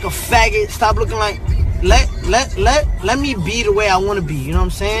 Stop looking like a faggot. Stop looking like let me be the way I want to be. You know what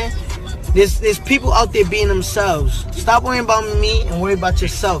I'm saying? There's people out there being themselves. Stop worrying about me and worry about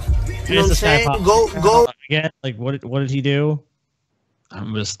yourself. You know what I'm saying? Go. Again, like what did he do? I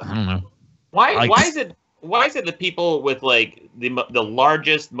don't know. Why is it that people with like the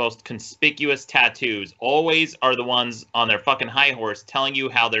largest, most conspicuous tattoos always are the ones on their fucking high horse telling you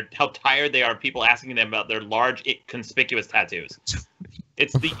how tired they are of people asking them about their large, conspicuous tattoos?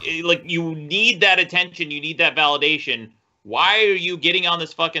 It's like you need that attention, you need that validation. Why are you getting on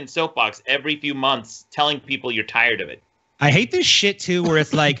this fucking soapbox every few months telling people you're tired of it? I hate this shit too, where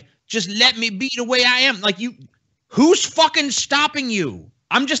it's like, just let me be the way I am. Like who's fucking stopping you?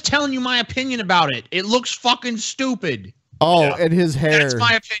 I'm just telling you my opinion about it. It looks fucking stupid. Oh, and his hair. That's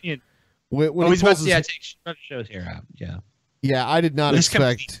my opinion. When he's about to his... take shows hair out. Yeah. Yeah, I did not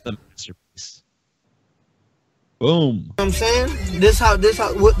expect. The masterpiece. Boom. You know what I'm saying? This guy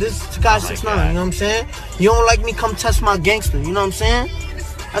 6ix9ine, you know what I'm saying? You don't like me, come test my gangster, you know what I'm saying?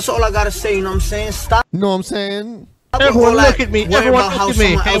 That's all I gotta say, you know what I'm saying? Stop. You know what I'm saying? Everyone look at me. Everyone look at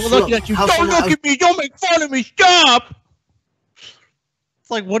me. Everyone looking at you. Don't look at me. Don't make fun of me. Stop.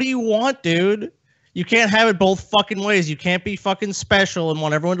 It's like, what do you want, dude? You can't have it both fucking ways. You can't be fucking special and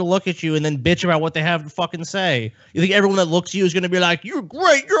want everyone to look at you and then bitch about what they have to fucking say. You think everyone that looks at you is going to be like, you're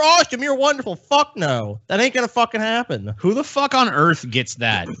great, you're awesome, you're wonderful. Fuck no. That ain't going to fucking happen. Who the fuck on earth gets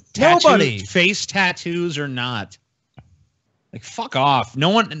that? Nobody. Face tattoos or not. Like, fuck off. No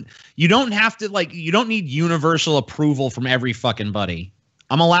one, you don't have to, like, you don't need universal approval from every fucking buddy.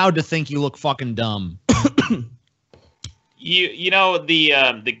 I'm allowed to think you look fucking dumb. You know the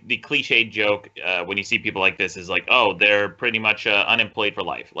cliched joke when you see people like this is like, oh, they're pretty much unemployed for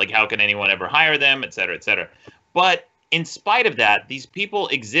life. Like, how can anyone ever hire them, et cetera, et cetera. But in spite of that, these people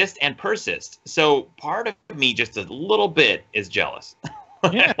exist and persist. So part of me just a little bit is jealous.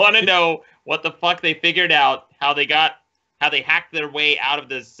 I want to know what the fuck they figured out, how they hacked their way out of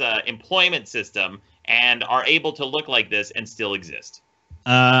this employment system and are able to look like this and still exist.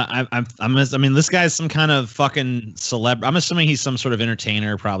 I mean, this guy's some kind of fucking celeb. I'm assuming he's some sort of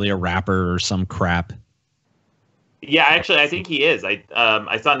entertainer, probably a rapper or some crap. Yeah, actually, I think he is. I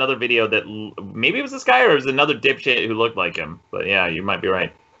saw another video that maybe it was this guy or it was another dipshit who looked like him. But yeah, you might be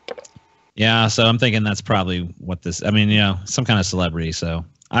right. Yeah, so I'm thinking that's probably what this. I mean, you know, some kind of celebrity. So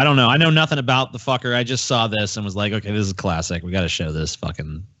I don't know. I know nothing about the fucker. I just saw this and was like, okay, this is classic. We got to show this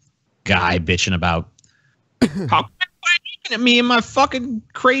fucking guy bitching about how at me and my fucking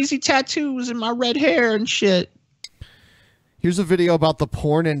crazy tattoos and my red hair and shit. Here's a video about the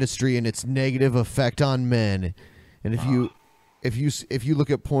porn industry and its negative effect on men. And if you look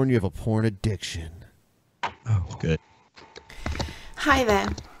at porn, you have a porn addiction. Oh, good. Hi there.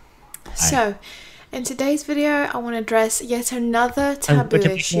 So, in today's video, I want to address yet another taboo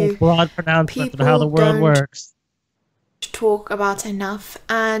issue. Broad pronouncement of how the world works. Talk about enough,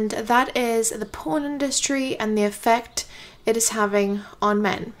 and that is the porn industry and the effect it is having on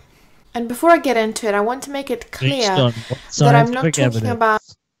men. And before I get into it, I want to make it clear that I'm not talking about.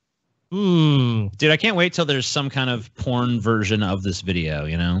 Dude, I can't wait till there's some kind of porn version of this video,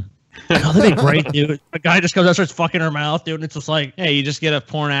 you know? Oh, that'd be great, dude. A guy just comes out and starts fucking her mouth, dude, and it's just like, hey, you just get a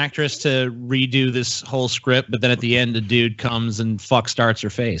porn actress to redo this whole script, but then at the end, a dude comes and starts her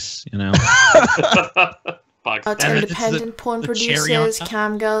face, you know? Independent porn producers,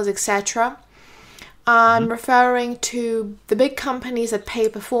 cam girls, etc. I'm referring to the big companies that pay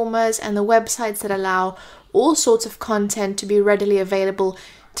performers and the websites that allow all sorts of content to be readily available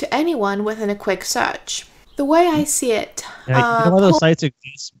to anyone within a quick search. The way I see it, you know why those sites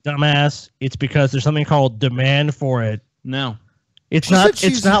exist, dumbass? It's because there's something called demand for it. No. It's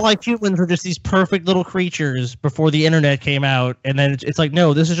not like humans were just these perfect little creatures before the internet came out, and then it's like,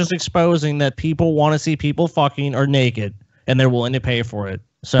 no, this is just exposing that people want to see people fucking or naked, and they're willing to pay for it.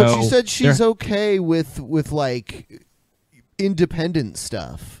 So but she said she's okay with like independent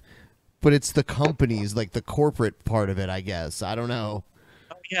stuff, but it's the companies, like the corporate part of it, I guess. I don't know.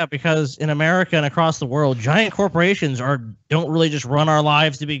 yeah, because in America and across the world, giant corporations don't really just run our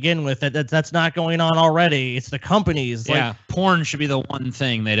lives to begin with. That's not going on already. It's the companies. Yeah, Like, porn should be the one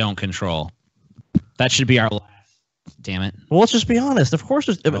thing they don't control. That should be our last. Damn it. well, let's just be honest. Of course,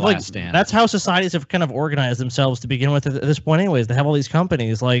 Our like last stand. that's how societies have kind of organized themselves to begin with at this point. Anyways, they have all these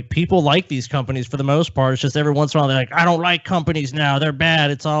companies. Like people like these companies for the most part. It's just every once in a while they're like, I don't like companies now. They're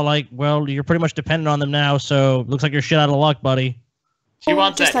bad. It's all like, well, you're pretty much dependent on them now. So looks like you're shit out of luck, buddy. She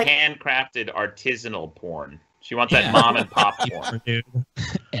wants just that like- handcrafted artisanal porn. She wants that mom and pop porn. Dude.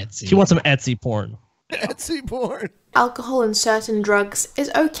 Etsy. She wants some Etsy porn. Etsy porn. Alcohol and certain drugs is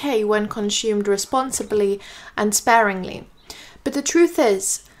okay when consumed responsibly and sparingly. But the truth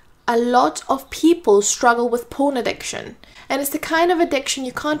is, a lot of people struggle with porn addiction. And it's the kind of addiction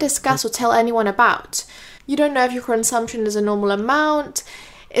you can't discuss or tell anyone about. You don't know if your consumption is a normal amount.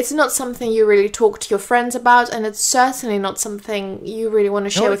 It's not something you really talk to your friends about, and it's certainly not something you really want to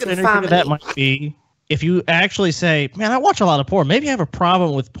share with your family. That might be if you actually say, man, I watch a lot of porn. Maybe I have a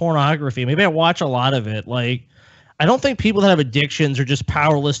problem with pornography. Maybe I watch a lot of it. Like, I don't think people that have addictions are just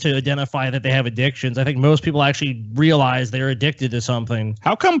powerless to identify that they have addictions. I think most people actually realize they're addicted to something.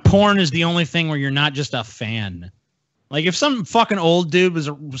 How come porn is the only thing where you're not just a fan? Like, if some fucking old dude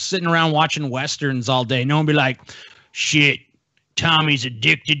was sitting around watching Westerns all day, no one would be like, shit, Tommy's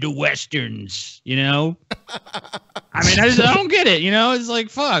addicted to Westerns, you know? I mean, I don't get it, you know? It's like,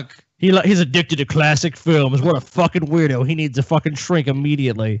 fuck. He's addicted to classic films. What a fucking weirdo. He needs to fucking shrink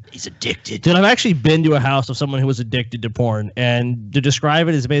immediately. He's addicted. Dude, I've actually been to a house of someone who was addicted to porn. And to describe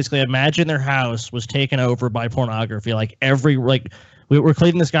it is basically imagine their house was taken over by pornography. We were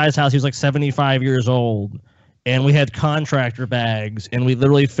cleaning this guy's house. He was like 75 years old. And we had contractor bags. And we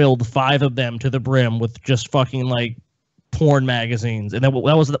literally filled 5 of them to the brim with just fucking like porn magazines. And that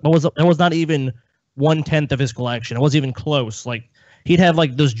was not even 1/10 of his collection. It wasn't even close. Like, he'd have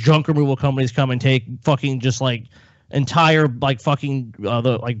like those junk removal companies come and take fucking just like entire like fucking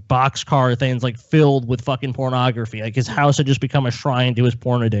the like boxcar things like filled with fucking pornography. Like his house had just become a shrine to his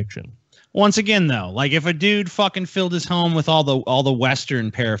porn addiction. Once again, though, like if a dude fucking filled his home with all the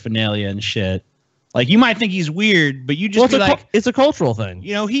Western paraphernalia and shit, like you might think he's weird, but you just it's a cultural thing.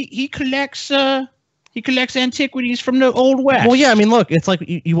 You know, he collects antiquities from the old West. Well, yeah, I mean, look, it's like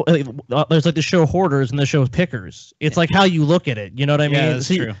there's like the show Hoarders and the show Pickers. It's like how you look at it. You know what I mean? Yeah, that's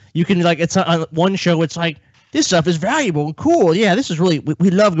true. You can like it's on one show. It's like this stuff is valuable and cool. Yeah, this is really we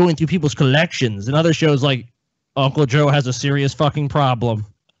love going through people's collections. And other shows like Uncle Joe has a serious fucking problem.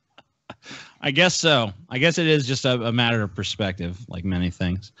 I guess so. I guess it is just a matter of perspective, like many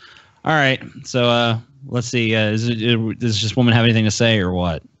things. All right, so let's see. Does this woman have anything to say or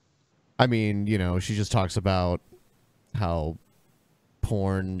what? I mean, you know, she just talks about how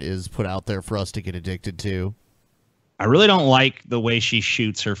porn is put out there for us to get addicted to. I really don't like the way she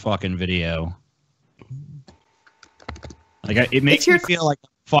shoots her fucking video. Like, it makes me feel like I'm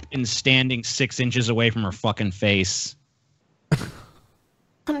fucking standing 6 inches away from her fucking face.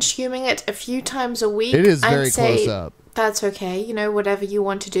 Consuming it a few times a week. It is very I'd say close up. That's okay, you know, whatever you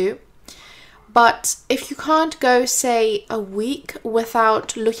want to do. But if you can't go, say, a week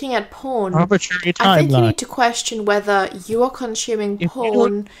without looking at porn, Arbitrary I think you timeline. need to question whether you are consuming If you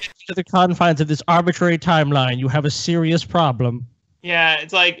porn. look to the confines of this arbitrary timeline, you have a serious problem. Yeah,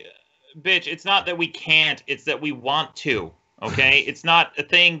 it's like, bitch, it's not that we can't, it's that we want to, okay? It's not a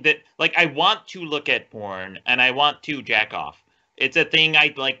thing that, like, I want to look at porn and I want to jack off. It's a thing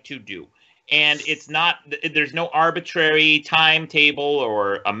I'd like to do. And it's not, there's no arbitrary timetable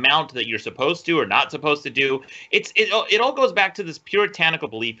or amount that you're supposed to or not supposed to do. It all goes back to this puritanical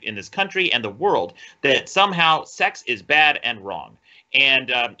belief in this country and the world that somehow sex is bad and wrong. And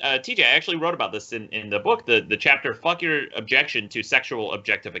TJ, I actually wrote about this in the book, the chapter, Fuck Your Objection to Sexual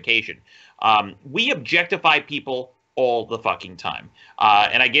Objectification. We objectify people all the fucking time.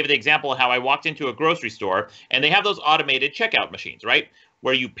 And I gave the example of how I walked into a grocery store and they have those automated checkout machines, right?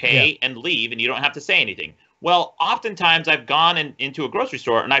 Where you pay and leave and you don't have to say anything. Well, oftentimes I've gone into a grocery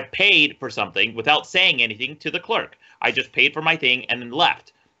store and I've paid for something without saying anything to the clerk. I just paid for my thing and then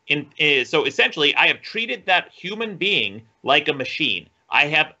left. So essentially, I have treated that human being like a machine. I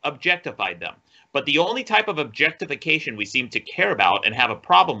have objectified them. But the only type of objectification we seem to care about and have a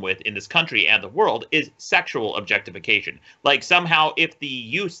problem with in this country and the world is sexual objectification. Like somehow if the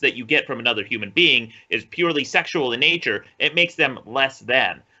use that you get from another human being is purely sexual in nature, it makes them less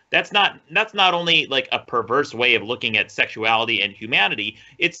than. That's not only like a perverse way of looking at sexuality and humanity,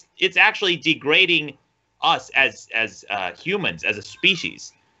 it's actually degrading us as humans, as a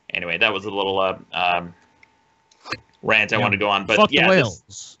species. Anyway, that was a little rant I want to go on, but Fuck yeah, the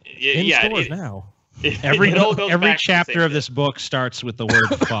whales. in stores now. Every It all goes back to the chapter same of this book starts with the word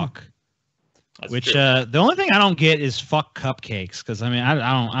fuck. That's Which true. the only thing I don't get is fuck cupcakes, because I mean I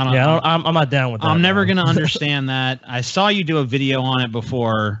don't. Yeah, I'm not down with that. I'm never man. gonna understand that. I saw you do a video on it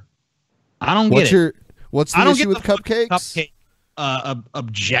before. I don't get it. What's I the don't issue get with the cupcakes? Cupcake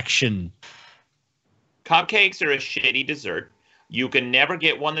objection. Cupcakes are a shitty dessert. You can never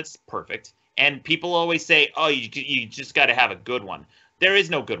get one that's perfect. And people always say, "Oh, you just got to have a good one." There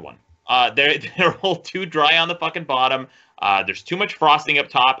is no good one. They're all too dry on the fucking bottom. There's too much frosting up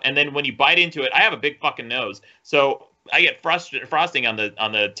top, and then when you bite into it, I have a big fucking nose, so I get frosting on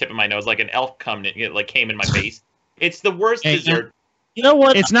the tip of my nose, like an elf came in my face. It's the worst dessert. You know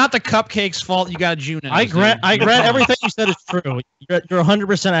what? It's not the cupcake's fault. You got Juno. I grant everything you said is true. You're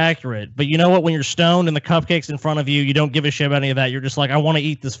 100% accurate. But you know what? When you're stoned and the cupcake's in front of you, you don't give a shit about any of that. You're just like, I want to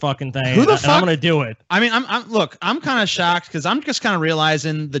eat this fucking thing. Who the fuck? And I'm gonna do it. I mean, I'm kind of shocked because I'm just kind of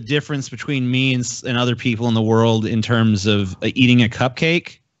realizing the difference between me and other people in the world in terms of eating a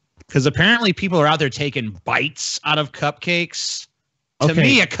cupcake. Because apparently people are out there taking bites out of cupcakes. To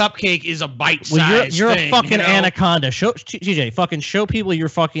me, a cupcake is a bite-sized Well, you're thing, a fucking you know? anaconda. Show TJ, fucking show people your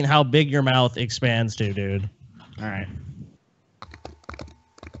fucking how big your mouth expands to, dude. All right.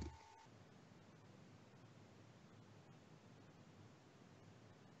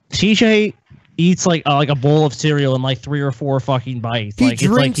 TJ eats like a bowl of cereal in like 3 or 4 fucking bites. He like,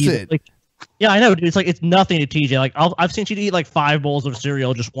 drinks it's it. Like, yeah, I know, dude. It's like it's nothing to TJ. Like I've seen you eat like 5 bowls of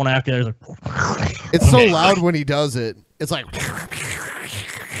cereal just one after the other. It's so loud when he does it. It's like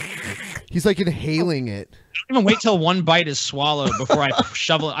he's like inhaling it. I don't even wait till one bite is swallowed before I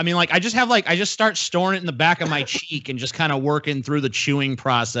shovel it. I mean, like I just start storing it in the back of my cheek and just kind of working through the chewing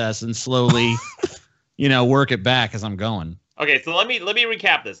process and slowly, work it back as I'm going. Okay, so let me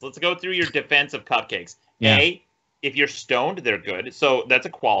recap this. Let's go through your defense of cupcakes. Yeah. A, if you're stoned, they're good. So that's a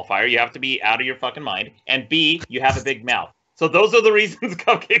qualifier. You have to be out of your fucking mind. And B, you have a big mouth. So those are the reasons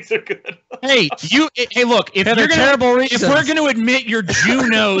cupcakes are good. Hey, look, if we're going to admit your Jew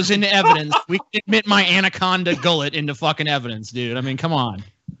nose into evidence, we can admit my anaconda gullet into fucking evidence, dude. I mean, come on.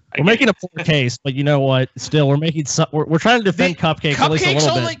 We're making a poor case, but you know what? Still, we're making we're trying to defend cupcakes at least a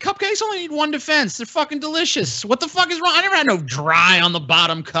little bit. Cupcakes only need one defense. They're fucking delicious. What the fuck is wrong? I never had no dry on the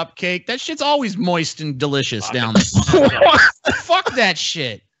bottom cupcake. That shit's always moist and delicious down there. Fuck that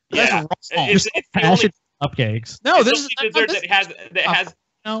shit. Yeah, That's wrong. it's the only cupcakes. No, this is dessert that has.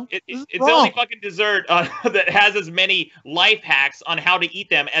 No, it's the only fucking dessert that has as many life hacks on how to eat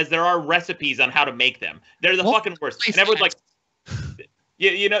them as there are recipes on how to make them. They're the fucking worst. And everyone's like,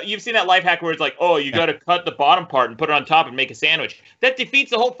 you've seen that life hack where it's like, oh, you got to cut the bottom part and put it on top and make a sandwich. That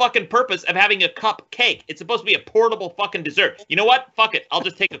defeats the whole fucking purpose of having a cupcake. It's supposed to be a portable fucking dessert. You know what? Fuck it. I'll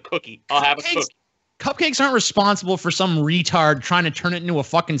just take a cookie. I'll have a cookie. Cupcakes aren't responsible for some retard trying to turn it into a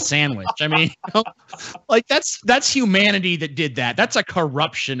fucking sandwich. I mean, like that's humanity that did that. That's a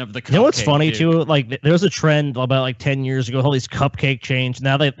corruption of the cupcake. You know what's funny dude. too? Like there was a trend about like 10 years ago, all these cupcake chains.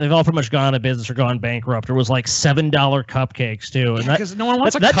 Now they've all pretty much gone out of business or gone bankrupt. There was like $7 cupcakes too, and because no one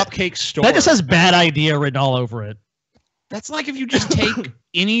wants a cupcake store. That just has bad idea written all over it. That's like if you just take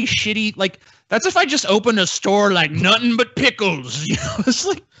any shitty that's if I just opened a store like nothing but pickles. It's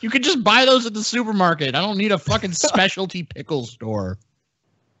like you could just buy those at the supermarket. I don't need a fucking specialty pickle store.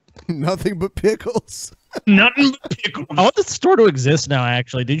 Nothing but pickles. Nothing but pickles. I want the store to exist now.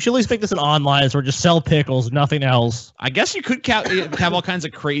 Actually, did you at least make this an online store? Just sell pickles, nothing else. I guess you could have all kinds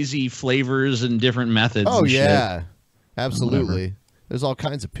of crazy flavors and different methods. Oh and yeah, shit. absolutely. Whatever. There's all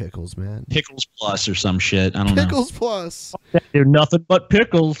kinds of pickles, man. Pickles Plus or some shit. I don't know. Pickles Plus. Dude, nothing but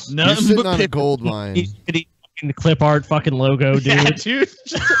pickles. You're sitting on a gold mine. The clip art fucking logo, dude. Yeah, dude.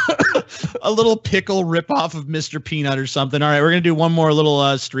 A little pickle ripoff of Mr. Peanut or something. All right, we're gonna do one more little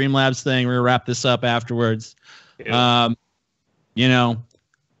Streamlabs thing. We're gonna wrap this up afterwards. Yeah.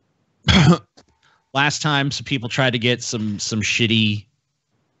 Last time some people tried to get some shitty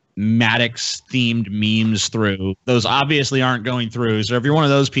MADDOX themed memes through. Those obviously aren't going through. So if you're one of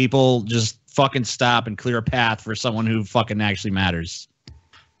those people, just fucking stop and clear a path for someone who fucking actually matters.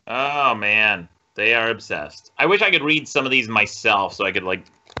 Oh man, they are obsessed. I wish I could read some of these myself so I could read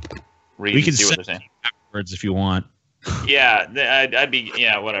We can and see what they're saying afterwards if you want. Yeah, I'd be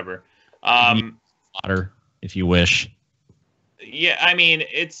whatever. Water if you wish. Yeah, I mean,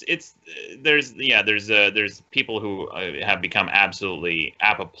 there's people who have become absolutely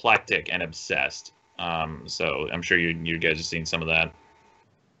apoplectic and obsessed. So I'm sure you guys have seen some of that.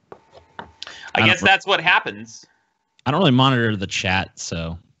 I guess that's what happens. I don't really monitor the chat,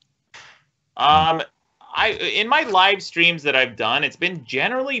 so. In my live streams that I've done, it's been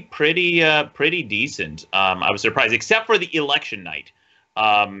generally pretty decent. I was surprised, except for the election night.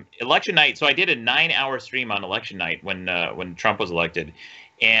 election night. So I did a 9-hour stream on election night when Trump was elected,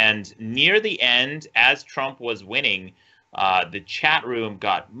 and near the end, as Trump was winning, the chat room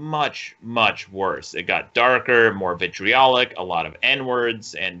got much, much worse. It got darker, more vitriolic, a lot of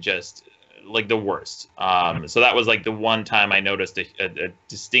N-words, and just like the worst. So that was like the one time I noticed a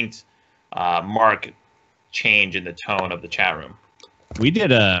distinct mark change in the tone of the chat room. We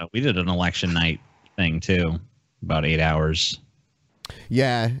did an election night thing too, about 8 hours.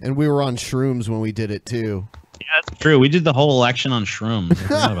 Yeah, and we were on shrooms when we did it too. Yeah, that's true. We did the whole election on shrooms. I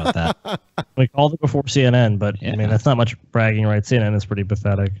forgot about that. We called it before CNN, but I mean that's not much bragging, right? CNN is pretty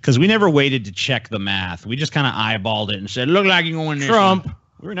pathetic. Because we never waited to check the math. We just kind of eyeballed it and said, "Look like you're going Trump."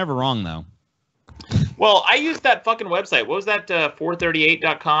 We were never wrong though. Well, I used that fucking website. What was that?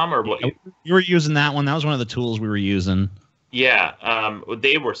 438.com or what? You were using that one. That was one of the tools we were using. Yeah,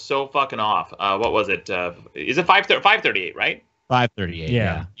 they were so fucking off. What was it? Is it 538, right? 538.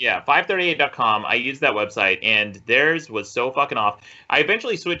 Yeah. Yeah, 538.com. I used that website, and theirs was so fucking off. I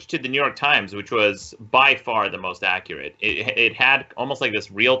eventually switched to the New York Times, which was by far the most accurate. It had almost like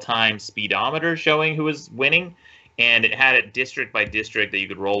this real-time speedometer showing who was winning, and it had it district by district that you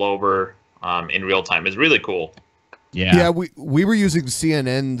could roll over in real time. It's really cool. Yeah, we were using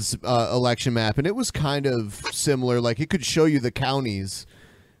CNN's election map, and it was kind of similar. Like, it could show you the counties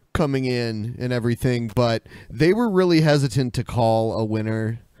coming in and everything, but they were really hesitant to call a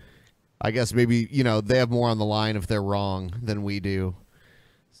winner. I guess maybe, they have more on the line if they're wrong than we do.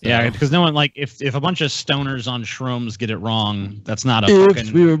 So. Yeah, because no one, like, if a bunch of stoners on shrooms get it wrong, that's not a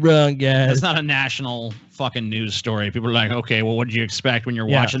fucking... we were wrong, guys. That's not a national fucking news story. People are like, okay, well, what did you expect when you're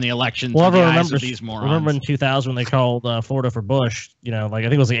watching the elections? Well, through the everyone eyes of these morons? Remember in 2000 when they called Florida for Bush? Like I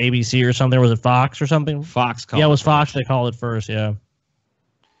think it was like ABC or something. Was it Fox or something? Fox called. Yeah, it was Fox. They called it first. Yeah.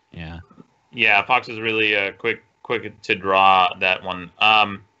 Yeah. Yeah, Fox was really quick to draw that one.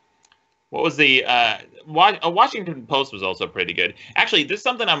 What was the Washington Post was also pretty good. Actually, this is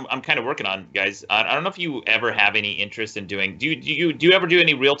something I'm kind of working on, guys. I don't know if you ever have any interest in doing. Do you ever do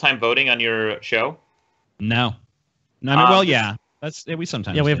any real time voting on your show? No. No. I mean, well, yeah. We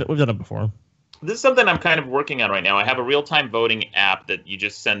sometimes. Yeah, we've done it before. This is something I'm kind of working on right now. I have a real-time voting app that you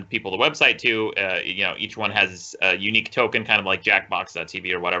just send people the website to. Each one has a unique token, kind of like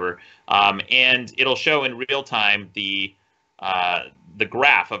Jackbox.tv or whatever, and it'll show in real time the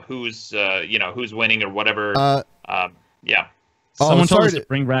graph of who's winning or whatever. Yeah. Someone told us to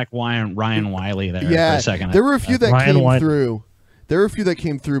bring back Ryan Wiley there for a second. There were a few that came through. There were a few that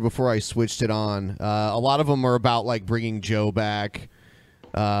came through before I switched it on. A lot of them are about like bringing Joe back.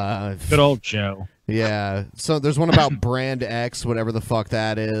 Good old Joe. Yeah. So there's one about Brand X, whatever the fuck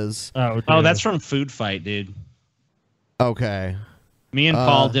that is. Oh, that's from Food Fight, dude. Okay. Me and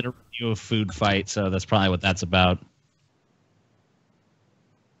Paul did a review of Food Fight, so that's probably what that's about.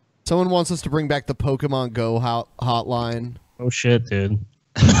 Someone wants us to bring back the Pokemon Go hotline. Oh shit, dude.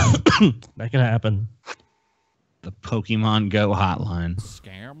 That can happen. The Pokemon Go hotline.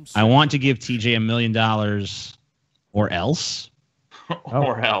 Scams. I want to give TJ $1 million, or else.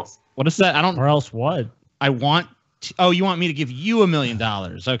 Or else. What is that? I don't. Or else what? I want. You want me to give you $1 million?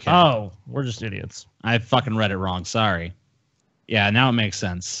 Okay. Oh, we're just idiots. I fucking read it wrong. Sorry. Yeah, now it makes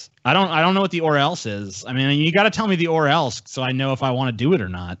sense. I don't know what the or else is. I mean, you got to tell me the or else so I know if I want to do it or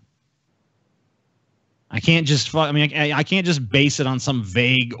not. I can't just. I can't just base it on some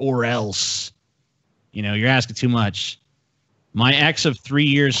vague or else. You're asking too much. My ex of 3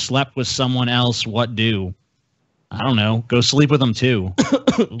 years slept with someone else. What do? I don't know. Go sleep with them too.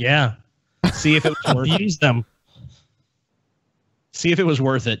 Yeah. See if it was worth Use them. See if it was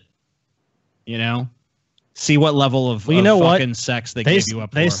worth it. See what level of fucking sex they gave you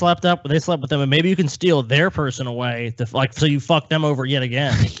up for. They slept with them, and maybe you can steal their person away so you fuck them over yet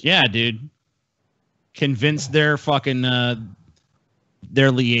again. Yeah, dude. Convince their fucking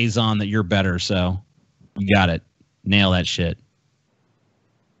their liaison that you're better. So you got it. Nail that shit.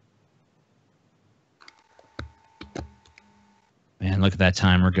 Man, look at that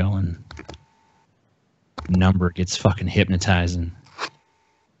timer going. Number gets fucking hypnotizing.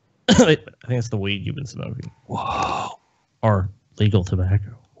 I think it's the weed you've been smoking. Whoa. Or legal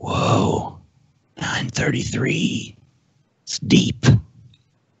tobacco. Whoa. 9:33. It's deep.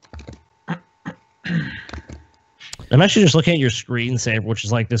 I'm actually just looking at your screensaver, which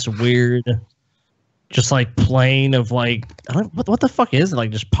is like this weird, just like plane of like, what the fuck is it?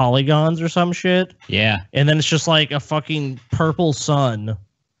 Like just polygons or some shit? Yeah. And then it's just like a fucking purple sun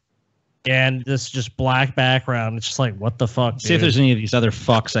and this just black background. It's just like, what the fuck, See if there's any of these other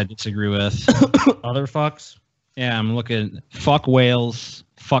fucks I disagree with. Other fucks? Yeah, I'm looking. Fuck whales.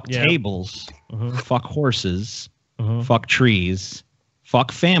 Fuck tables. Fuck horses. Fuck trees.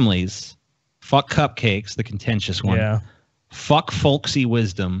 Fuck families. Fuck cupcakes, the contentious one. Yeah. Fuck folksy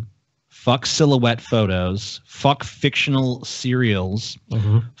wisdom. Fuck silhouette photos. Fuck fictional serials.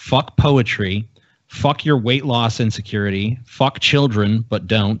 Fuck poetry. Fuck your weight loss insecurity. Fuck children, but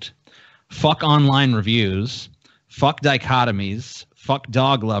don't. Fuck online reviews. Fuck dichotomies. Fuck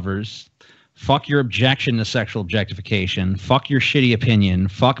dog lovers. Fuck your objection to sexual objectification. Fuck your shitty opinion.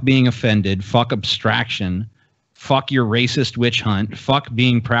 Fuck being offended. Fuck abstraction. Fuck your racist witch hunt. Fuck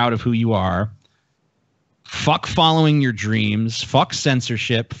being proud of who you are. Fuck following your dreams. Fuck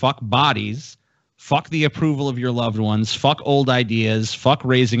censorship. Fuck bodies. Fuck the approval of your loved ones. Fuck old ideas. Fuck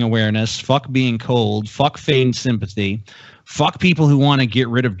raising awareness. Fuck being cold. Fuck feigned sympathy. Fuck people who want to get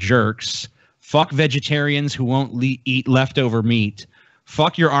rid of jerks. Fuck vegetarians who won't eat leftover meat.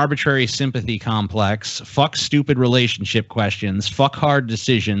 Fuck your arbitrary sympathy complex. Fuck stupid relationship questions. Fuck hard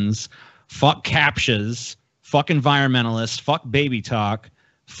decisions. Fuck captchas. Fuck environmentalists. Fuck baby talk.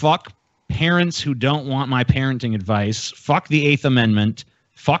 Fuck parents who don't want my parenting advice. Fuck the Eighth Amendment.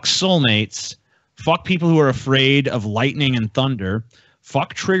 Fuck soulmates. Fuck people who are afraid of lightning and thunder.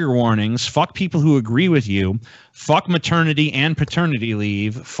 Fuck trigger warnings. Fuck people who agree with you. Fuck maternity and paternity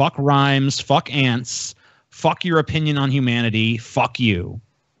leave. Fuck rhymes. Fuck ants. Fuck your opinion on humanity. Fuck you.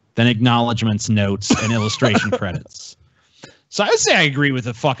 Then acknowledgements, notes, and illustration credits. So I would say I agree with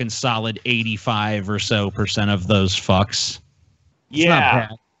a fucking solid 85% or so of those fucks. It's not bad.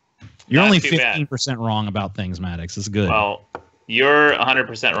 You're only 15% wrong about things, MADDOX. It's good. Well, you're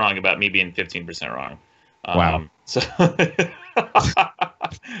 100% wrong about me being 15% wrong. Wow. So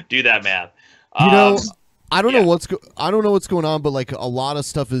do that math. You know, I don't know what's going on, but like a lot of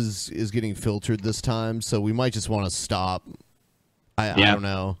stuff is getting filtered this time, so we might just want to stop. I don't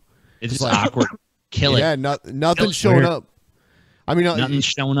know. It's just like, awkward. Kill it. Yeah, nothing's showing up. I mean, nothing's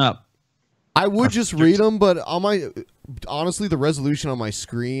showing up. I would just read them, but honestly, the resolution on my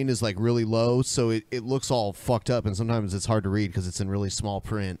screen is like really low, so it looks all fucked up, and sometimes it's hard to read because it's in really small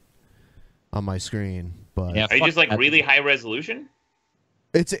print on my screen. But are you just like really high resolution?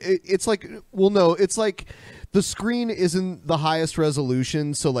 It's like, well, no, it's like the screen isn't the highest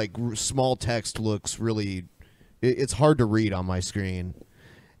resolution, so like small text looks really. It's hard to read on my screen.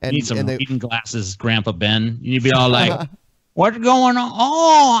 And you need some reading glasses, Grandpa Ben. You need to be all like, "What's going on?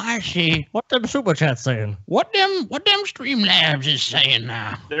 Oh, I see. What them super chat's saying? What them Streamlabs is saying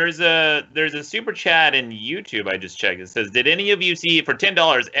now?" There's a super chat in YouTube I just checked. It says, "Did any of you see for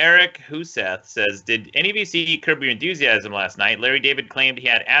 $10?" Eric Huseth says, "Did any of you see Curb Your Enthusiasm last night? Larry David claimed he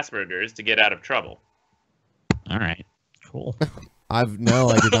had Asperger's to get out of trouble." All right, cool. I did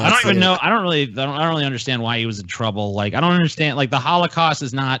not. I don't even know. I don't really understand why he was in trouble. Like, I don't understand. Like, the Holocaust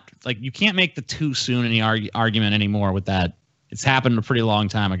is not like, you can't make the too soon any argument anymore with that. It's happened a pretty long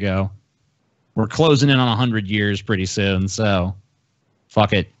time ago. We're closing in on 100 years pretty soon, so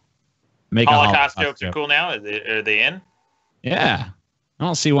fuck it. Make Holocaust jokes are cool now. Are they in? Yeah, I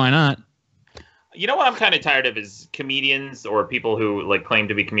don't see why not. You know what I'm kind of tired of is comedians or people who like claim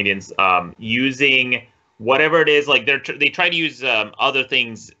to be comedians using whatever it is, like they try to use other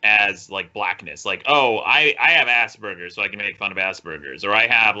things as like blackness, like, oh, I have Asperger's, so I can make fun of Asperger's, or I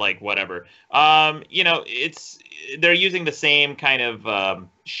have like whatever. You know, they're using the same kind of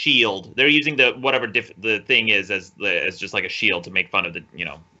shield. They're using the whatever the thing is as just like a shield to make fun of the, you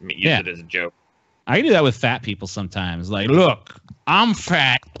know, use it as a joke. I can do that with fat people sometimes. Like, look, I'm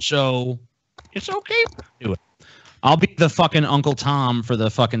fat, so it's okay to do it. I'll be the fucking Uncle Tom for the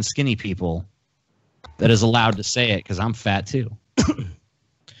fucking skinny people that is allowed to say it because I'm fat too.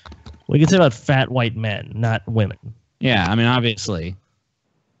 We can say about fat white men, not women. Yeah, I mean, obviously,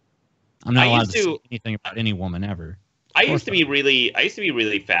 I'm not allowed to say anything about any woman ever. I used to be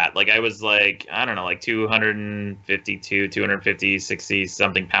really fat. Like I was like, I don't know, like 252, 250, 60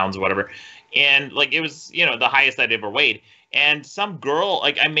 something pounds, whatever. And like, it was, you know, the highest I'd ever weighed. And some girl,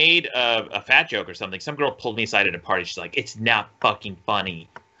 like I made a fat joke or something. Some girl pulled me aside at a party. She's like, "It's not fucking funny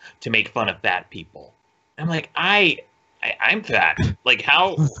to make fun of fat people." I'm like, I'm fat. Like,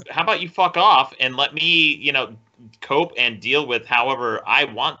 how about you fuck off and let me, you know, cope and deal with however I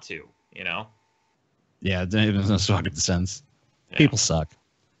want to, you know? Yeah, it doesn't make fucking sense. Yeah. People suck.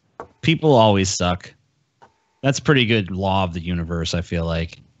 People always suck. That's a pretty good law of the universe, I feel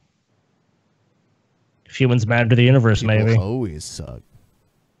like. If humans matter to the universe, People maybe. always suck.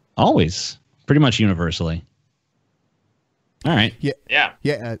 Always. Pretty much universally. All right.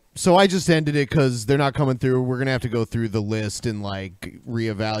 Yeah. So I just ended it because they're not coming through. We're gonna have to go through the list and like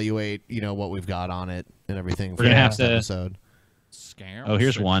reevaluate, you know, what we've got on it and everything. We're gonna have to. Episode. Oh,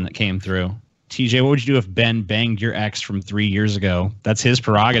 here's one that came through. TJ, what would you do if Ben banged your ex from 3 years ago? That's his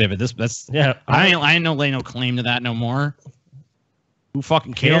prerogative. That's yeah. I ain't no lay no claim to that no more. Who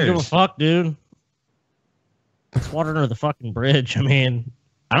fucking You cares? don't give a fuck, dude. It's water under the fucking bridge. I mean,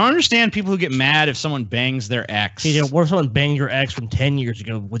 I don't understand people who get mad if someone bangs their ex. TJ, what if someone banged your ex from 10 years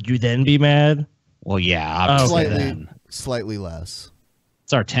ago? Would you then be mad? Well, yeah, obviously. Slightly less.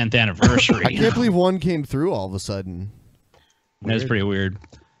 It's our 10th anniversary. I can't believe one came through all of a sudden. That's pretty weird.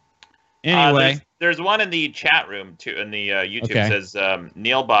 Anyway. There's one in the chat room, too, in the YouTube. Okay. Says,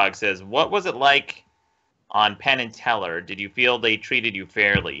 Neil Bogg says, what was it like on Penn and Teller? Did you feel they treated you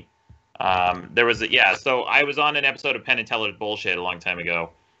fairly? There was so I was on an episode of Penn and Teller's Bullshit a long time ago.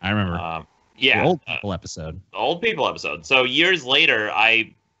 I remember. The old people episode. The old people episode. So years later,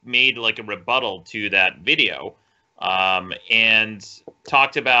 I made like a rebuttal to that video, and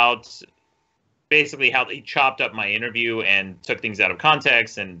talked about basically how they chopped up my interview and took things out of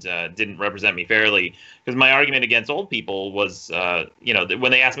context and didn't represent me fairly. Because my argument against old people was,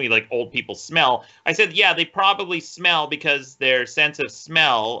 when they asked me like old people smell, I said, yeah, they probably smell because their sense of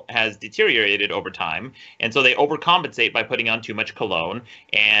smell has deteriorated over time. And so they overcompensate by putting on too much cologne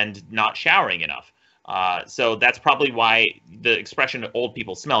and not showering enough. So that's probably why the expression "old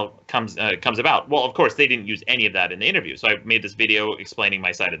people smell" comes about. Well, of course, they didn't use any of that in the interview. So I made this video explaining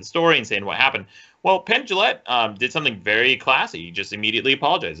my side of the story and saying what happened. Well, Penn Jillette did something very classy. He just immediately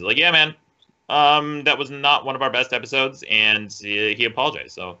apologized. He's like, yeah, man, that was not one of our best episodes, and he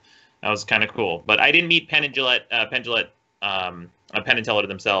apologized. So that was kind of cool. But I didn't meet Penn and Teller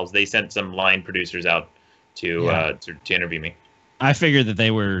themselves. They sent some line producers out to interview me. I figured that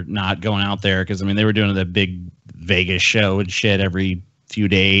they were not going out there because, I mean, they were doing the big Vegas show and shit every few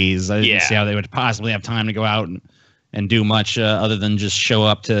days. I didn't see how they would possibly have time to go out and do much other than just show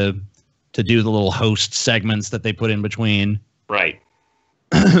up to do the little host segments that they put in between. Right.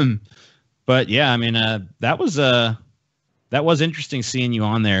 But, yeah, I mean, that was interesting seeing you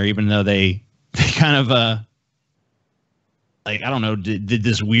on there, even though they kind of, I don't know, did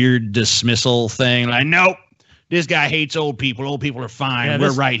this weird dismissal thing. Like, nope. This guy hates old people. Old people are fine. Yeah,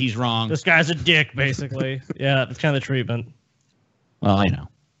 We're right. He's wrong. This guy's a dick, basically. Yeah, that's kind of the treatment. Well, I know.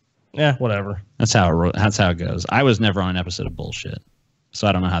 Yeah, whatever. That's how it goes. I was never on an episode of Bullshit, so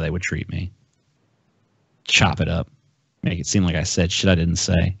I don't know how they would treat me. Chop it up, make it seem like I said shit I didn't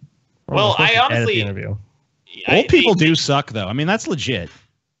say. Well, I honestly, old people do suck, though. I mean, that's legit.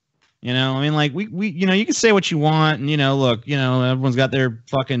 You know, I mean, like we you can say what you want, and look, everyone's got their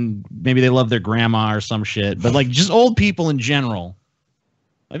fucking, maybe they love their grandma or some shit, but like just old people in general,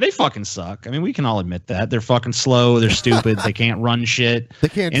 like they fucking suck. I mean, we can all admit that they're fucking slow, they're stupid, they can't run shit. They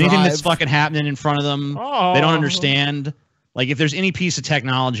can't anything drive. that's fucking happening in front of them. They don't understand. Like if there's any piece of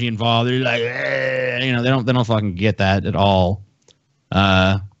technology involved, they're like, they don't fucking get that at all.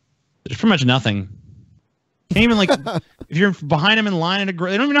 There's pretty much nothing. Can't even, like, if you're behind them in line at they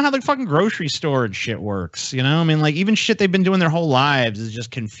don't even know how the fucking grocery store and shit works, I mean, like, even shit they've been doing their whole lives is just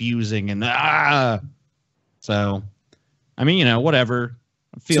confusing and so, I mean, whatever.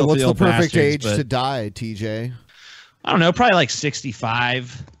 So what's the perfect age to die, TJ? I don't know, probably like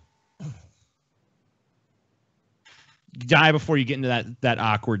 65. Die before you get into that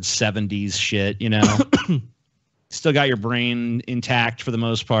awkward 70s shit, Still got your brain intact for the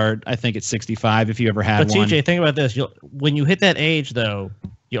most part. I think it's 65 if you ever had one. But TJ, think about this. When you hit that age, though,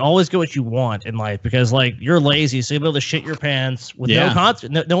 you always get what you want in life because, like, you're lazy, so you'll be able to shit your pants with no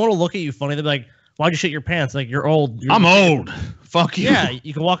consequence. No one will look at you funny. They'll be like, why'd you shit your pants? Like, you're old. I'm old. Fuck you. Yeah,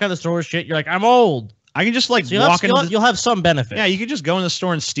 you can walk out of the store and shit. You're like, I'm old. I can just, like, so you'll have some benefit. Yeah, you can just go in the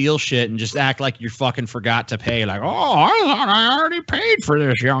store and steal shit and just act like you fucking forgot to pay. Like, I thought I already paid for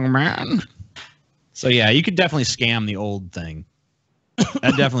this, young man. So, yeah, you could definitely scam the old thing.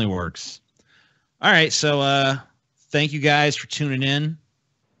 That definitely works. All right, so thank you guys for tuning in.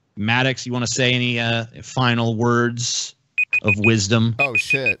 MADDOX, you want to say any final words of wisdom? Oh,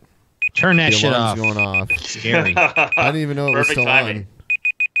 shit. Turn that shit off. Going off. Scary. I didn't even know it was still on.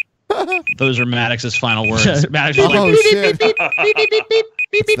 Those are Maddox's final words. Maddox was oh, like, shit.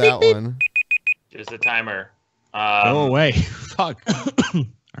 It's that one. Just a timer. Go away. Fuck. All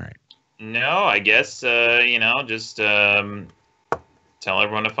right. No, I guess, just tell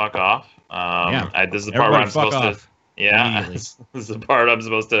everyone to fuck off. This is the part where I'm supposed to... Yeah, this is the part I'm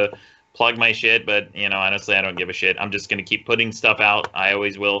supposed to plug my shit, but, honestly, I don't give a shit. I'm just going to keep putting stuff out. I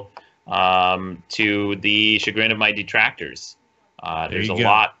always will, to the chagrin of my detractors. There's a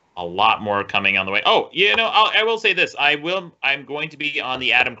lot more coming on the way. Oh, I will say this. I'm going to be on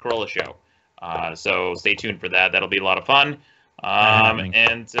the Adam Carolla show. So stay tuned for that. That'll be a lot of fun.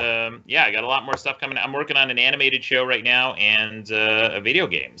 I got a lot more stuff coming. I'm working on an animated show right now and a video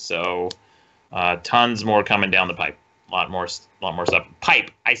game. So tons more coming down the pipe. A lot more stuff. Pipe.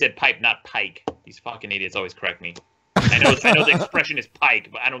 I said pipe, not pike. These fucking idiots always correct me. I know the expression is pipe,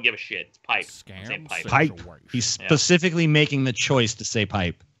 but I don't give a shit. It's pipe. I'm saying pipe. Pipe. He's specifically making the choice to say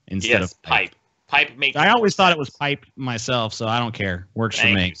pipe instead of pipe. Pipe makes. I always thought it was pipe myself, so I don't care. Works for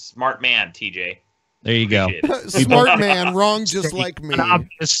me. You. Smart man, TJ. There you go. Smart man, wrong just like me.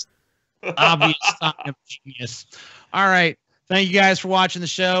 Obvious sign of genius. All right. Thank you guys for watching the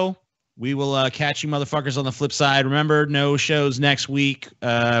show. We will catch you motherfuckers on the flip side. Remember, no shows next week.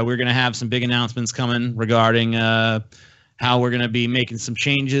 We're going to have some big announcements coming regarding how we're going to be making some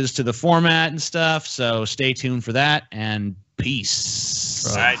changes to the format and stuff. So stay tuned for that, and peace.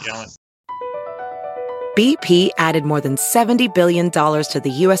 All right, gentlemen. BP added more than $70 billion to the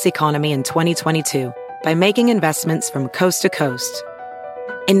U.S. economy in 2022 by making investments from coast to coast.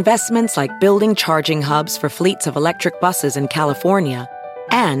 Investments like building charging hubs for fleets of electric buses in California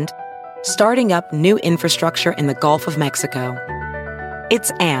and starting up new infrastructure in the Gulf of Mexico.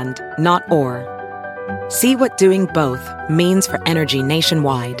 It's and, not or. See what doing both means for energy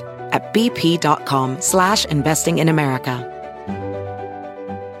nationwide at bp.com/investing in America.